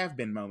have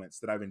been moments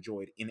that I've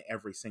enjoyed in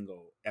every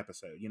single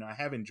episode. I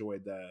have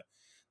enjoyed the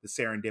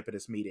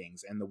serendipitous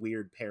meetings and the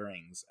weird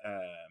pairings,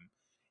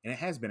 and it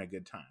has been a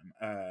good time.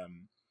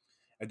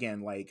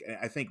 Again, like,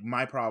 I think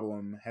my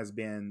problem has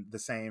been the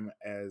same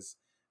as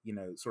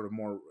sort of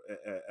more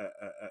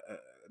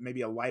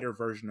maybe a lighter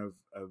version of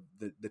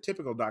the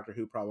typical Doctor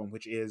Who problem,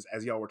 which is,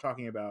 as y'all were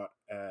talking about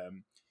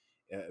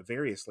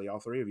variously, all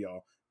three of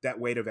y'all, that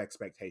weight of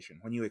expectation.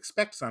 When you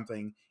expect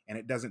something and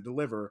it doesn't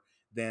deliver,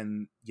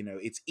 then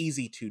it's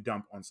easy to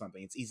dump on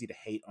something. It's easy to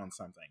hate on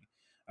something.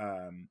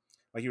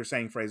 Like you were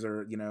saying,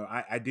 Fraser,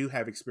 I do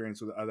have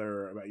experience with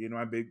other,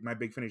 my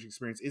Big Finish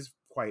experience is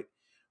quite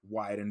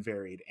wide and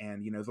varied.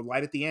 And, the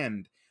light at the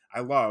end, I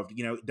loved.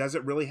 Does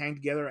it really hang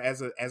together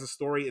as a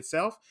story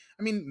itself?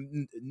 I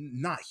mean,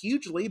 not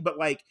hugely, but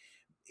like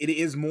it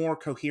is more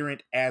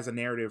coherent as a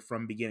narrative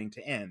from beginning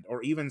to end.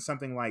 Or even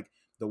something like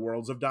The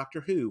Worlds of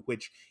Doctor Who,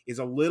 which is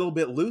a little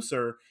bit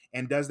looser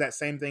and does that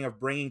same thing of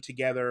bringing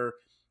together.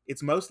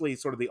 It's mostly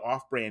sort of the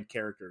off-brand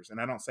characters, and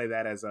I don't say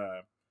that as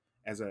a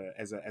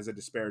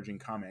disparaging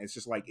comment. It's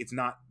just like it's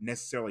not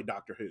necessarily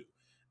Doctor Who.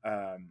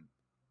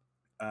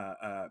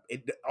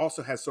 It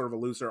also has sort of a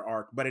looser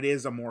arc, but it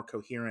is a more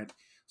coherent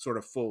sort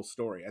of full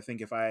story. I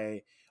think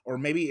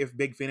if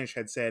Big Finish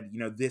had said,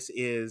 this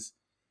is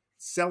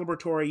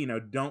celebratory,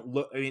 don't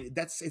look. I mean,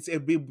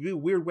 it'd be a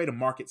weird way to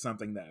market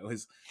something though.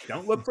 Is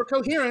don't look for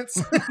coherence.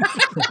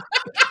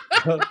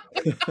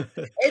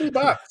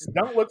 $80.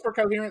 Don't look for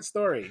coherent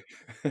story.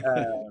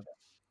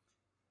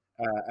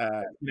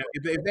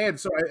 If they had,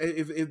 so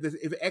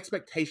if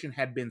expectation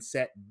had been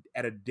set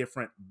at a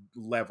different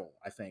level,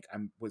 I think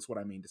was what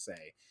I mean to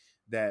say.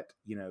 That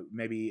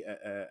maybe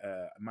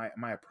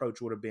my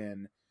approach would have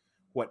been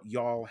what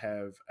y'all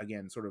have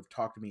again sort of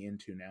talked me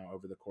into now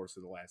over the course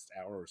of the last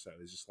hour or so.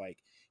 Is just like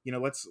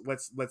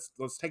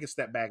let's take a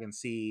step back and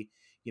see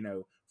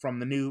from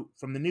the new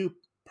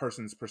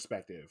person's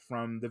perspective,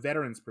 from the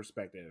veteran's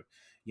perspective,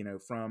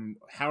 from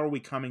how are we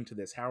coming to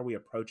this, how are we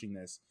approaching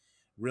this,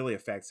 really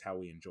affects how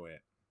we enjoy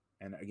it.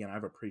 And again,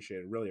 I've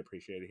really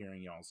appreciated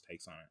hearing y'all's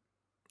takes on it.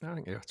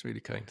 Thank you. That's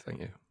really kind. Thank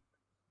you.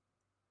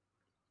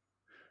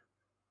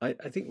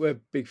 I think where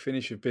Big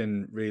Finish have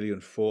been really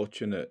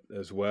unfortunate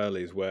as well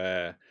is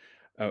where,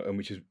 and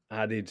which has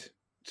added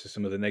to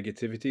some of the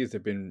negativity, is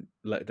they've been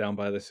let down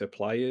by the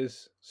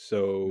suppliers.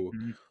 So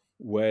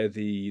where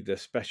the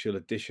special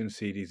edition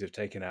CDs have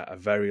taken out a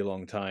very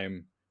long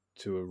time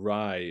to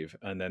arrive,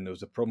 and then there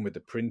was a problem with the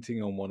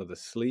printing on one of the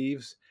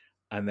sleeves.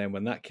 And then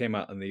when that came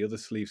out and the other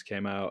sleeves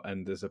came out,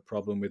 and there's a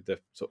problem with the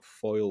sort of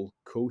foil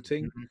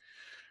coating,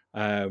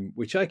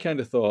 which I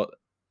kind of thought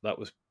that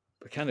was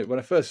when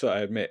I first saw it,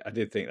 I admit, I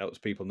did think that was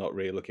people not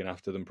really looking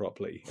after them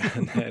properly.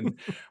 And then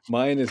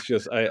mine is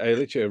just, I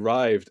literally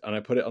arrived and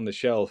I put it on the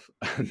shelf.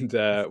 And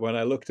when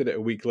I looked at it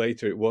a week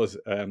later, it was,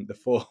 the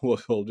foil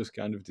was all just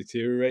kind of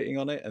deteriorating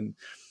on it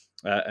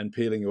and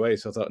peeling away.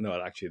 So I thought, no,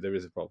 actually, there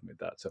is a problem with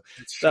that. So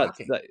it's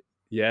shocking.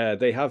 Yeah,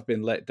 they have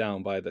been let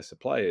down by the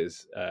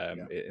suppliers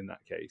in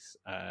that case,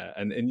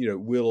 and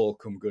will all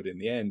come good in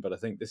the end. But I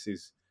think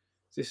is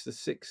this the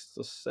 6th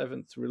or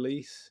 7th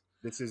release?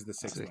 This is the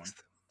 6th one.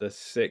 The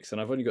 6th,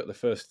 and I've only got the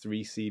first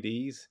 3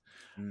 CDs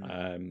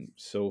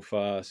so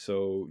far.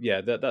 So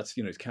yeah, that's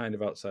it's kind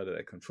of outside of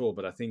their control.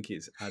 But I think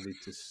it's added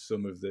to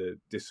some of the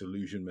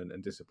disillusionment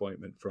and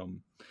disappointment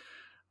from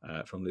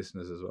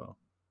listeners as well.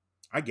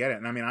 I get it,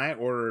 and I mean, I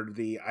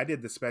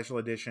did the special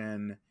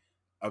edition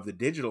of the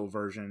digital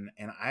version,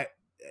 and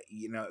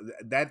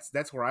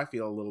that's where I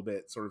feel a little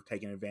bit sort of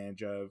taken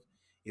advantage of,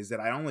 is that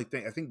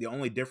I think the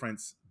only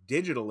difference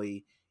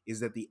digitally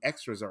is that the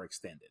extras are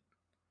extended,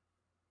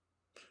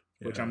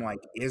 which I'm like,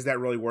 is that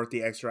really worth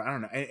the extra? I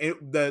don't know.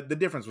 And the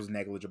difference was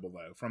negligible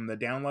though. From the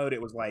download,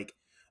 it was like,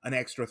 an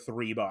extra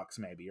 $3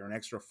 maybe, or an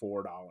extra $4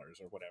 or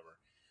whatever.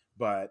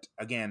 But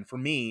again, for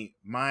me,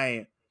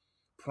 my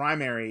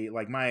primary,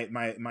 like my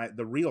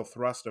the real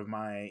thrust of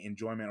my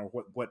enjoyment,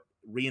 or what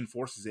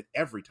reinforces it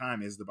every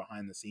time, is the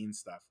behind the scenes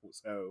stuff.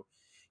 So,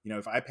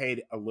 if I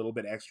paid a little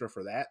bit extra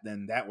for that,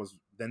 then that was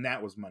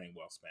money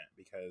well spent,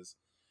 because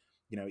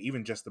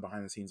even just the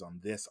behind the scenes on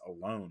this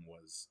alone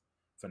was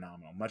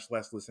phenomenal. Much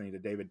less listening to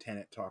David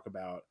Tennant talk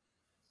about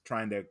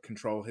trying to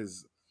control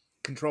his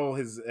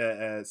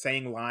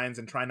saying lines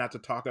and try not to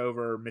talk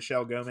over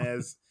Michelle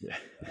Gomez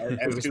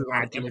as to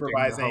on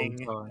improvising.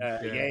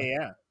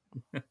 Yeah.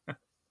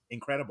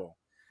 Incredible.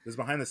 This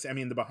the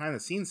behind the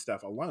scenes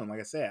stuff alone, like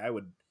I say, I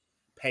would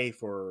pay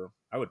for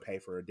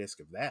a disc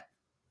of that.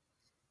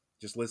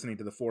 Just listening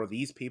to the four of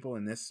these people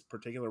in this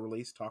particular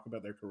release talk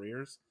about their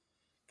careers,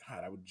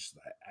 God, I would just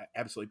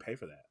absolutely pay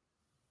for that.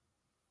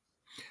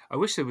 I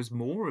wish there was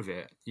more of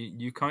it.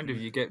 You kind of,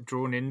 you get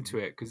drawn into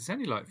it because it's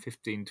only like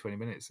 15, 20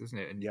 minutes, isn't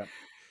it? And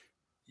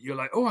you're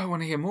like, oh, I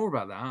want to hear more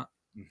about that.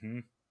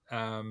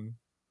 Mm-hmm.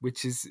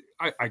 Which is,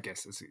 I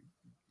guess,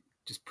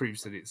 just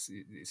proves that it's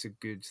a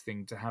good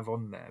thing to have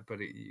on there. But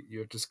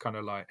you're just kind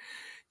of like,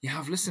 yeah,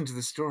 I've listened to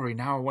the story.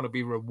 Now I want to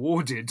be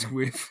rewarded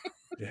with,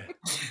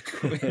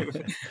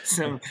 with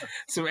some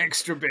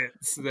extra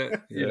bits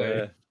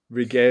that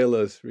regale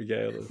us.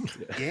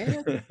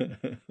 Yeah.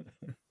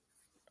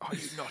 Are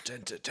you not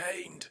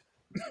entertained?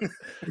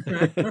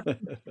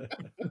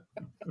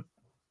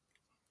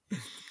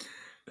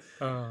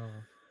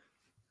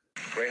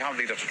 Greyhound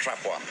leader to trap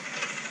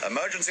 1.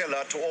 Emergency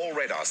alert to all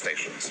radar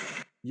stations.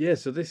 Yeah,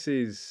 so this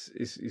is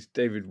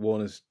David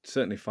Warner's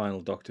certainly final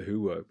Doctor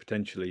Who work.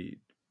 Potentially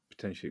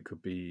it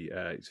could be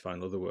his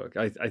final other work.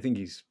 I think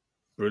he's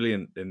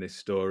brilliant in this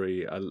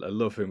story. I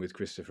love him with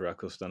Christopher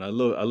Eccleston. I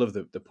love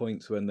the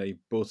points when they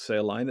both say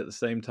a line at the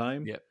same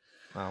time. Yep,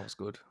 that was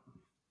good.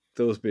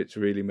 Those bits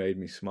really made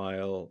me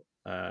smile.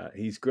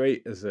 He's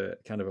great as a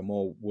kind of a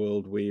more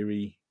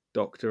world-weary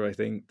Doctor, I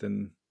think,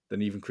 than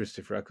even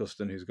Christopher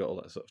Eccleston, who's got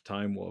all that sort of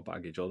Time War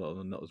baggage,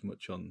 although not as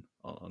much on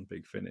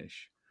Big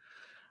Finish.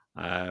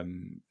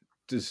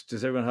 Does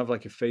everyone have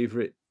like a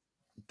favorite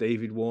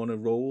David Warner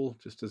role,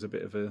 just as a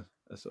bit of a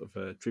sort of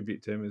a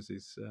tribute to him as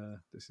this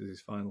is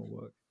his final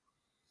work?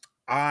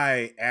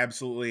 I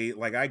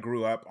absolutely, I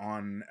grew up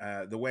on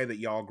the way that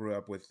y'all grew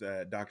up with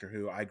Doctor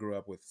Who. I grew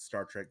up with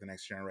Star Trek The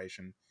Next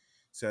Generation.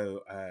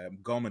 So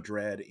Goma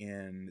Dread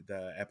in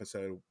the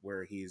episode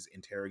where he's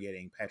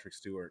interrogating Patrick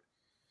Stewart,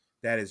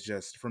 that is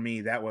just, for me,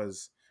 that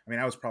was,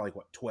 I was probably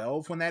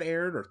 12 when that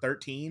aired, or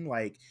 13,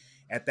 like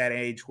at that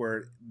age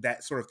where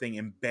that sort of thing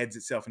embeds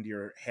itself into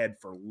your head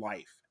for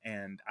life.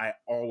 And I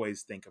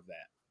always think of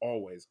that.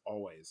 Always.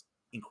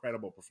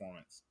 Incredible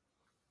performance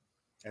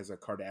as a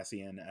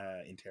Cardassian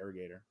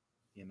interrogator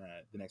in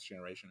The Next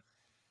Generation.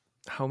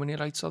 How many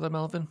lights are there,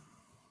 Melvin?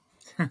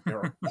 There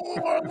are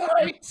 4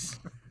 lights!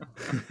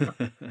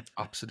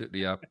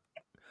 Absolutely, yeah.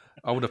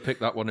 I would have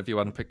picked that one if you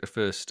hadn't picked the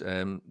first.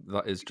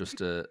 That is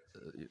just a...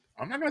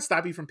 I'm not going to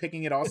stop you from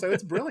picking it also.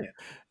 It's brilliant.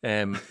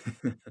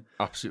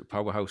 Absolute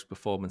powerhouse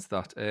performance,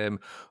 that.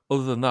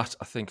 Other than that,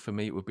 I think for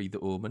me it would be The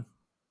Omen.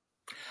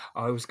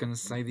 I was going to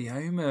say The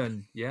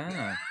Omen,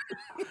 yeah.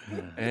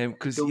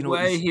 Because the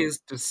way he is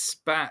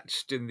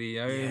dispatched in The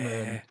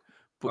Omen,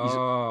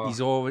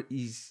 but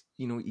he's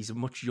a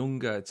much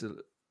younger. It's a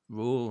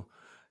role,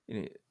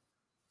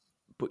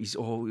 but he's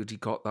already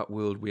got that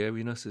world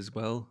weariness as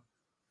well.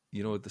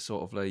 The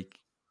sort of like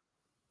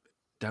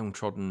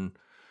downtrodden,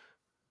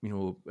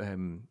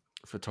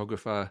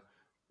 photographer,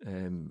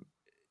 and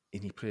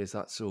he plays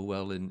that so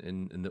well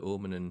in The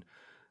Omen, and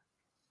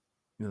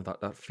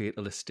that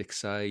fatalistic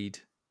side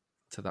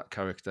to that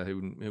character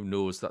who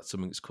knows that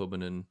something's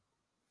coming, and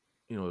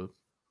lo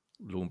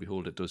and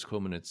behold, it does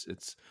come, and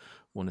it's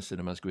one of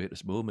cinema's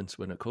greatest moments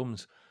when it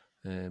comes.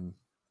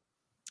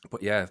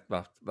 But yeah,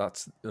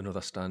 that's another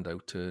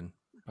standout turn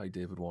by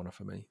David Warner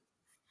for me.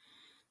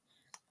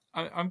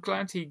 I'm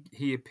glad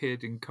he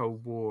appeared in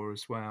Cold War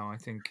as well. I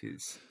think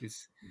it's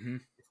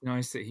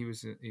nice that he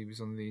was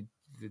on the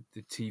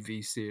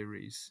TV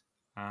series.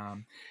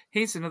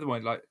 He's another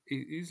one, like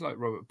he's like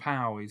Robert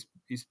Powell.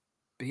 He's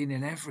been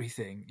in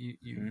everything.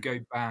 You go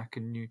back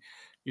and you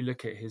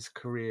look at his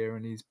career,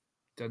 and he's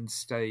done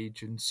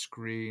stage and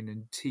screen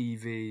and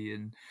TV,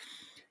 and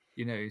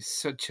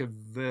such a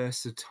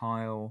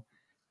versatile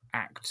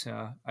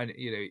actor. And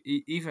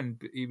even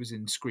he was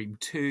in Scream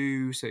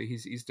 2, so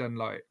he's done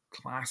like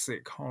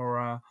classic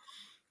horror.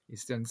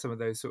 He's done some of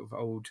those sort of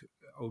old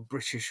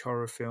British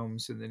horror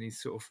films, and then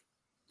he's sort of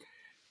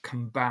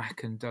come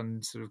back and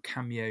done sort of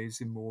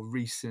cameos in more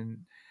recent,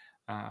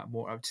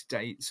 more up to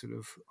date sort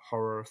of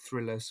horror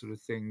thriller sort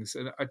of things.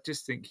 And I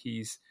just think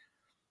he's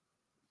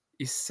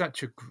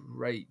such a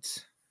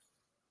great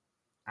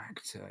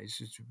actor. It's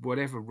just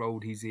whatever role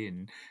he's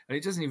in, and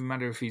it doesn't even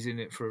matter if he's in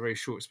it for a very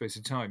short space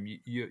of time.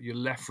 You're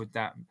left with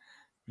that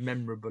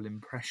memorable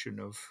impression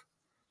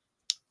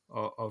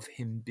of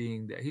him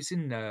being there. He's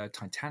in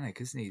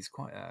Titanic, isn't he? He's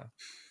quite a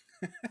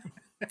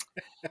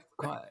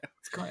quite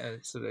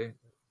a sort of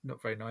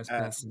not very nice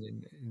person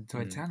in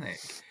Titanic.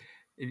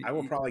 I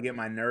will probably get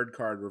my nerd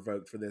card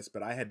revoked for this,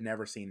 but I had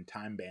never seen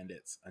Time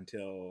Bandits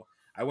until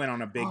I went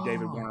on a big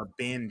David Warner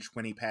binge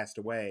when he passed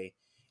away,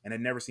 and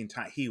had never seen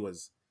Time. He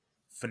was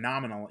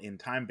phenomenal in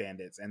Time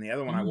Bandits, and the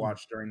other one I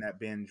watched during that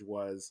binge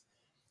was,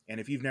 and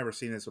if you've never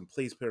seen this one,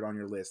 please put it on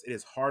your list. It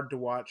is hard to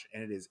watch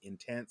and it is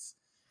intense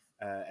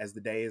as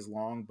the day is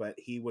long. But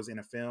he was in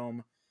a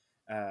film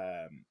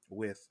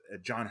with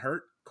John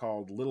Hurt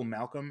called Little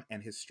Malcolm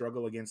and His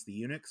Struggle Against the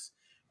Eunuchs,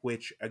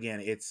 which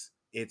again, it's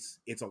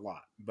a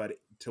lot. But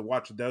to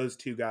watch those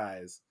two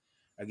guys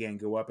again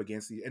go up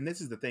against these, and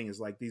this is the thing, is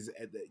like these,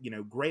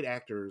 great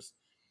actors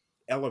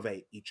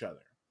elevate each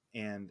other.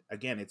 And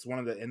again, it's one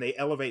of the, and they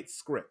elevate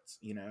scripts,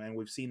 and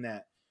we've seen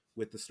that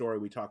with the story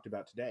we talked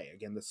about today.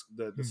 Again,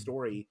 the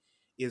story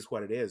is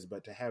what it is,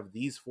 but to have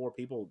these four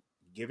people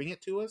giving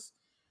it to us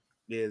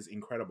is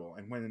incredible.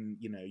 And when,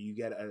 you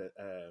get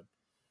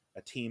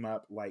a team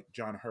up like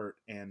John Hurt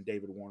and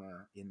David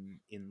Warner in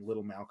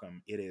Little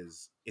Malcolm,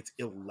 it's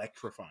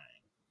electrifying.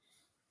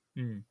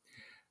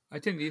 I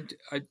think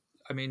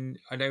I mean,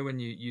 I know when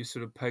you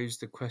sort of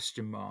posed the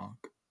question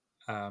mark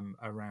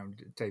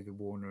around David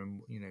Warner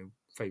and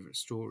favorite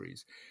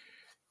stories.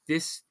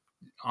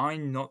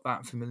 I'm not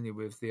that familiar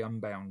with the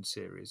Unbound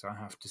series, I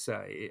have to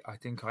say. I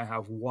think I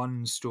have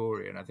one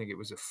story, and I think it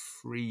was a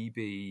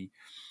freebie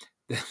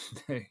that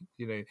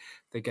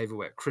they gave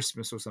away at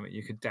Christmas or something.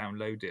 You could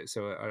download it,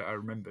 so I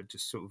remember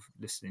just sort of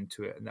listening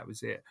to it, and that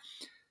was it.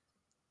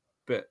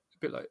 But a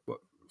bit like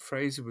what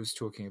Fraser was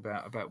talking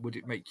about would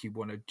it make you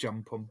want to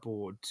jump on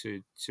board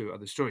to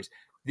other stories?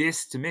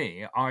 This, to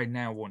me, I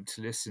now want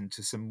to listen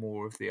to some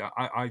more of the.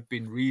 I've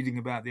been reading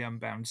about the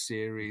Unbound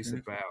series,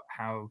 about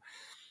how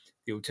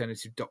the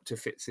alternative Doctor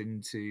fits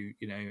into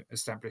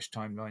established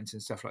timelines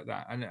and stuff like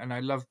that, and I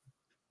love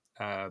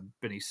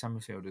Benny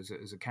Summerfield as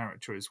a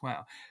character as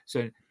well.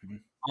 So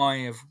I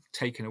have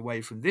taken away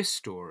from this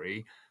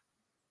story.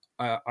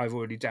 I've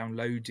already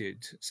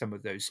downloaded some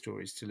of those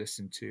stories to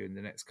listen to in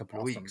the next couple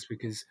of weeks,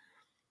 because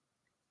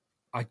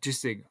I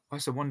just think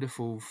that's a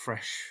wonderful,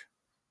 fresh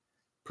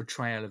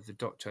portrayal of the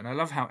Doctor. And I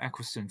love how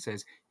Eccleston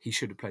says he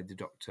should have played the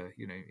Doctor.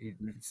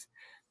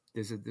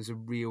 There's a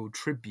real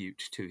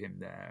tribute to him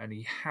there, and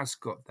he has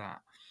got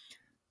that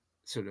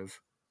sort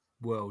of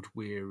world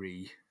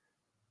weariness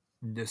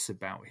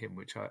about him,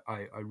 which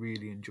I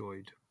really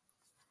enjoyed.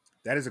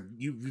 That is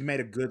you've made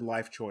a good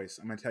life choice.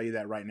 I'm going to tell you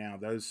that right now.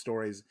 Those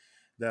stories,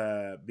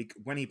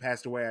 when he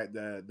passed away,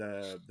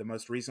 the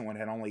most recent one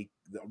the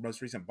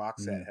most recent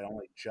box set had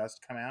only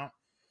just come out.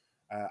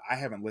 I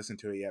haven't listened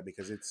to it yet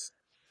because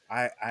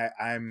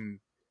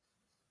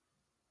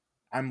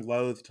I'm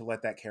loath to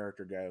let that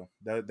character go.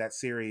 That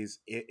series,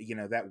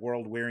 that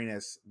world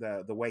weariness,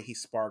 the way he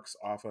sparks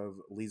off of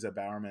Lisa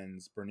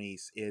Bowerman's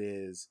Bernice,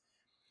 it's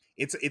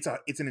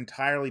an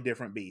entirely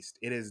different beast.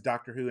 It is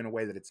Doctor Who in a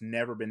way that it's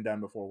never been done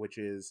before, which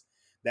is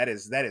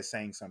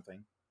saying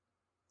something.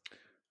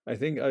 I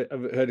think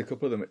I've heard a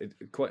couple of them.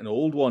 Quite an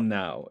old one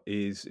now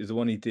is the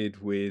one he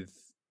did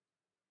with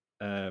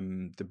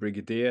the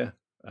Brigadier,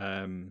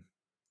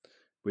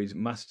 with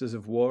Masters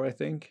of War, I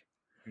think.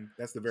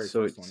 That's the very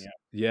first one,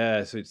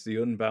 yeah. So it's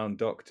the Unbound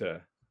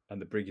Doctor and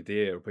the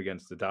Brigadier up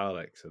against the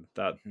Daleks, and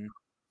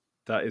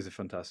that is a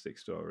fantastic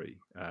story.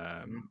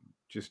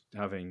 Just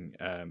having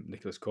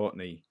Nicholas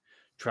Courtney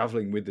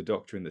traveling with the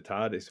Doctor in the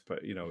TARDIS,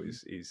 but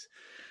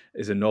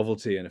is a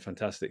novelty and a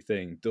fantastic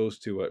thing. Those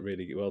two work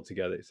really well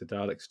together. It's a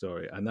Dalek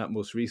story, and that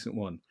most recent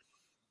one,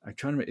 I'm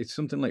trying to remember, it's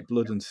something like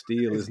Blood and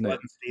Steel, isn't it? Blood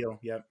and Steel,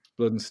 yep.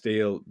 Blood and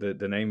Steel,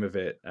 the name of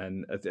it,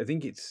 and I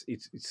think it's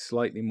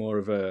slightly more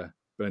of a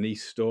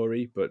Bernice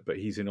story, but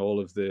he's in all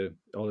of the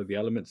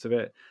elements of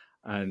it,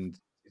 and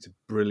it's a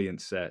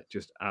brilliant set,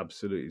 just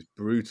absolutely, it's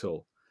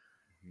brutal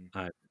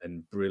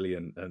and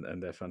brilliant,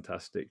 and they're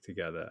fantastic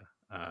together.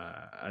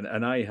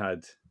 And I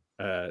had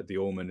The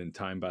Omen and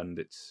Time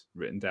Bandits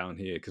written down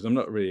here because I'm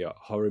not really a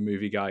horror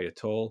movie guy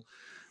at all,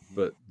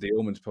 but The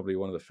Omen's probably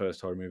one of the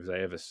first horror movies I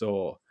ever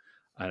saw,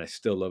 and I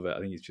still love it. I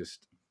think it's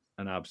just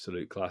an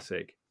absolute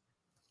classic.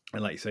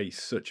 And like you say, he's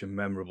such a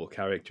memorable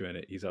character in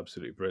it. He's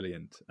absolutely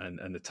brilliant.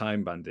 And the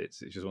Time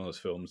Bandits, it's just one of those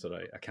films that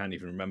I can't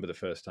even remember the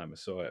first time I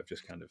saw it. I've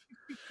just kind of,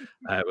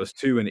 I was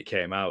 2 when it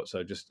came out. So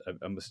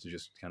I must have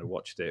just kind of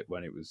watched it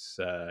when it was,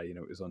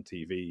 it was on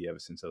TV ever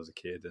since I was a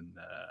kid, and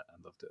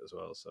loved it as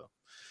well. So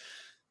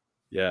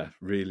yeah,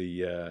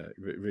 really,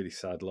 really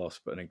sad loss,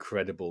 but an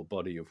incredible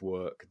body of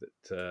work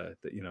that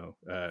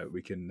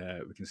we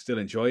can still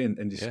enjoy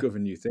and discover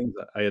new things.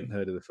 I hadn't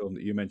heard of the film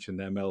that you mentioned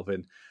there,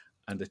 Melvin.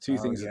 And the two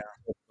things that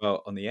I talked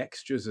about on the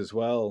extras as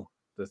well,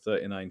 the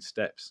 39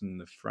 Steps and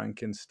the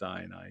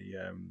Frankenstein, I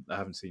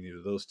haven't seen either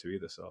of those two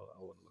either, so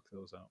I want to look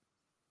those out.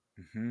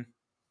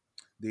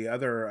 The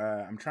other,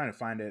 I'm trying to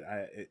find it.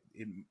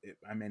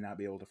 I may not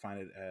be able to find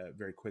it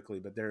very quickly,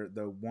 but they're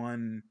the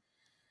one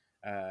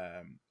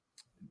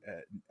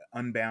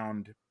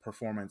Unbound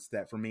performance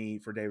that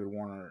for David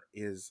Warner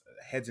is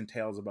heads and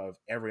tails above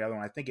every other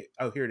one. I think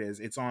here it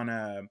is. It's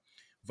on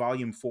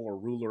Volume 4,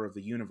 Ruler of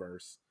the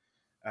Universe.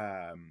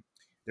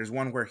 There's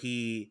one where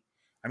he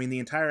I mean, the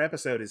entire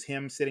episode is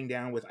him sitting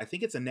down with, I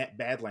think it's Annette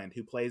Badland,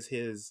 who plays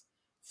his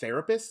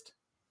therapist.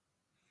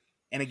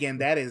 And again,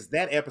 that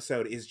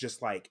episode is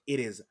just like, it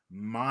is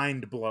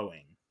mind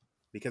blowing,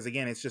 because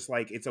again, it's just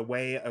like, it's a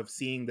way of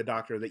seeing the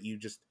Doctor that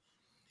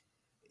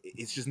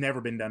it's just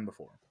never been done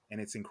before.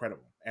 And it's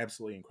incredible.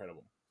 Absolutely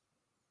incredible.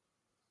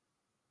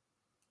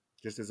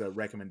 Just as a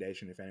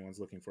recommendation, if anyone's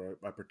looking for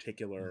a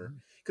particular,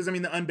 because I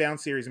mean, the Unbound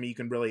series, I mean, you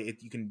can really,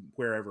 you can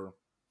wherever,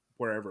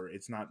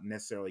 it's not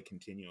necessarily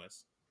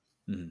continuous.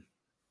 Mm-hmm.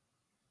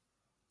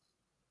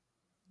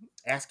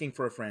 Asking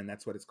for a Friend,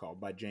 that's what it's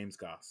called, by James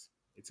Goss.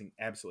 It's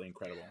absolutely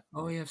incredible.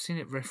 Oh yeah, I've seen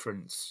it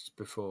referenced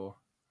before.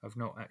 I've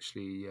not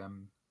actually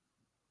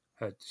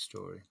heard the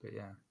story, but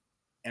yeah.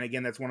 And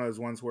again, that's one of those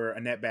ones where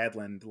Annette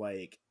Badland,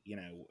 like, you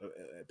know,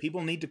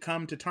 people need to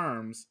come to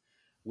terms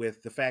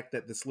with the fact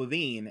that the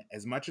Slitheen,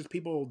 as much as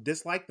people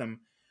dislike them,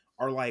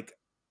 are like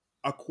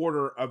a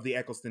quarter of the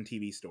Eccleston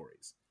TV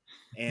stories.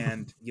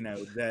 And, you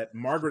know, that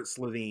Margaret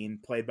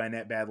Slitheen, played by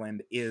Annette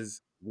Badland,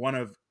 is one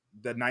of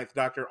the Ninth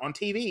Doctor on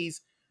TV's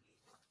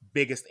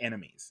biggest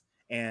enemies.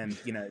 And,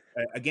 you know,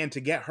 again, to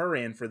get her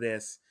in for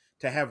this,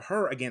 to have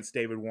her against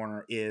David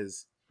Warner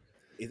is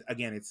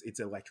again, it's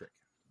electric.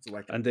 It's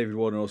electric. And David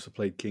Warner also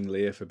played King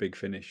Lear for Big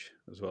Finish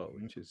as well,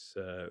 which is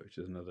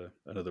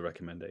another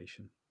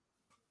recommendation.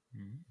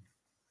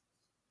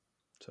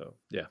 So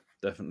yeah,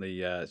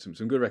 definitely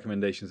some good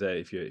recommendations there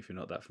if you're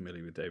not that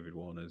familiar with David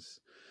Warner's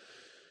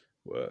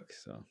work.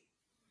 So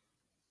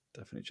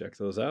definitely check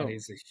those out.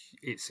 And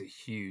it's a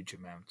huge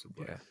amount of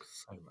work,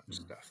 so much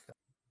stuff.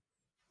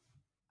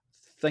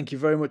 Thank you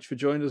very much for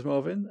joining us,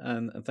 Marvin,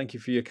 and thank you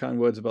for your kind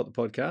words about the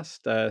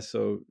podcast.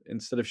 So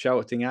instead of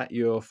shouting at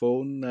your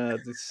phone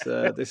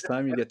this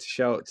time, you get to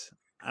shout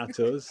at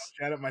us.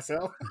 Shout at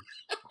myself.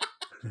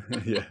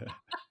 Yeah.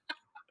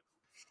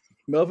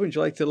 Melvin, would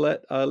you like to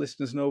let our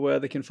listeners know where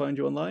they can find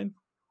you online?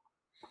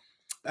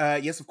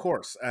 Yes, of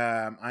course.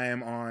 I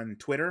am on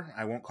Twitter.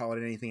 I won't call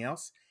it anything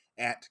else.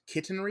 At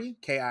Kittenry,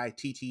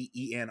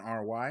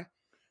 Kittenry,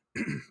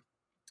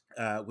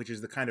 which is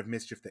the kind of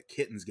mischief that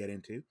kittens get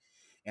into.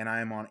 And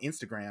I am on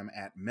Instagram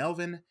at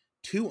Melvin_Pena,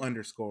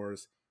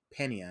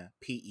 Pena.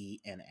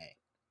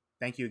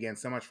 Thank you again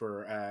so much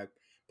for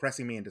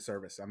pressing me into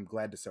service. I'm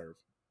glad to serve.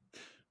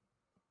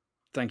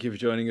 Thank you for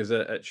joining us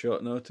at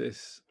short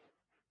notice.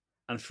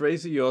 And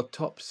Fraser, your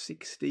top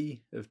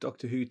 60 of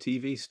Doctor Who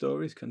TV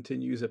stories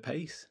continues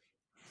apace.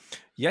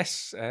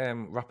 Yes,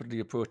 rapidly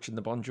approaching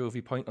the Bon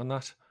Jovi point on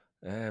that.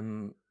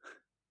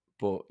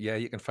 But yeah,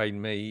 you can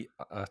find me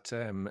at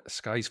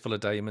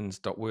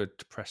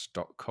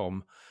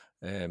skiesfullofdiamonds.wordpress.com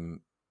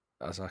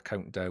as I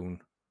count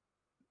down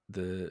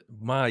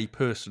my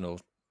personal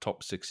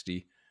top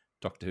 60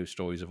 Doctor Who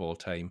stories of all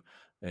time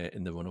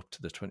in the run up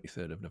to the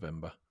 23rd of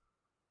November.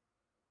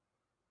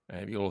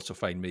 You'll also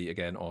find me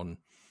again on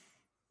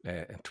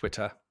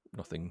Twitter,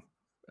 nothing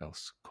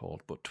else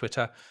called, but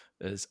Twitter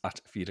is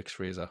at Felix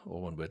Fraser,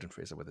 or one word, and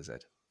Fraser with a Z.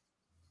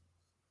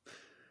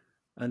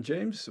 And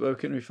James, where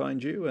can we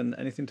find you, and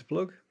anything to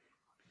plug?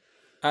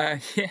 Yeah,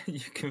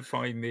 you can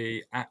find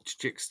me at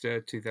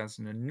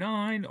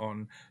Jixter2009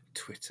 on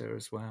Twitter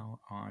as well.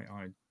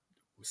 I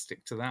will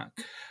stick to that.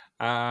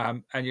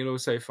 And you'll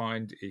also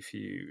find, if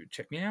you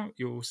check me out,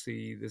 you'll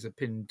see there's a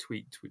pinned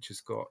tweet which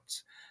has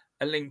got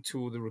a link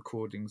to all the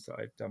recordings that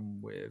I've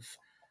done with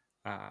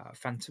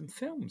Phantom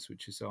Films,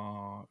 which is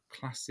our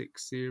classic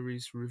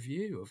series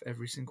review of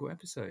every single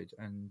episode.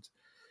 And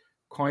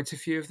quite a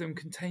few of them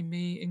contain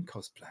me in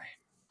cosplay.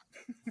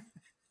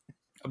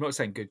 I'm not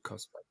saying good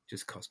cosplay,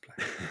 just cosplay.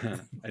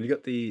 And you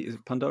got is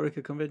it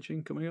Pandorica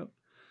convention coming up?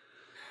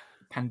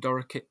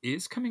 Pandorica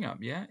is coming up,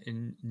 yeah,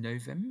 in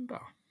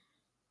November.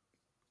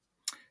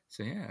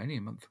 So yeah, only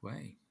a month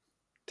away.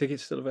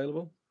 Tickets still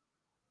available?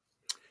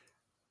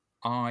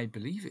 I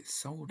believe it's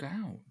sold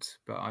out,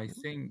 but I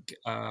think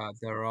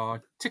there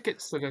are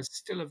tickets that are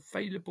still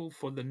available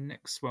for the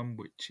next one,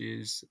 which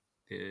is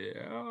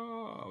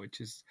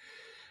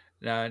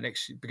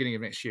beginning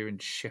of next year in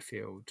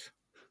Sheffield.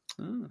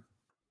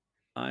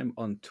 I'm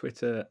on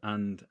Twitter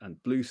and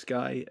Blue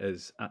Sky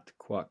as at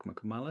Quark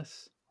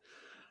McMalice.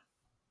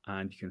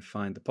 And you can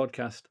find the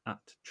podcast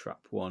at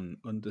Trap1_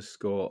 on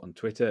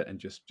Twitter and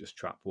just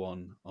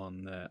Trap1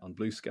 on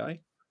Blue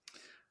Sky.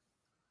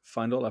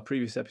 Find all our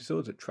previous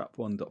episodes at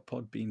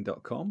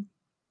trap1.podbean.com.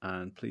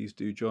 And please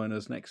do join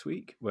us next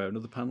week, where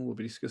another panel will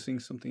be discussing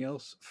something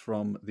else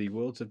from the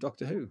worlds of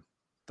Doctor Who.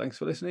 Thanks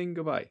for listening.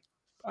 Goodbye.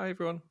 Bye,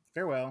 everyone.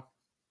 Farewell.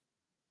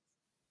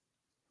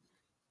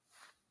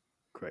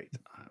 Great.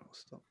 I will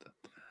stop that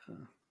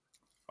there.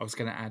 I was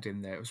going to add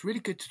in there, it was really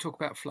good to talk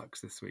about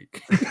Flux this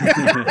week.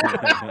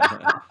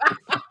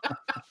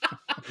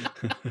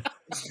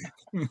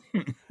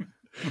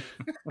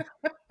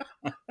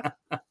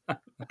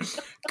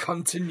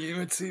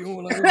 Continuity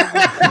all over.